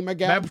fucking team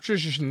again. Matt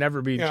Patricia should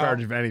never be in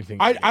charge of anything.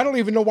 I don't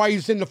even know why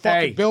he's in the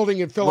fucking building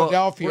in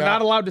Philadelphia. We're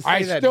not allowed to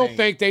say that. I still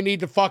think they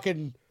need to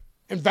fucking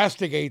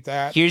investigate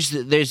that.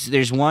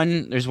 There's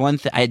one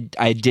thing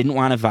I didn't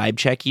want to vibe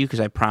check you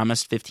because I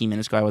promised 15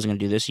 minutes ago I wasn't going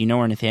to do this. You know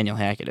where Nathaniel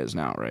Hackett is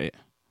now, right?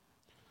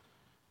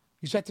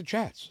 He's at the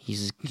Jets.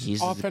 He's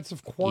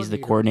offensive coordinator. He's the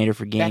coordinator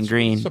for Gang That's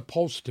Green. What he's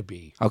supposed to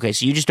be. Okay,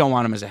 so you just don't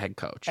want him as a head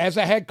coach. As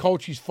a head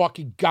coach, he's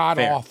fucking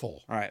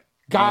god-awful. All right.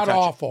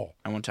 God-awful.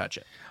 I won't touch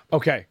it.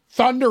 Okay.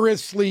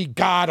 Thunderously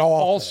god-awful.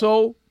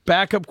 Also,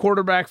 backup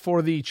quarterback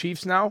for the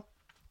Chiefs now,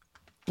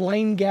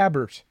 Blaine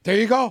Gabbert. There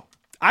you go.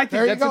 I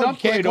think that's an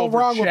upgrade. Can't go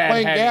wrong with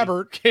Blaine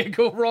Gabbert. Can't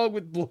go wrong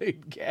with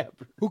Blaine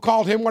Gabbert. Who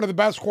called him one of the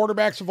best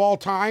quarterbacks of all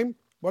time?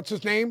 What's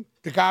his name?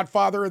 The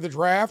godfather of the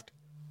draft?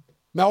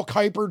 Mel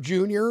Kiper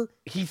Jr.?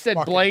 He said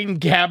Blaine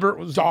Gabbert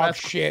was dog the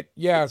best. Shit,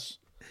 yes.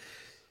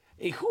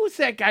 Hey, who was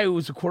that guy who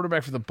was a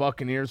quarterback for the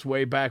Buccaneers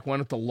way back when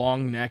with the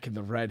long neck and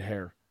the red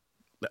hair?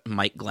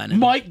 Mike Glennon.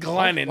 Mike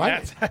Glennon.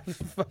 That's I was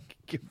fucking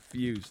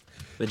confused.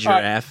 The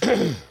giraffe.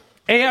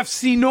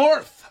 AFC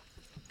North.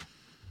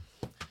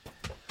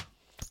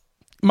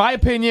 My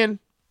opinion,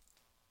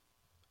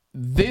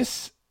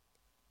 this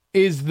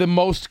is the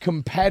most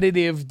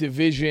competitive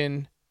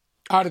division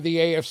out of the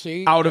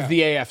AFC. Of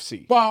the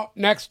AFC. Well,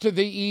 next to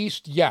the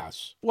East,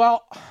 yes.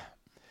 Well,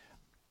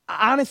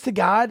 honest to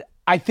God,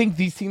 I think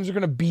these teams are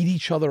going to beat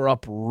each other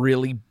up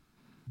really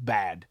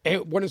bad.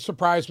 It wouldn't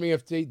surprise me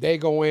if they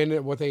go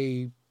in with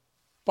a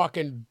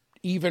fucking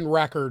even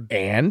record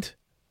and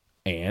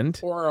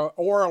or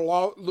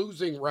a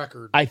losing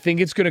record. I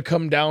think it's going to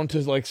come down to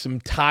like some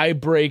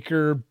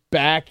tiebreaker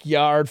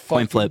backyard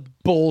coin flip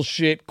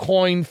bullshit,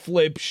 coin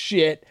flip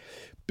shit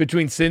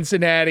between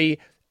Cincinnati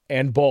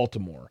and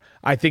Baltimore.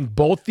 I think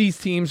both these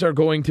teams are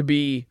going to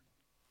be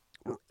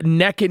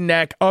neck and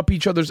neck, up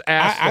each other's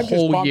ass I'm the just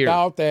whole bummed year.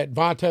 out that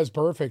Vontez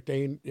Perfect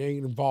ain't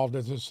involved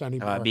in this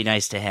anymore. It'd be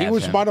nice to have He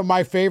was him. one of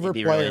my favorite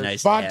It'd be really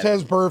players. nice to have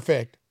Vontez him.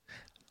 Perfect.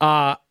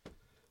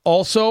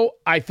 Also,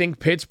 I think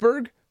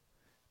Pittsburgh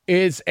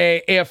is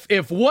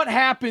if what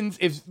happens,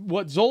 if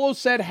what Zolo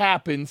said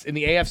happens in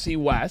the AFC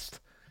West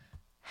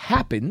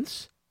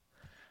happens,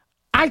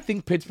 I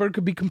think Pittsburgh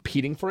could be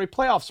competing for a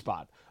playoff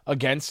spot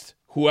against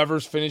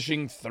whoever's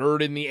finishing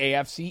third in the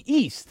AFC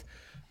East.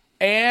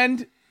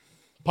 And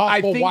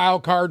Possible think-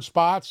 wild card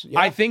spots. Yeah.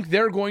 I think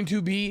they're going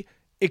to be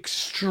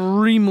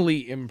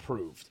extremely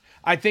improved.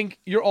 I think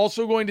you're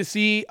also going to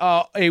see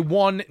a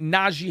one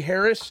Najee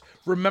Harris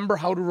remember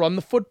how to run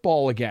the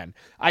football again.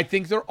 I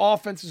think their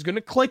offense is going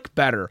to click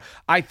better.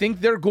 I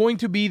think they're going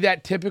to be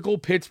that typical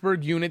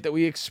Pittsburgh unit that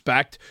we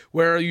expect,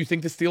 where you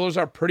think the Steelers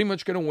are pretty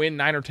much going to win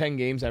 9 or 10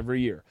 games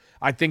every year.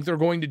 I think they're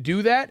going to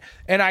do that,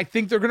 and I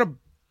think they're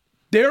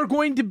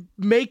going to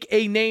make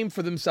a name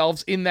for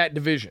themselves in that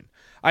division.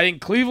 I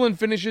think Cleveland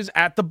finishes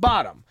at the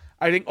bottom.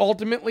 I think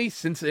ultimately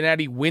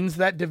Cincinnati wins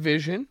that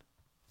division.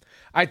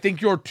 I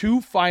think your two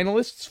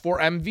finalists for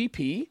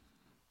MVP,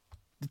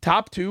 the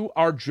top two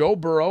are Joe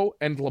Burrow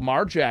and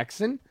Lamar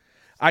Jackson.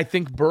 I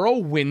think Burrow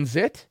wins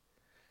it.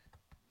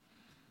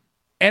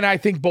 And I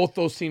think both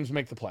those teams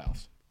make the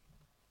playoffs.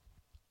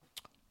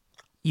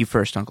 You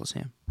first, Uncle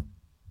Sam.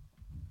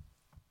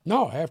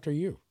 No, after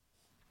you.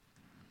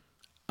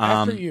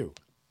 After you.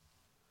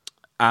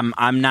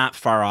 I'm not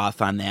far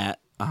off on that.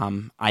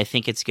 I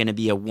think it's going to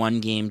be a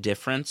 1-game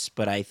difference,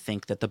 but I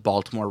think that the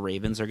Baltimore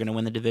Ravens are going to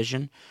win the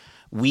division.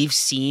 We've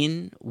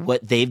seen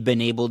what they've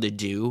been able to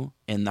do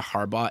in the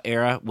Harbaugh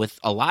era with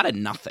a lot of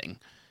nothing,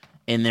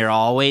 and they're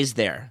always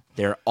there.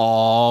 They're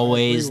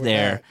always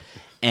there.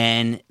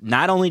 And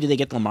not only do they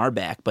get Lamar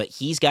back, but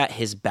he's got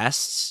his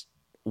best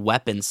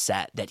weapon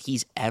set that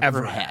he's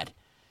ever had.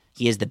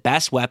 He has the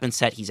best weapon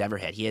set he's ever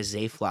had. He has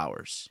Zay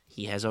Flowers.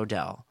 He has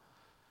Odell.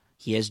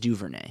 He has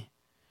Duvernay.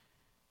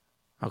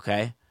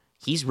 Okay?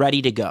 He's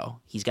ready to go.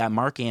 He's got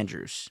Mark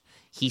Andrews.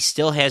 He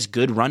still has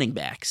good running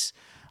backs.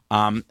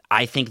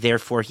 I think,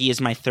 therefore, he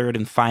is my third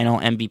and final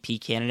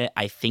MVP candidate.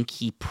 I think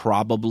he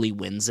probably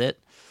wins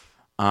it.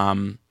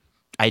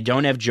 I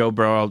don't have Joe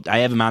Burrow. I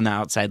have him on the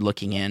outside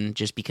looking in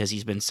just because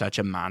he's been such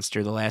a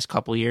monster the last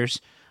couple years.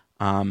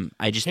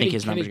 I just think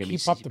his numbers are going to be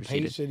keep up the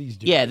superseded. pace that he's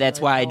doing. Yeah, that's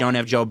why I don't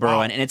have Joe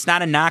Burrow. And it's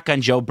not a knock on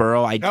Joe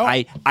Burrow.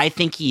 I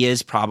think he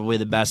is probably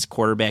the best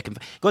quarterback. It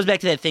goes back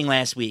to that thing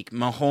last week.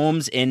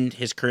 Mahomes in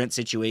his current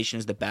situation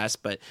is the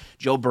best, but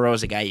Joe Burrow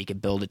is a guy you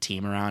could build a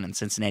team around, and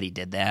Cincinnati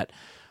did that.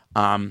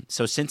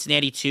 So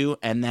Cincinnati 2,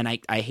 and then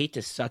I hate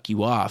to suck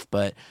you off,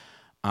 but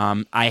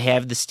I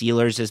have the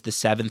Steelers as the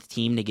 7th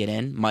team to get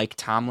in. Mike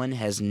Tomlin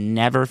has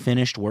never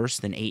finished worse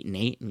than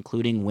 8-8,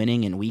 including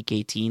winning in Week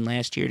 18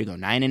 last year to go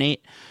 9-8.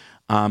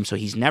 So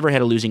he's never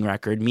had a losing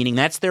record, meaning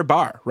that's their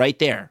bar right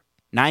there.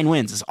 9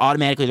 wins is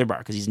automatically their bar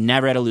because he's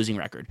never had a losing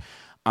record.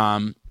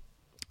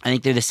 I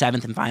think they're the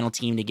 7th and final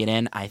team to get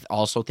in. I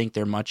also think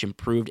they're much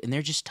improved, and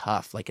they're just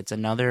tough. Like, it's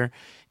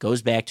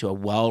goes back to a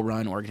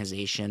well-run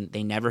organization.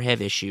 They never have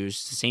issues.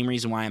 It's the same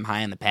reason why I'm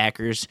high on the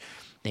Packers.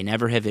 They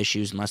never have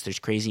issues unless there's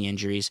crazy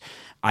injuries.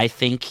 I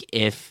think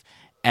if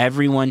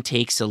everyone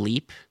takes a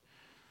leap,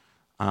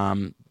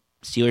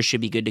 Steelers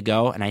should be good to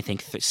go. And I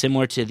think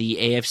similar to the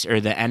AFC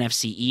or the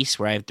NFC East,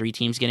 where I have 3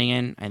 teams getting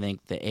in, I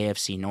think the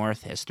AFC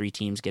North has 3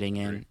 teams getting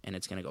in, and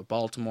it's going to go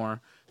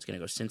Baltimore, it's going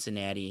to go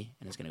Cincinnati,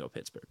 and it's going to go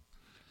Pittsburgh.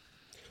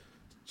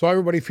 So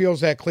everybody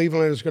feels that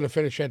Cleveland is going to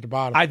finish at the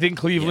bottom. I think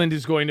Cleveland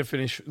is going to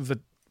finish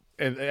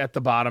at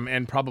the bottom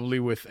and probably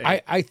with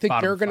a I think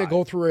bottom they're going to 5.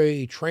 go through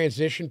a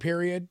transition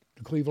period.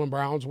 The Cleveland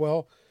Browns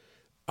will.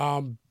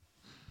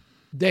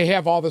 They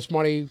have all this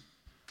money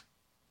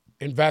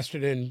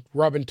invested in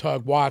Rub and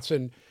Tug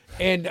Watson,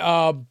 and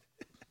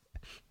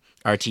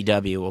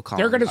RTW will call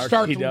they're him. going to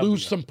start to RTW.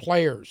 lose some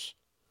players.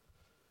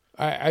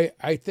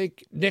 I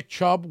think Nick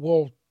Chubb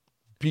will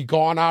be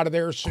gone out of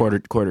there soon.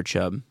 Quarter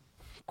Chubb.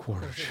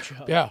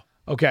 Yeah.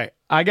 Okay,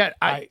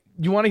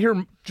 you want to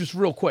hear just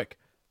real quick?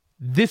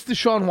 This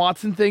Deshaun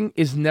Watson thing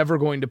is never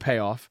going to pay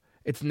off.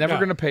 It's never No.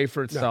 going to pay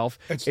for itself.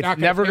 It's It's not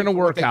never going going to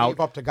work they out. Gave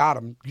up to got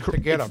him to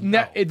get him.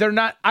 They're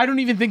not. I don't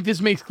even think this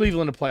makes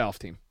Cleveland a playoff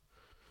team.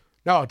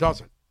 No, it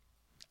doesn't.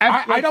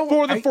 I don't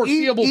for the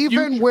foreseeable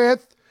even future,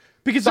 with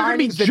because they're going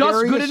to be signings just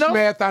good Zadarius enough.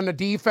 Smith on the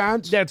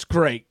defense. That's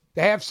great.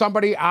 To have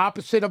somebody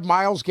opposite of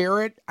Myles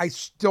Garrett, I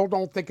still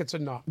don't think it's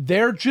enough.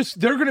 They're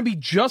going to be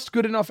just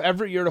good enough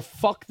every year to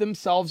fuck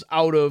themselves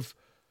out of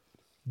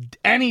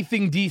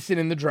anything decent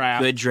in the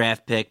draft. Good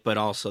draft pick, but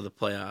also the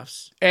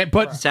playoffs.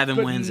 But 7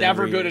 but wins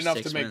never every good year, enough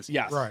 6 to make. wins.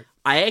 Yes, Right.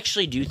 I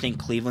actually do think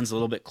Cleveland's a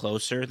little bit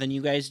closer than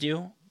you guys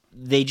do.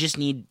 They just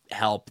need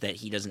help that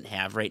he doesn't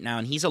have right now,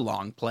 and he's a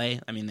long play.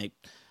 I mean,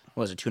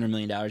 what was it, $200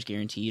 million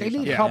guaranteed? They or need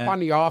something help like that? on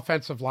the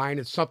offensive line.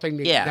 It's something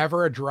they Yeah.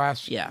 never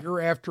address Yeah.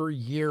 year after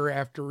year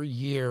after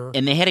year.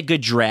 And they had a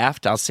good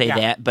draft, I'll say Yeah.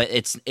 that, but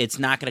it's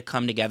not going to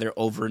come together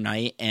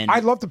overnight. And I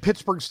love the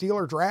Pittsburgh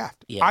Steelers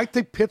draft. Yeah. I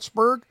think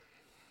Pittsburgh,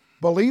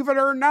 believe it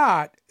or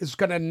not, is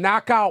going to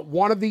knock out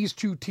one of these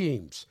 2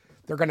 teams.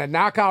 They're going to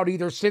knock out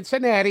either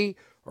Cincinnati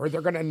or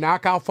they're going to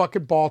knock out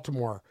fucking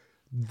Baltimore.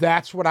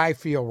 That's what I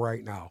feel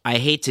right now. I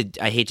hate to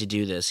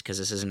do this because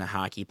this isn't a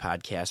hockey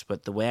podcast,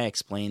 but the way I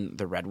explain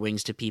the Red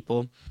Wings to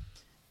people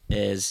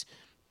is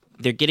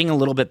they're getting a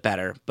little bit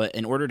better, but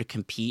in order to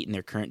compete in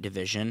their current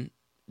division,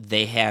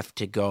 they have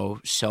to go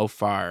so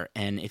far.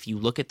 And if you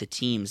look at the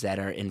teams that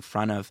are in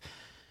front of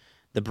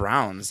the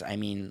Browns, I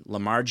mean,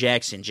 Lamar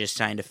Jackson just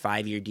signed a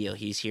 5-year deal.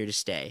 He's here to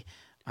stay.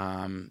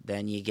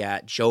 Then you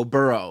got Joe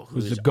Burrow,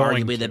 who's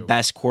arguably the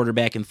best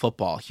quarterback in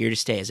football, here to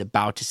stay, is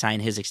about to sign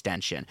his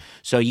extension.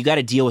 So you got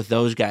to deal with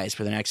those guys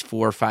for the next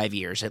 4 or 5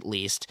 years at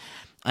least.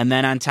 And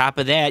then on top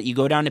of that, you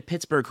go down to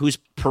Pittsburgh, whose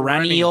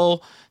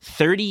perennial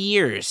 30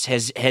 years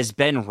has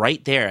been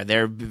right there.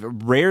 They're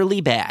rarely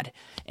bad.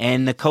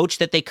 And the coach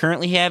that they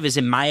currently have is,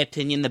 in my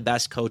opinion, the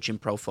best coach in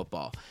pro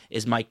football,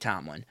 is Mike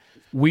Tomlin.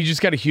 We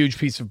just got a huge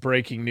piece of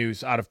breaking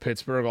news out of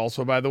Pittsburgh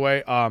also, by the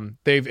way.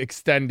 They've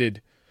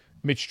extended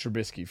Mitch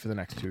Trubisky for the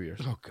next 2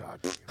 years. Oh, God.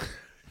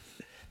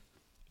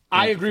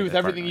 I agree with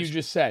everything you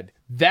just said.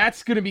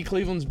 That's going to be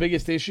Cleveland's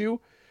biggest issue,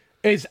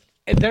 is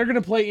they're going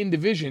to play in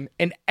division,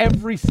 and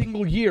every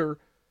single year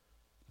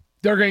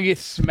they're going to get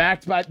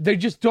smacked by. They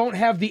just don't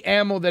have the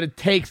ammo that it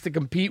takes to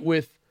compete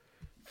with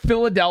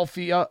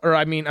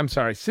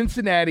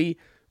Cincinnati,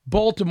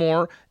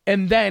 Baltimore,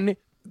 and then,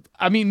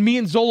 me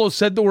and Zolo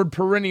said the word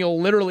perennial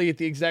literally at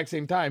the exact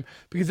same time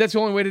because that's the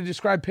only way to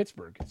describe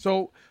Pittsburgh.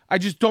 So I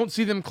just don't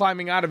see them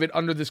climbing out of it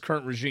under this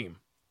current regime.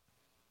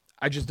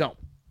 I just don't.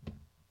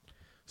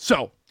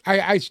 So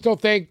I still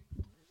think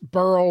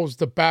Burrow's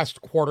the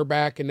best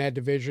quarterback in that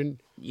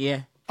division.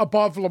 Yeah.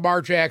 Above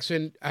Lamar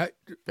Jackson.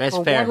 That's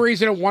for fair. one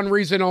reason and one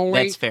reason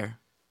only. That's fair.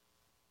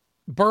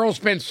 Burrow's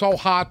been so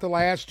hot the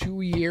last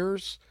 2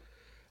 years.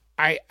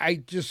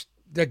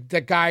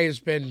 The guy has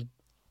been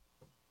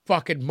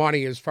fucking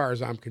money as far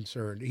as I'm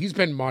concerned. He's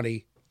been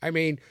money. I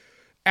mean,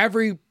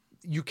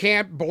 you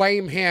can't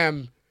blame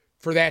him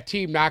for that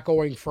team not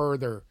going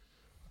further.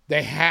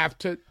 They have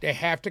to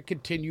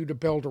continue to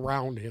build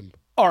around him.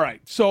 All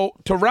right, so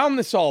to round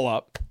this all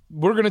up,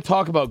 we're going to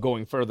talk about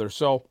going further.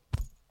 So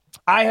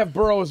I have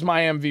Burrow as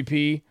my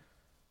MVP.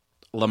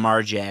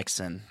 Lamar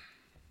Jackson.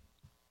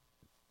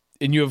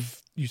 And you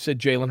said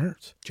Jalen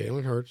Hurts.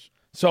 Jalen Hurts.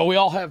 So we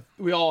all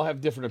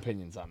have different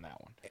opinions on that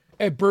one.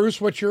 Hey,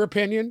 Bruce, what's your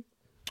opinion?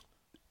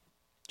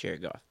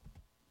 Jared Goff.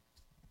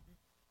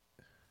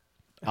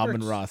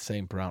 Amon-Ra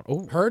St. Brown.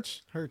 Oh,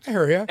 Hurts? Hurts. I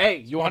hear you. hey,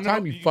 you want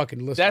time you fucking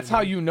listen That's to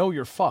how me. you know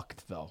you're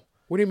fucked, though.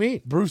 What do you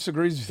mean? Bruce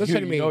agrees with Listen you.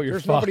 to You me. know you're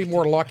There's fucked. nobody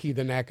more lucky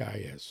than that guy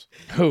is.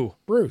 Who?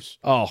 Bruce.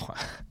 Oh,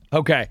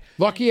 okay.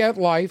 Lucky at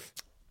life,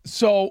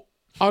 So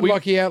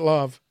unlucky at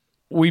love.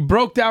 we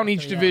broke down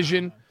each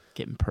division.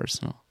 Getting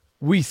personal.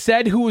 We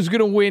said who was going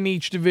to win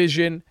each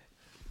division.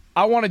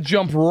 I want to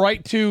jump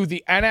right to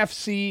the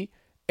NFC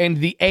and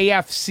the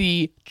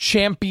AFC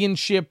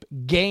championship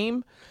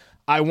game.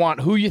 I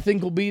want who you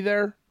think will be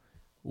there,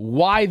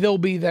 why they'll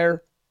be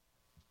there,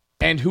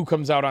 and who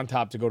comes out on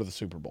top to go to the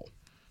Super Bowl.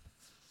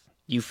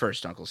 You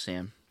first, Uncle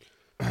Sam.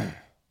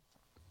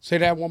 Say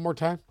that one more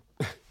time.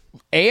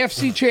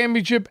 AFC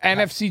championship,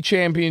 NFC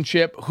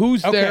championship.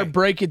 Who's there? Okay.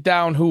 Break it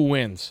down. Who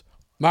wins?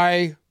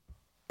 My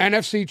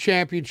NFC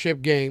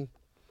championship game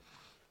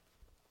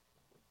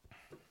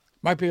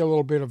might be a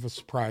little bit of a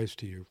surprise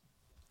to you.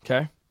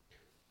 Okay.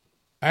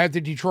 I had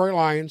the Detroit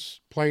Lions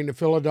playing the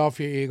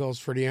Philadelphia Eagles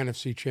for the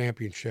NFC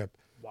championship.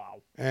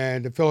 Wow.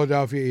 And the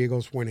Philadelphia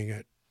Eagles winning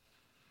it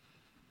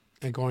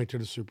and going to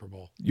the Super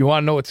Bowl. You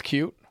want to know what's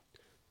cute?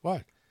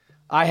 What?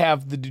 I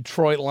have the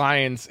Detroit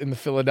Lions and the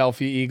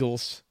Philadelphia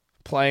Eagles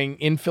playing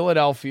in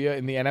Philadelphia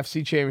in the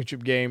NFC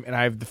Championship game, and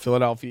I have the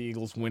Philadelphia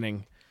Eagles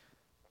winning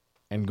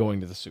and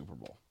going to the Super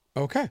Bowl.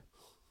 Okay.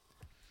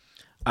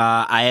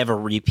 I have a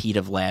repeat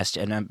of last,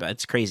 and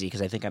it's crazy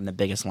because I think I'm the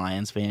biggest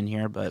Lions fan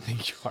here, but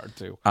You are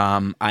too.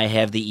 I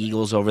have the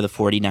Eagles over the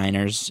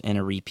 49ers in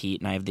a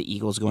repeat, and I have the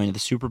Eagles going to the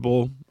Super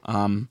Bowl.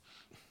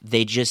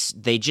 They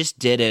just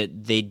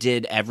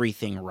did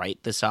everything right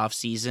this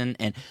offseason,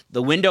 and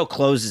the window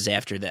closes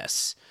after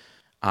this.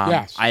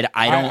 Yes.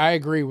 I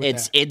agree with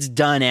that. It's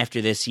done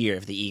after this year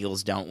if the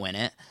Eagles don't win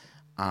it.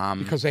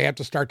 Because they have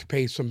to start to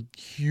pay some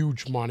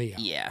huge money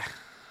out. Yeah.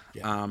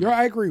 Yeah,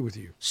 I agree with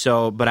you.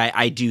 So, but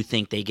I do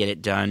think they get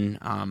it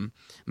done.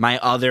 My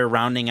other,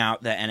 rounding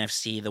out the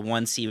NFC, the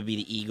 1 seed would be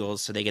the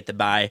Eagles, so they get the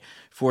bye.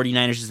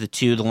 49ers is the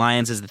 2, the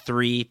Lions is the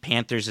 3,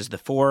 Panthers is the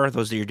 4.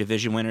 Those are your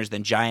division winners.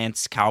 Then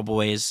Giants,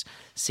 Cowboys,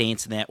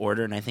 Saints in that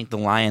order. And I think the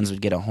Lions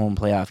would get a home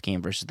playoff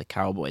game versus the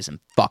Cowboys, and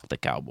fuck the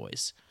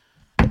Cowboys.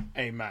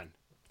 Amen.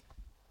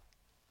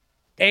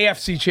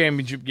 AFC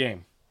Championship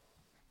game.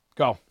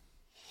 Go.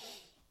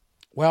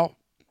 Well,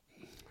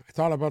 I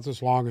thought about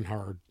this long and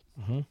hard.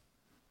 Mm-hmm.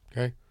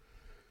 Okay.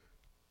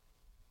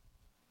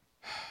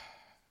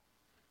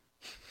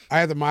 I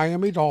have the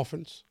Miami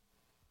Dolphins.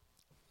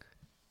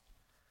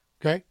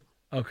 Okay.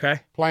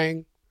 Okay.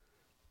 Playing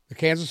the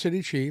Kansas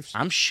City Chiefs.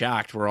 I'm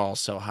shocked we're all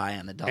so high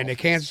on the Dolphins. And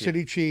the Kansas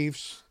City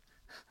Chiefs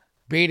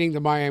beating the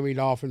Miami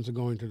Dolphins and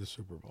going to the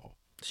Super Bowl.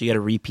 So you got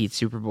a repeat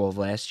Super Bowl of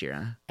last year,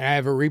 huh? And I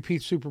have a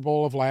repeat Super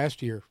Bowl of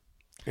last year.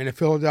 And the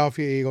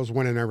Philadelphia Eagles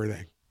winning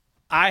everything.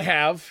 I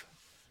have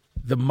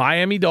the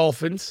Miami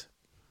Dolphins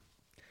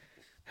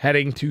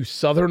heading to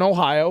Southern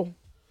Ohio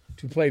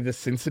to play the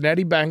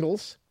Cincinnati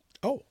Bengals,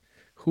 Oh.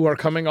 who are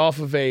coming off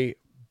of a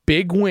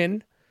big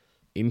win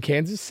in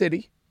Kansas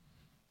City,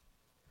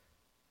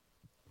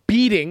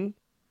 beating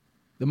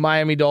the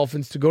Miami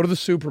Dolphins to go to the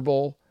Super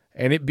Bowl,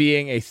 and it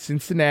being a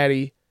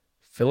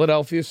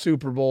Cincinnati-Philadelphia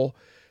Super Bowl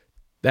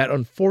that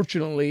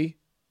unfortunately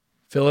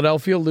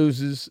Philadelphia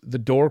loses, the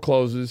door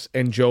closes,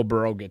 and Joe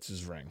Burrow gets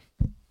his ring.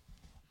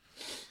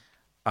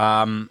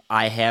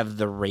 I have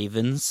the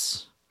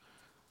Ravens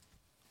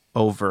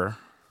over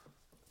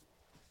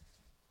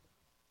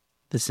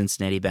the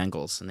Cincinnati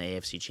Bengals in the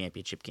AFC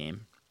Championship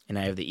game, and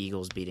I have the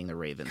Eagles beating the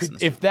Ravens. In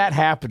the If that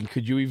happened,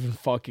 could you even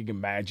fucking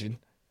imagine?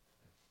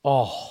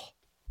 Oh,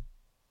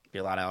 be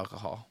a lot of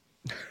alcohol.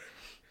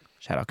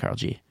 Shout out Carl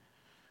G.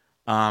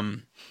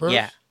 Bruce?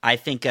 Yeah, I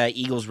think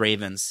Eagles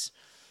Ravens.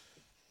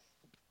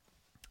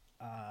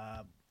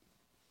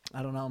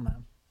 I don't know,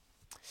 man.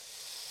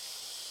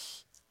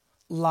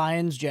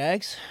 Lions,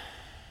 Jags.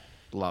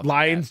 Love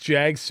Lions,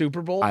 Jags,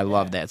 Super Bowl. I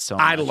love that so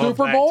much. I love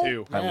Super that Bowl?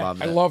 too. I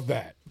love I that. love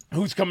that.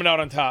 Who's coming out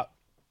on top?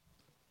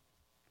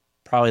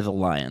 Probably the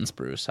Lions,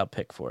 Bruce. I'll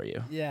pick for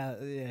you. Yeah,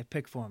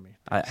 pick for me.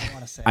 I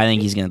want to say. I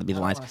think he's going to be the I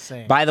don't Lions. wanna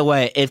say it. By the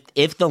way,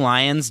 if the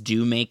Lions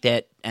do make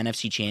that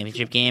NFC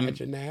Championship game,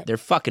 Imagine that.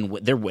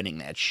 they're winning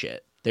that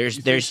shit.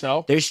 There's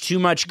so? there's too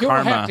much You'll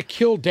karma. have to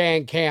kill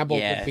Dan Campbell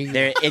Yeah, to beat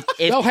there- him. if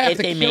They'll have if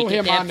to they kill make it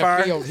him that on the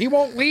far, field. He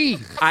won't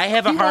leave. I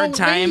have a He hard won't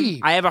time.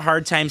 leave. I have a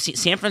hard time.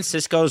 San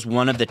Francisco is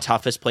one of the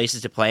toughest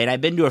places to play, and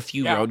I've been to a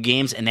few Yeah. road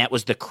games, and that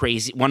was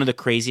one of the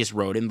craziest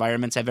road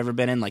environments I've ever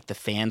been in. Like the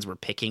fans were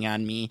picking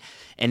on me,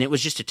 and it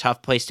was just a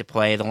tough place to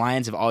play. The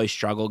Lions have always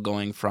struggled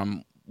going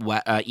from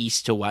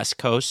east to west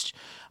coast,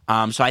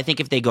 so I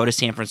think if they go to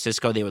San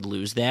Francisco, they would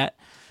lose that.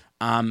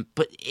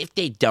 But if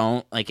they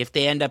don't, like if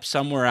they end up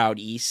somewhere out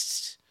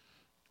east,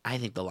 I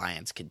think the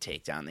Lions could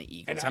take down the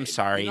Eagles. I'm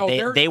sorry,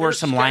 they were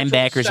some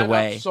linebackers set up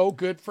away. So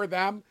good for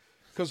them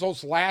because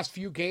those last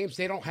few games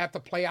they don't have to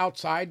play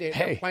outside.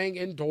 They're playing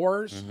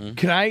indoors. Mm-hmm.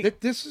 Can I?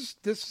 This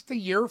is the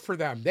year for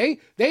them. They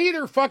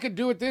either fucking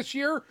do it this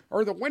year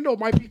or the window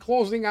might be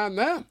closing on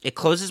them. It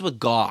closes with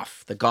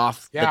Goff. The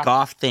Goff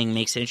thing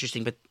makes it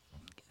interesting, but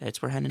that's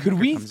where Hendon Could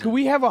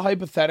we have a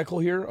hypothetical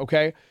here?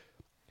 Okay,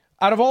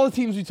 out of all the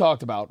teams we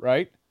talked about,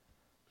 right?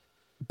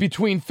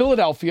 Between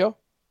Philadelphia,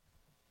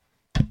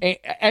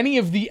 any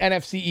of the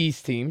NFC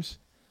East teams,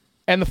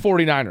 and the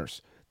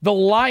 49ers, the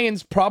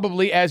Lions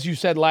probably, as you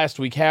said last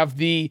week, have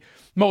the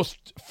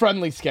most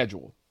friendly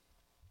schedule.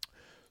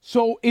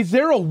 So is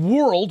there a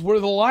world where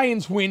the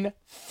Lions win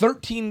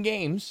 13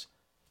 games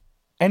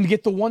and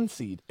get the 1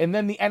 seed, and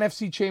then the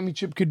NFC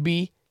Championship could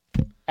be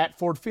at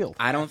Ford Field?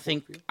 I don't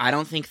think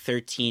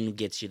 13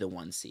 gets you the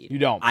 1 seed. You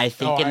don't? I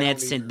think No, in I that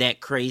don't either. that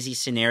crazy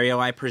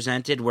scenario I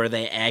presented where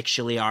they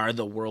actually are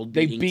the world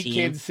They beating beat team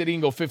Kansas City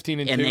and go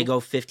 15-2. and they go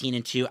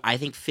 15-2. I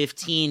think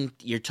 15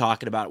 you're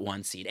talking about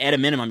 1 seed. At a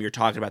minimum you're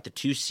talking about the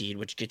 2 seed,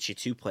 which gets you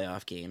 2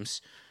 playoff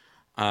games.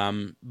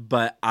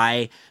 But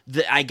I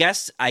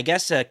guess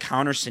a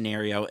counter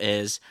scenario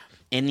is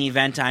in the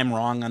event I'm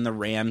wrong on the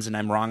Rams and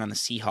I'm wrong on the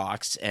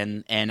Seahawks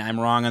and I'm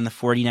wrong on the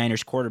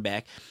 49ers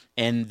quarterback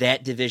and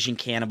that division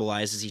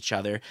cannibalizes each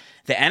other.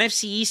 The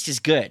NFC East is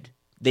good.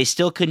 They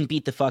still couldn't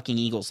beat the fucking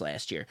Eagles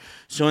last year.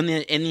 So in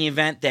the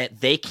event that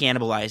they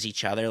cannibalize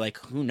each other, like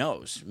who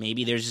knows?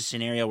 Maybe there's a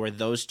scenario where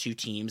those two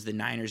teams, the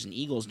Niners and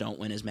Eagles, don't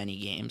win as many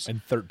games.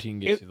 and 13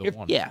 gets you the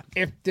 1. Yeah.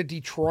 If the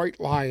Detroit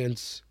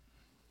Lions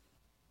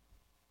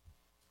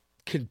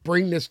can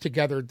bring this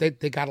together, they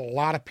got a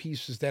lot of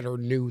pieces that are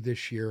new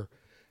this year,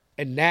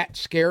 and that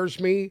scares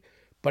me.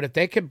 But if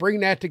they can bring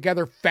that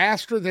together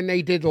faster than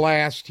they did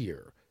last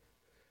year,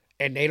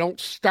 and they don't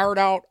start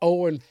out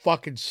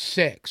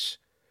 0-6,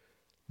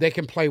 they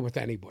can play with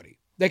anybody.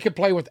 They can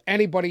play with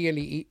anybody in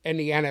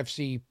the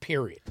NFC.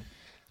 Period.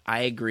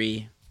 I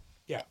agree.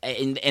 Yeah.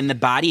 And the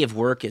body of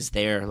work is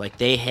there. Like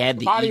they had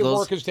the Body Eagles of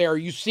work is there.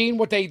 You've seen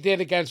what they did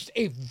against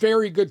a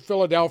very good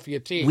Philadelphia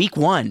team. week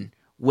 1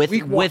 with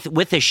Week one.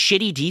 with a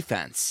shitty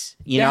defense,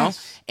 you Yes.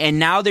 know? And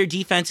now their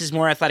defense is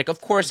more athletic.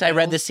 Of course, I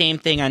read the same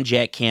thing on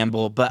Jack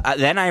Campbell, but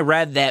then I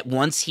read that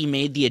once he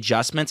made the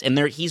adjustments, and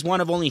he's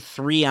one of only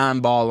 3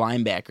 on-ball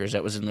linebackers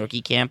that was in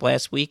rookie camp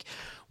last week.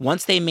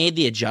 Once they made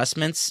the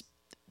adjustments,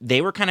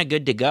 they were kind of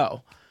good to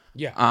go.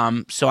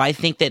 Yeah. So I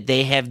think that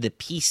they have the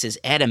pieces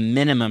at a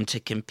minimum to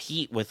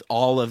compete with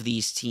all of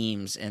these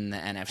teams in the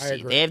NFC.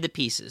 agree. They have the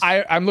pieces.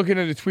 I'm looking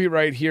at a tweet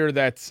right here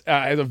that's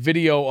a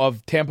video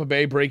of Tampa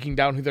Bay breaking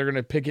down who they're going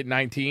to pick at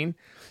 19,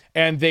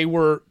 and they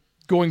were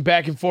going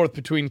back and forth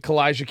between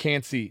Kalijah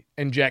Cansey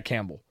and Jack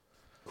Campbell.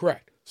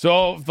 Correct.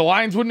 So if the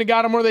Lions wouldn't have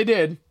got him where they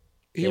did,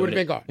 He would have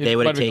been gone. They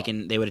would have Might have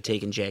been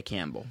taken Jack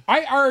Campbell.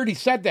 I already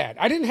said that.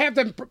 I didn't have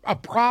a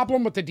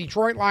problem with the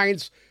Detroit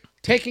Lions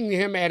taking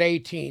him at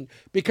 18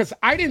 because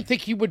I didn't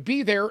think he would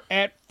be there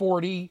at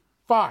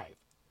 45,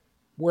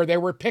 where they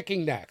were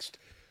picking next.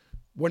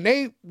 when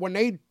they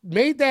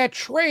made that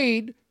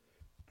trade,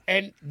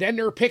 and then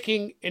they're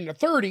picking in the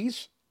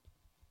 30s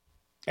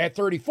at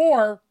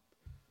 34.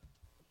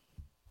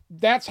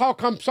 That's how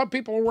come some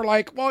people were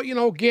like,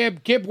 well,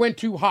 Gibb went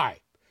too high.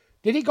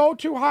 Did he go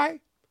too high?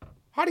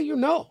 How do you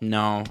know?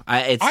 No,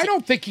 I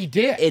don't think he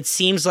did. It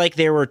seems like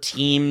there were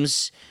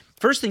teams.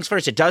 First things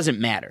first, it doesn't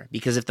matter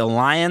because if the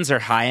Lions are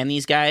high on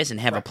these guys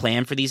and have a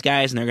plan for these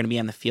guys and they're going to be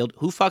on the field,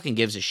 who fucking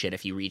gives a shit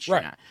if he reached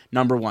or not?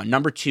 Number one.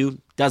 Number two,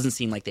 doesn't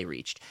seem like they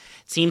reached.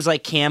 It seems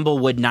like Campbell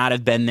would not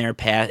have been there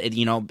past,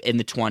 in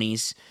the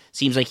 20s.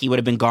 Seems like he would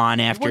have been gone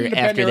after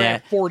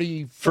that.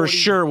 40, for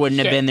sure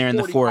wouldn't have been there in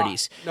 45. the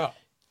 40s. No.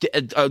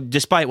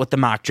 Despite what the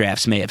mock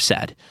drafts may have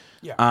said.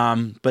 Yeah.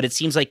 But it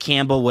seems like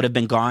Campbell would have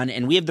been gone,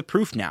 and we have the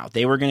proof now.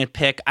 They were going to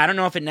pick. I don't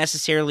know if it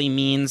necessarily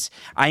means.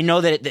 I know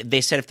that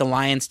they said if the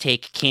Lions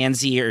take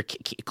Kansey or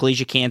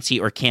Kalisha Kancey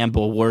or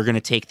Campbell, we're going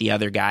to take the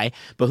other guy.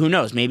 But who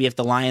knows? Maybe if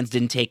the Lions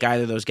didn't take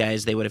either of those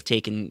guys, they would have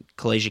taken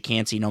Kalisha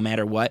Kancey no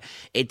matter what.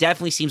 It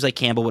definitely seems like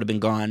Campbell would have been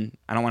gone.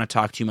 I don't want to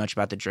talk too much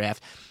about the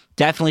draft.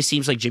 Definitely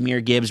seems like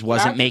Jahmyr Gibbs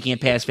wasn't making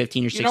it past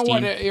 15 or 16. You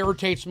know what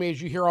irritates me is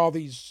you hear all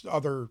these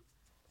other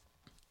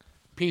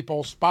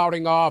people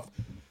spouting off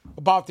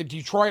about the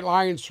Detroit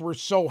Lions were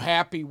so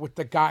happy with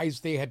the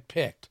guys they had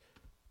picked.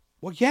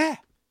 Well, yeah,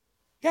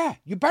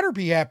 you better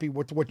be happy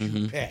with what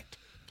you picked.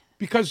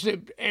 Because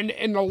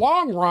in the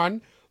long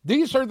run,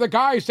 these are the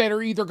guys that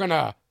are either going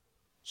to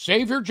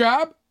save your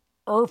job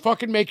or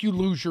fucking make you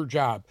lose your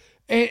job.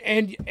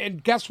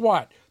 And guess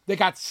what? They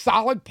got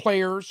solid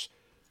players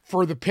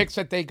for the picks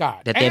that they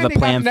got. That they have a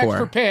plan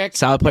for.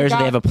 Solid players that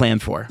they have a plan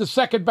for. The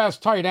second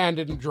best tight end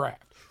in the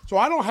draft. So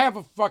I don't have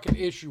a fucking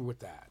issue with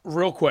that.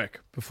 Real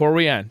quick, before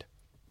we end.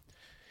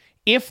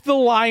 If the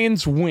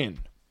Lions win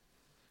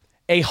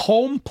a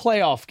home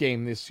playoff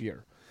game this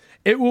year,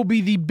 it will be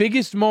the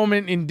biggest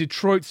moment in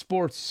Detroit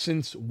sports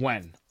since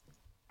when?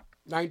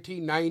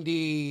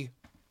 1992?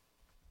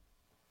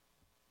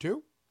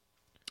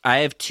 I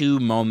have two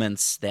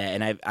moments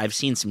and I've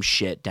seen some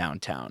shit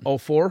downtown.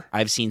 04?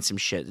 I've seen some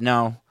shit.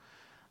 No.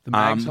 The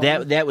Mags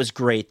that was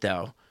great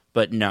though.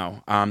 But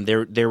no,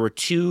 there were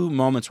two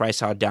moments where I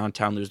saw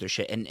downtown lose their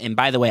shit. And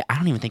by the way, I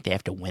don't even think they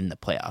have to win the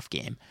playoff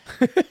game.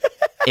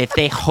 If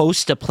they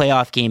host a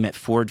playoff game at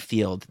Ford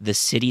Field, the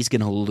city's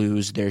going to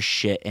lose their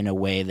shit in a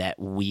way that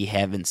we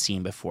haven't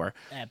seen before.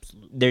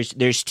 Absolutely.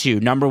 There's two.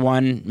 Number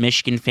one,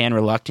 Michigan fan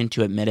reluctant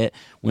to admit it.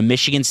 When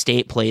Michigan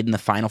State played in the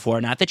Final Four,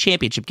 not the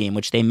championship game,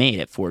 which they made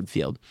at Ford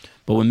Field,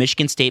 but when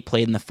Michigan State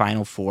played in the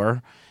Final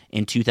Four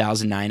in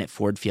 2009 at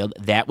Ford Field,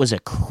 that was a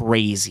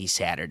crazy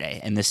Saturday,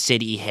 and the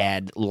city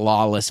had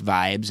lawless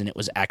vibes, and it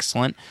was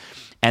excellent.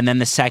 And then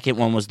the second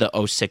one was the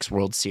 06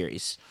 World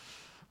Series.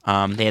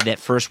 They had that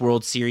first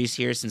World Series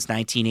here since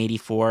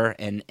 1984,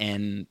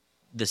 and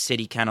the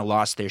city kind of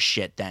lost their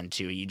shit then,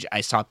 too.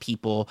 I saw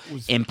people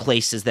in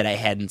places that I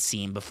hadn't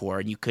seen before,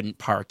 and you couldn't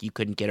park, you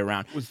couldn't get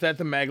around. Was that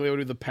the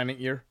Magliotti the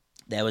pennant year?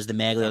 That was the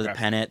Magliotti the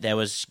pennant. That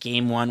was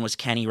game one was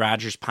Kenny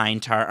Rogers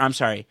Pine Tar. I'm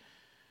sorry.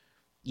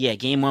 Yeah,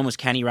 game one was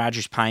Kenny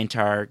Rogers Pine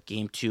Tar.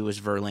 Game two was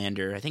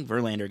Verlander. I think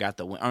Verlander got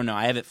the win. Oh, no,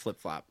 I have it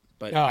flip-flop.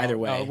 But either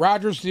way.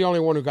 Rogers is the only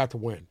one who got the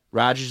win.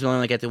 Rogers the only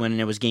one that got the win, and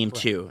it was game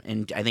two.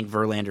 And I think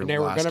Verlander lost. They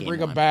were going to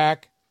bring one. him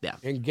back Yeah.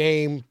 in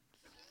game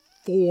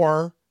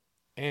 4,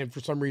 and for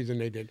some reason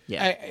they did.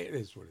 Yeah. It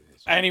is what it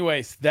is.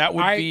 Anyways, that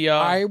would be...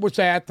 I was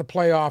at the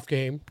playoff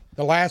game,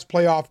 the last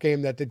playoff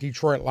game that the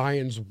Detroit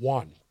Lions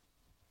won.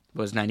 It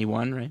was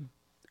 91, right?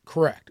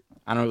 Correct.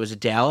 I don't know. It was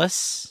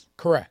Dallas?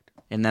 Correct.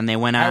 And then they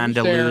went on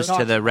to lose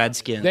to the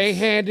Redskins. They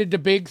handed the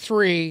Big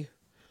Three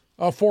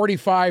a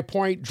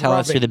 45-point drubbing. Tell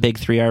us who the Big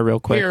Three are real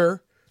quick.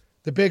 Here,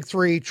 the Big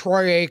Three,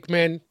 Troy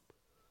Aikman,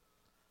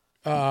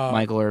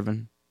 Michael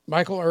Irvin,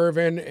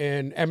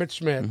 and Emmitt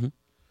Smith. Mm-hmm.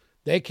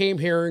 They came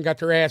here and got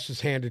their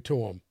asses handed to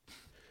them.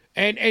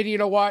 And you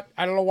know what?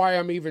 I don't know why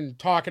I'm even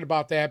talking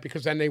about that,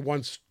 because then they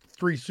won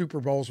 3 Super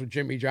Bowls with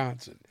Jimmy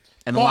Johnson.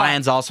 And the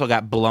Lions also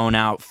got blown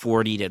out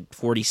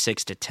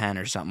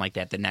 46-10 or something like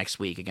that the next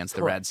week against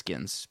the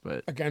Redskins.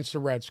 Against the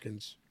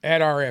Redskins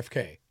at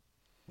RFK.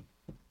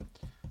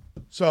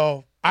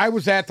 So I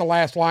was at the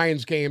last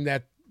Lions game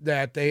that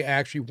they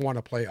actually won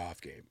a playoff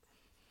game.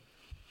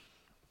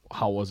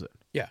 How was it?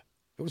 Yeah,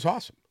 it was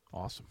awesome.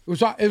 Awesome. It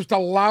was the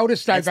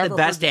loudest I've ever heard.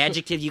 That's the best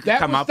adjective you could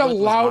come up with. That was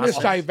the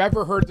loudest I've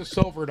ever heard the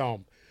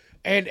Silverdome.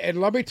 And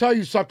let me tell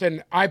you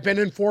something. I've been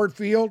in Ford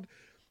Field,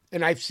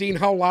 and I've seen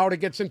how loud it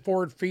gets in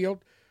Ford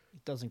Field.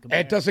 It doesn't compare.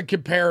 It doesn't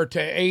compare to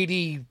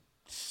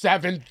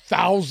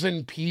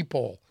 87,000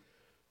 people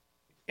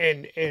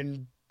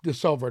in the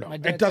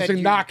Silverdome. It does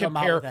not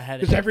compare,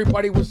 because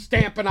everybody was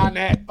stamping on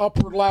that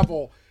upper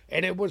level,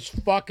 and it was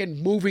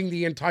fucking moving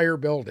the entire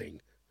building.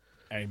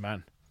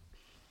 Amen.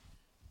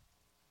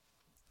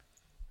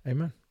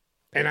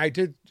 And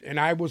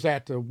I was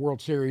at the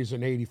World Series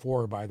in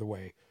 '84, by the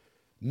way.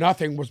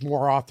 Nothing was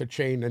more off the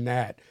chain than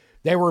that.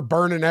 They were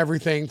burning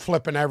everything,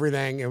 flipping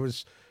everything. It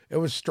was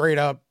straight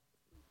up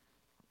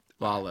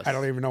flawless. I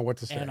don't even know what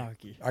to say.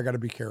 Anarchy. I got to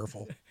be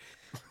careful.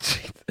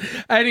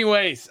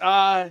 Anyways,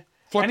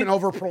 flipping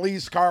over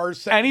police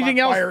cars, setting anything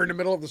them on else? fire in the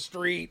middle of the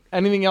street,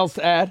 Anything else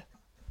to add?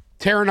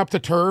 tearing up the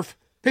turf.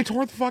 They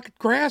tore the fucking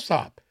grass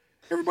up.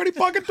 Everybody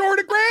fucking tore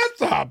the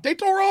grass up. They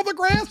tore all the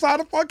grass out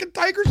of fucking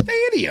Tiger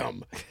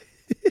Stadium.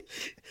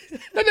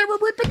 And they were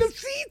ripping the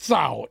seats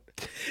out.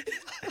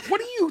 What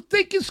do you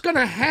think is going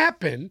to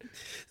happen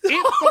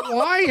if the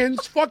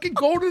Lions fucking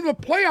go to the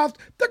playoffs?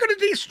 They're going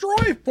to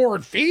destroy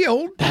Ford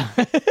Field.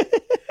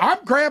 I'm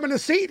grabbing a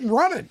seat and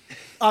running.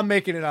 I'm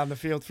making it on the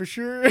field for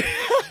sure.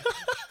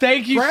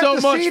 Thank you Grab so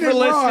the much seat for and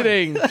run.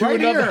 listening to Right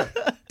another here.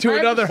 to Grab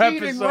another the seat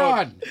and episode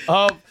run.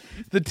 of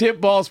the Tip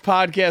Balls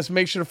Podcast.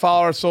 Make sure to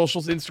follow our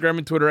socials, Instagram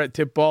and Twitter at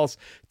Tip Balls,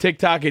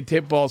 TikTok at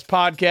Tip Balls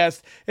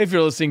Podcast. If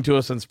you're listening to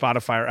us on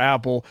Spotify or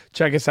Apple,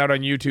 check us out on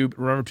YouTube.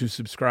 Remember to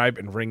subscribe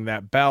and ring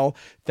that bell.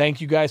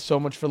 Thank you guys so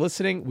much for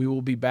listening. We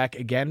will be back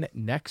again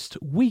next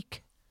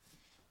week.